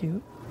fucking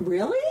cute.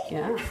 Really?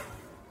 Yeah.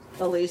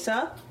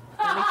 Elisa,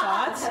 any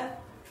thoughts?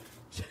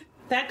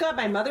 Thank God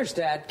my mother's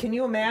dead. Can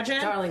you imagine?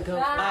 Darling, go.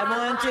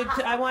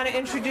 I want to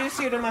introduce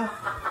you to my...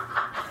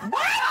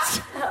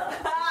 What?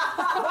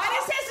 What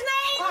is his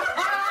name?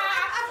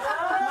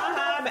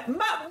 Mohammed.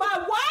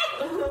 My what?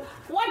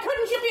 Why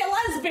couldn't you be a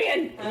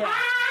lesbian? Yeah.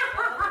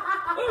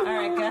 All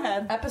right, go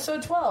ahead.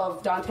 Episode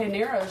 12, Dante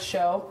Nero's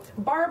show.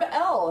 Barb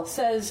L.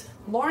 says,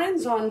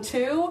 Lauren's on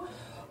 2.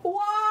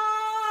 Why?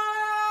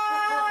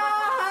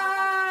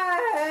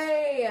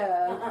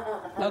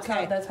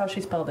 That's how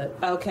she spelled it.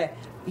 Okay.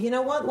 You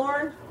know what,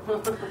 Lauren?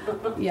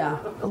 Yeah.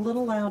 A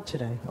little loud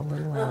today. A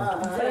little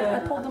loud. I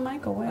pulled the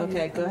mic away.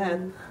 Okay, go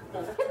ahead.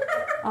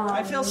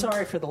 I feel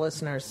sorry for the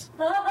listeners.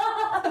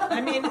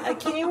 I mean,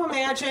 can you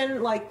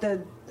imagine, like,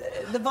 the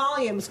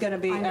volume's going to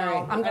be... I know.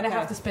 All right, I'm going to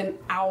have to spend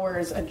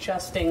hours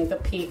adjusting the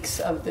peaks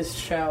of this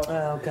show.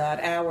 Oh, God,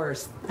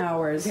 hours.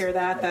 Hours. Hear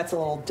that? That's a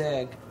little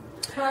dig.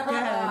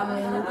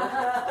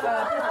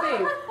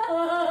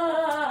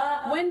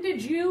 When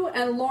did you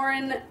and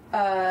Lauren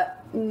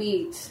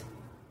meet,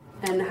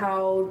 and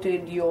how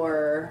did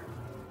your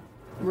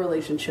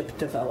relationship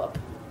develop?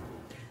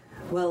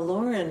 Well,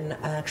 Lauren,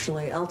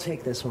 actually, I'll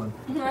take this one.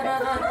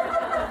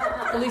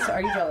 Elisa,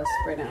 are you jealous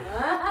right now?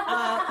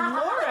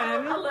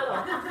 Lauren,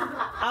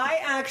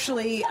 I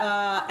actually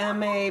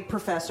am a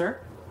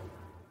professor.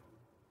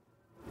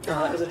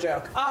 Oh, that was a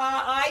joke.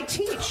 I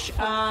teach.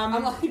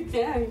 I'm like,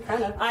 yeah, you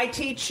kind of. I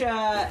teach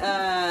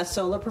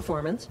solo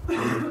performance,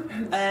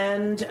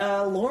 and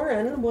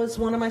Lauren was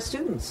one of my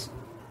students.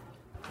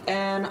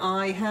 And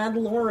I had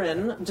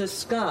Lauren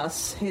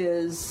discuss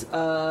his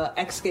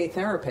ex-gay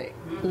therapy,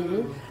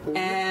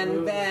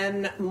 and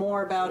then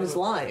more about his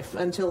life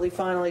until he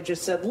finally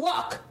just said,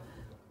 "Look,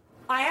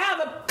 I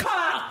have a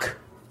cock,"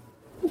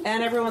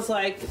 and everyone's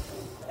like.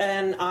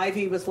 And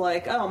Ivy was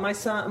like, "Oh, my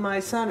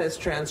son is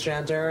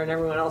transgender," and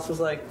everyone else was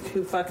like,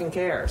 "Who fucking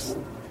cares?"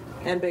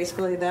 And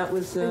basically, that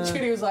was. And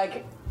Judy was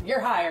like,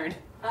 "You're hired."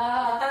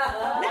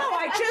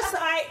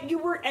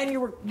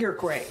 You're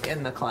great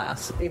in the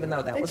class, even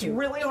though that was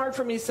really hard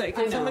for me to say.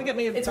 Can someone get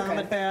me a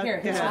vomit pad?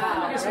 Here's some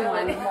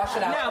wine. Wash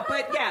it out. No,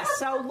 but yes.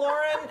 So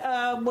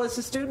Lauren was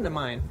a student of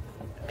mine.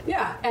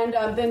 Yeah, and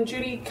then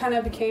Judy kind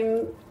of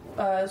became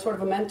sort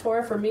of a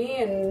mentor for me,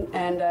 and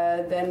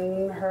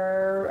then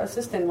her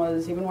assistant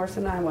was even worse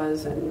than I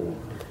was, and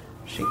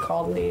she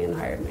called me and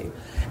hired me.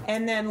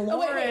 And then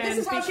Lauren wait, this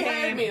is how she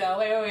hired me, though.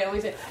 Wait, let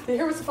me say.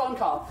 Here was the phone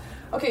call.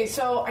 Okay,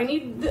 so I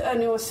need a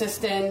new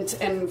assistant,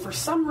 and for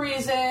some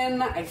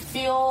reason, I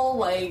feel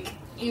like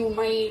you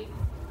might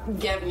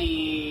get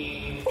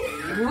me.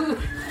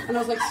 And I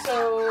was like,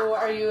 so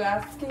are you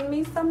asking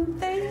me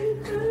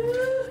something?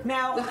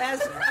 Now,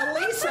 as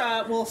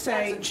Elisa will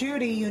say,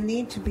 Judy, you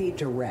need to be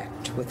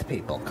direct with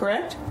people,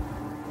 correct?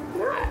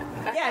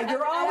 Yeah, Yeah,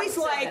 you're always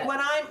like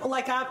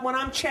when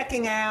I'm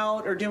checking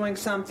out or doing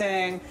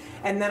something,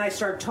 and then I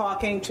start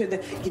talking to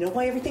the. You know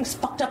why everything's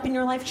fucked up in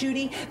your life,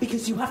 Judy?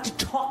 Because you have to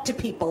talk to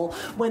people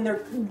when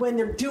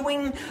they're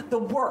doing the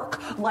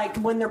work, like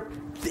when they're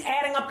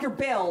adding up your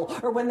bill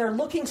or when they're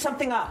looking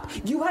something up.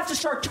 You have to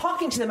start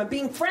talking to them and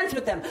being friends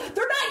with them.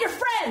 They're not your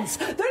friends.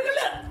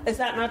 Is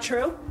that not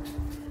true?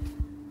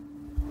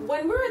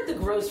 When we're at the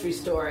grocery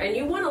store and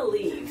you want to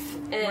leave,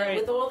 and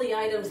with all the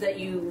items that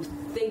you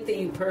think that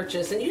you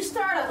purchase, and you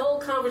start a whole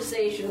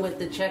conversation with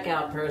the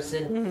checkout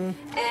person,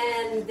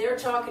 and they're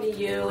talking to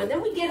you, and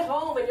then we get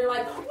home and you're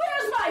like,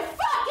 where's my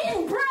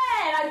fucking bread?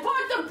 I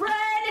bought the bread,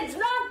 it's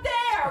not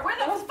there. Where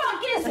the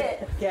fuck is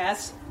it?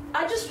 Yes.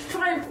 I just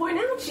try and point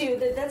out to you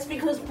that that's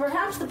because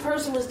perhaps the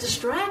person was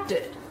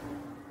distracted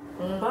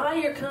by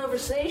your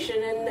conversation,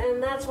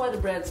 and that's why the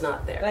bread's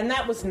not there. And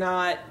that was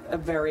not a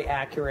very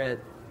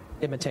accurate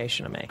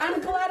imitation of me. I'm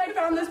glad I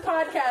found this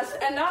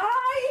podcast, and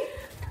I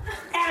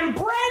am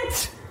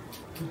Brent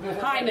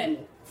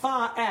Hyman.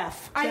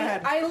 F.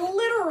 I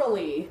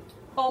literally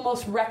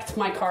almost wrecked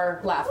my car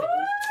laughing.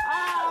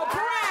 Oh,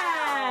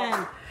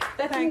 Brent!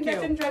 That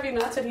didn't drive you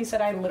nuts? And he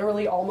said I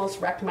literally almost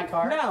wrecked my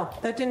car? No,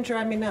 that didn't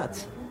drive me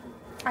nuts.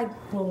 I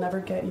will never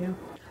get you.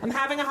 I'm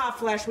having a hot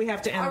flash. We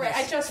have to end All right,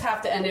 this. I just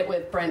have to end it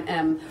with Brent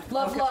M.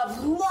 Love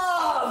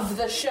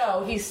the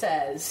show, he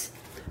says.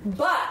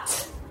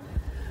 But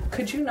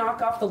could you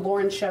knock off the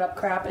Lauren shut up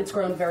crap? It's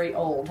grown very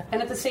old.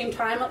 And at the same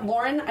time,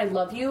 Lauren, I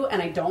love you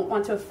and I don't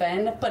want to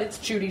offend, but it's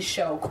Judy's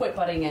show. Quit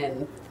butting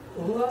in.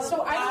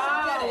 So I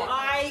don't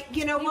get it.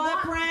 You know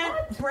what,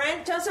 Brent?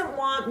 Brent doesn't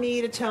want me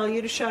to tell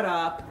you to shut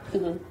up.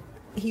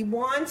 He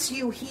wants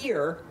you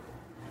here,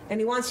 and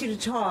he wants you to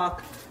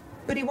talk,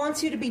 but he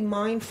wants you to be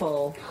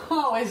mindful.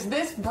 Oh, is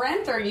this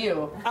Brent or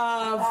you?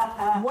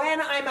 Of when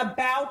I'm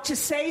about to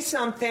say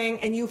something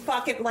and you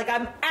fucking, like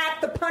I'm at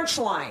the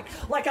punchline.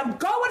 Like I'm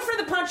going for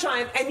the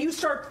punchline and you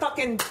start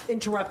fucking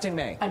interrupting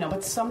me. I know,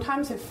 but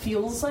sometimes it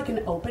feels like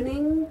an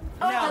opening.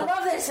 Oh, I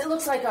love this. It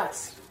looks like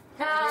us.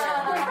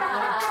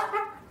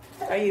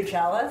 Are you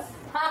jealous?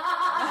 No,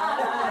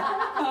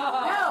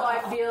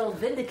 I feel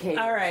vindicated.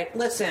 All right,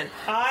 listen.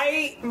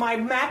 My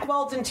Mack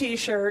Weldon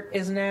t-shirt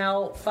is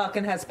now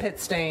fucking has pit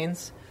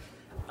stains.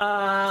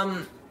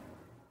 I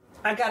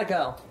gotta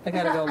go,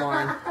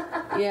 Lauren.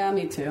 Yeah,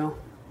 me too.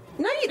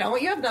 No, you don't.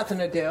 You have nothing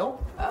to do.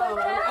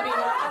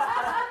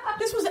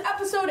 This was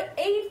episode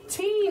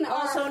 18.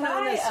 Also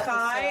known as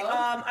Sky.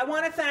 I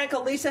want to thank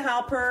Elisa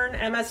Halpern,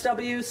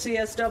 MSW,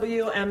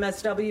 CSW,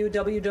 MSW,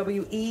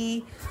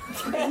 WWE,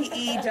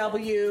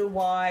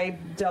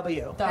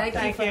 BEWYW. Thank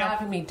you for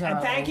having me, darling.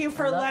 And thank you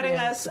for letting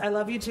us, I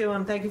love you too,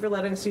 and thank you for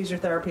letting us use your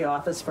therapy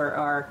office for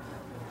our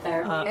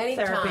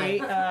therapy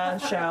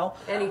show.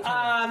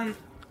 Anytime.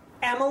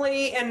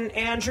 Emily and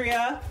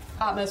Andrea.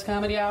 Hot Mess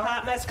Comedy Hour.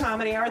 Hot Mess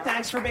Comedy Hour.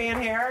 Thanks for being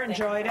here.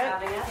 Enjoyed it.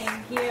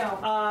 Thank you.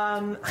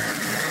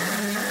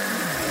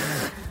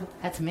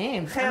 That's me.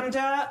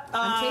 Hemda.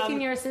 I'm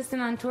taking your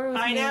assistant on tour with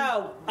me. I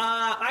know.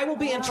 I will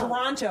be in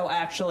Toronto,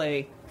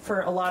 actually,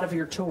 for a lot of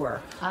your tour.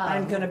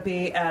 I'm going to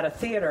be at a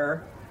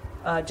theater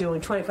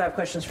doing 25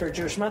 questions for a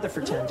Jewish mother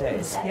for 10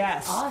 days.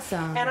 Yes.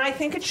 Awesome. And I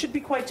think it should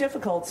be quite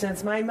difficult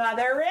since my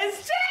mother is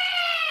dead!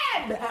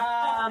 So it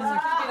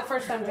could be the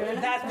first time doing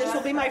it? This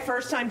will be my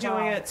first time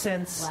doing it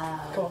since. Wow.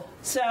 Cool.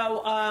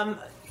 So,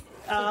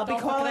 I'll be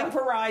calling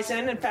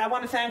Verizon. In fact, I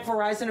want to thank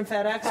Verizon and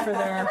FedEx for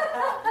their.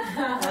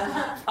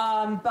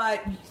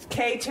 But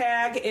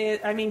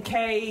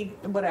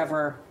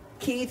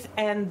Keith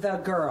and the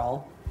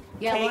girl.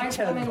 Yeah, Lauren's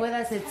coming with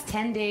us. It's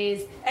 10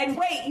 days. And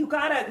wait, you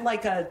got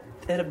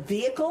a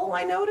vehicle,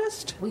 I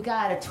noticed? We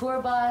got a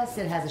tour bus.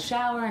 It has a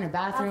shower and a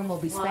bathroom. We'll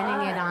be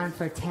spending it on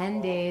for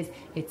 10 days.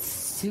 It's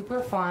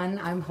super fun,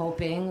 I'm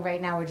hoping. Right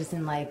now we're just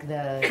in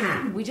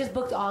we just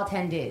booked all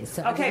 10 days.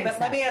 So okay, but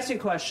let me ask you a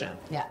question.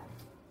 Yeah.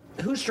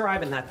 Who's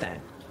driving that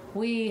thing?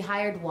 We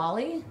hired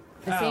Wally,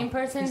 the same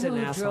person he's an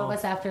who asshole. drove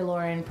us after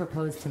Lauren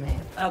proposed to me.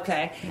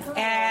 Okay.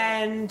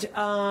 And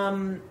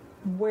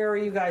where are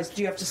you guys?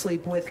 Do you have to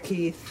sleep with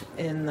Keith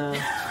in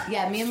the...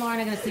 Yeah, me and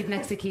Lauren are going to sleep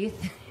next to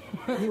Keith.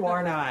 You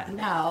are not.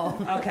 No.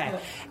 Okay.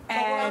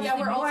 And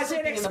we're all was it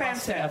sleeping in the bus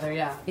expensive? together,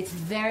 yeah. It's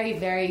very,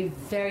 very,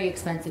 very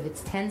expensive.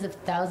 It's tens of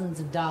thousands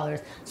of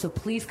dollars. So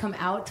please come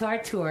out to our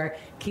tour,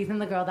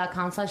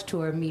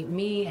 keithandthegirl.com/tour. Meet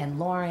me and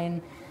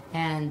Lauren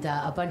and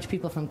a bunch of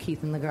people from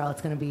Keith and the Girl.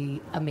 It's going to be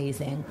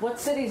amazing. What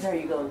cities are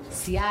you going to?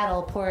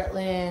 Seattle,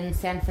 Portland,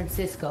 San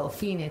Francisco,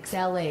 Phoenix,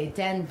 LA,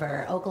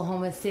 Denver,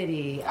 Oklahoma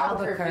City,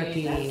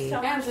 Albuquerque,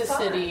 Kansas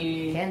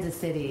City. Kansas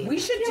City. We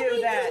should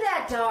do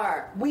that.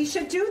 Dar. We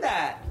should do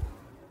that.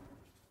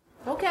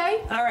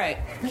 Okay. All right.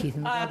 Keith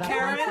and the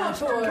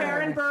Girl.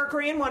 Karen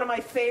Bergreen, one of my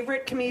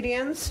favorite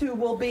comedians who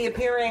will be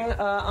appearing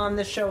on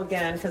this show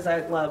again because I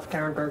love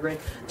Karen Bergreen.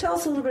 Tell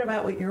us a little bit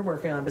about what you're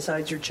working on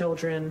besides your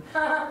children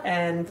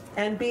and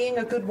being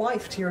a good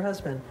wife to your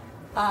husband.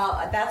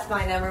 That's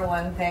my number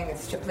one thing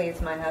is to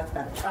please my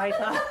husband. I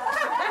thought.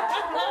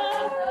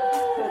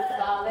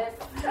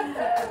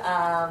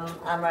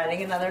 I'm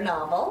writing another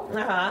novel.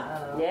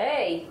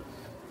 Yay.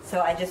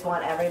 So I just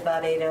want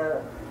everybody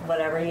to,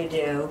 whatever you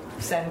do,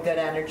 send good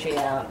energy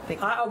out.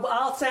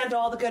 I'll send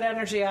all the good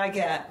energy I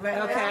get.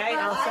 Okay,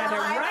 I'll send it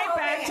right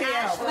back to you.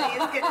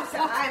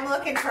 I'm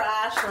looking for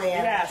Ashley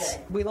energy. Yes,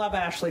 we love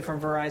Ashley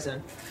from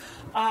Verizon.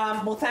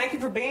 Well, thank you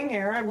for being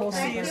here, and we'll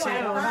see you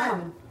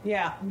soon.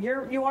 Yeah,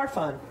 you are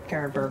fun,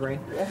 Karen Bergery.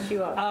 Yes,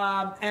 you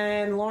are.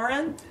 And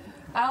Lauren?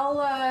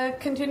 I'll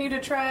continue to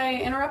try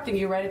interrupting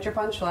you right at your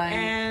punchline.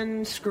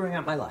 And screwing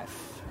up my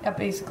life. Yeah,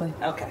 basically.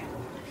 Okay.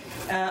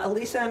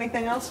 Elisa,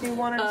 anything else you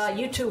wanted to say?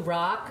 You two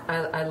rock.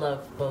 I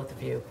love both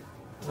of you.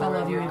 I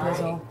love you,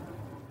 Drizzle.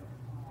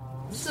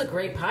 This is a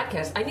great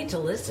podcast. I need to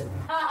listen.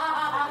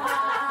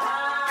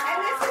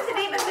 And this isn't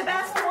even the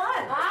best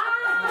one.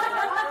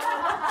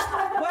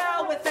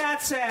 Well, with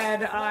that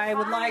said, I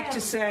would like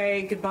to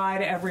say goodbye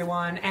to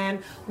everyone.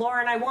 And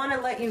Lauren, I want to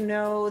let you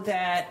know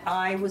that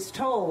I was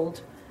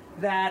told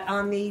that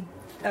on the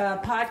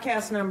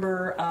podcast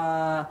number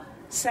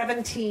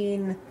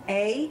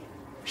 17A,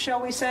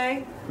 shall we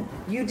say,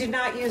 you did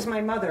not use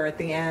my mother at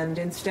the end.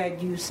 Instead,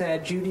 you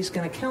said, Judy's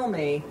going to kill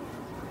me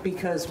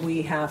because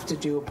we have to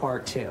do a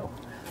part 2.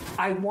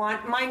 I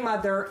want my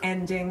mother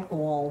ending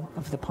all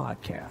of the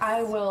podcast.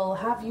 I will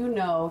have you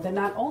know that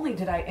not only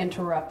did I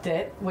interrupt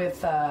it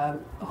with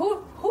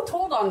who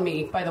told on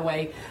me, by the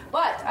way,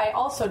 but I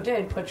also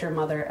did put your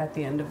mother at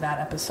the end of that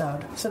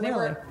episode. So they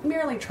were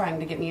merely trying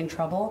to get me in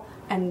trouble,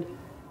 and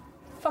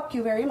fuck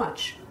you very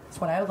much. That's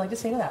what I would like to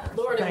say to that person.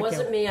 Lord, it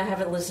wasn't me. I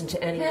haven't listened to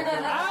any of it.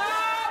 Oh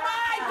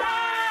my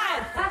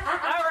God!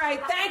 All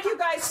right, thank you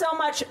guys so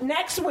much.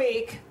 Next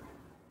week,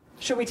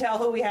 should we tell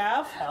who we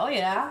have? Hell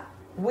yeah.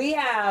 We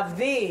have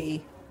the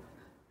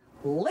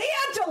Leah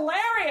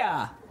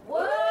Delaria. Woo!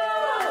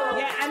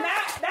 Yeah, and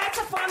that's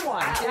a fun one.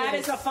 That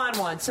is a fun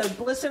one. So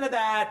listen to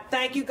that.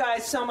 Thank you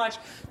guys so much.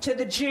 To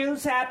the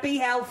Jews, happy,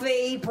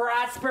 healthy,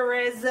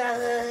 prosperous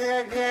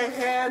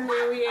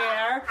New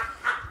Year.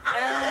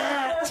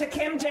 To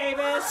Kim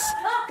Davis,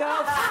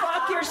 go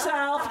fuck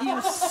yourself.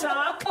 You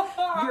suck.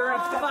 You're a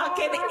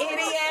fucking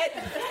idiot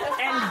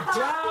and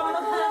dumb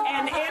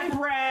and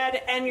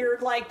inbred, and you're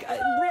like,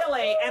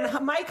 really. And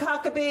Mike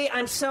Huckabee,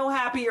 I'm so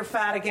happy you're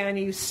fat again,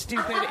 you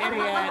stupid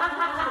idiot.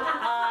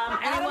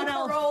 Anyone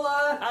else?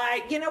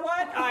 You know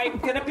what? I'm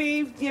gonna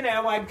be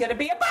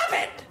above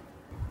it.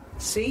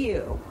 See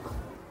you,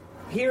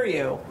 hear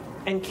you,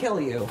 and kill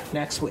you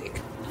next week.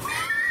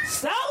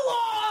 So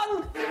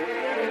long!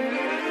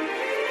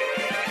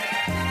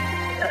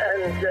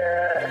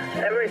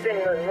 And everything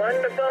was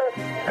wonderful.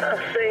 I'll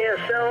see you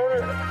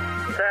soon.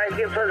 Thank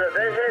you for the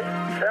visit.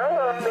 So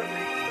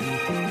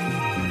long.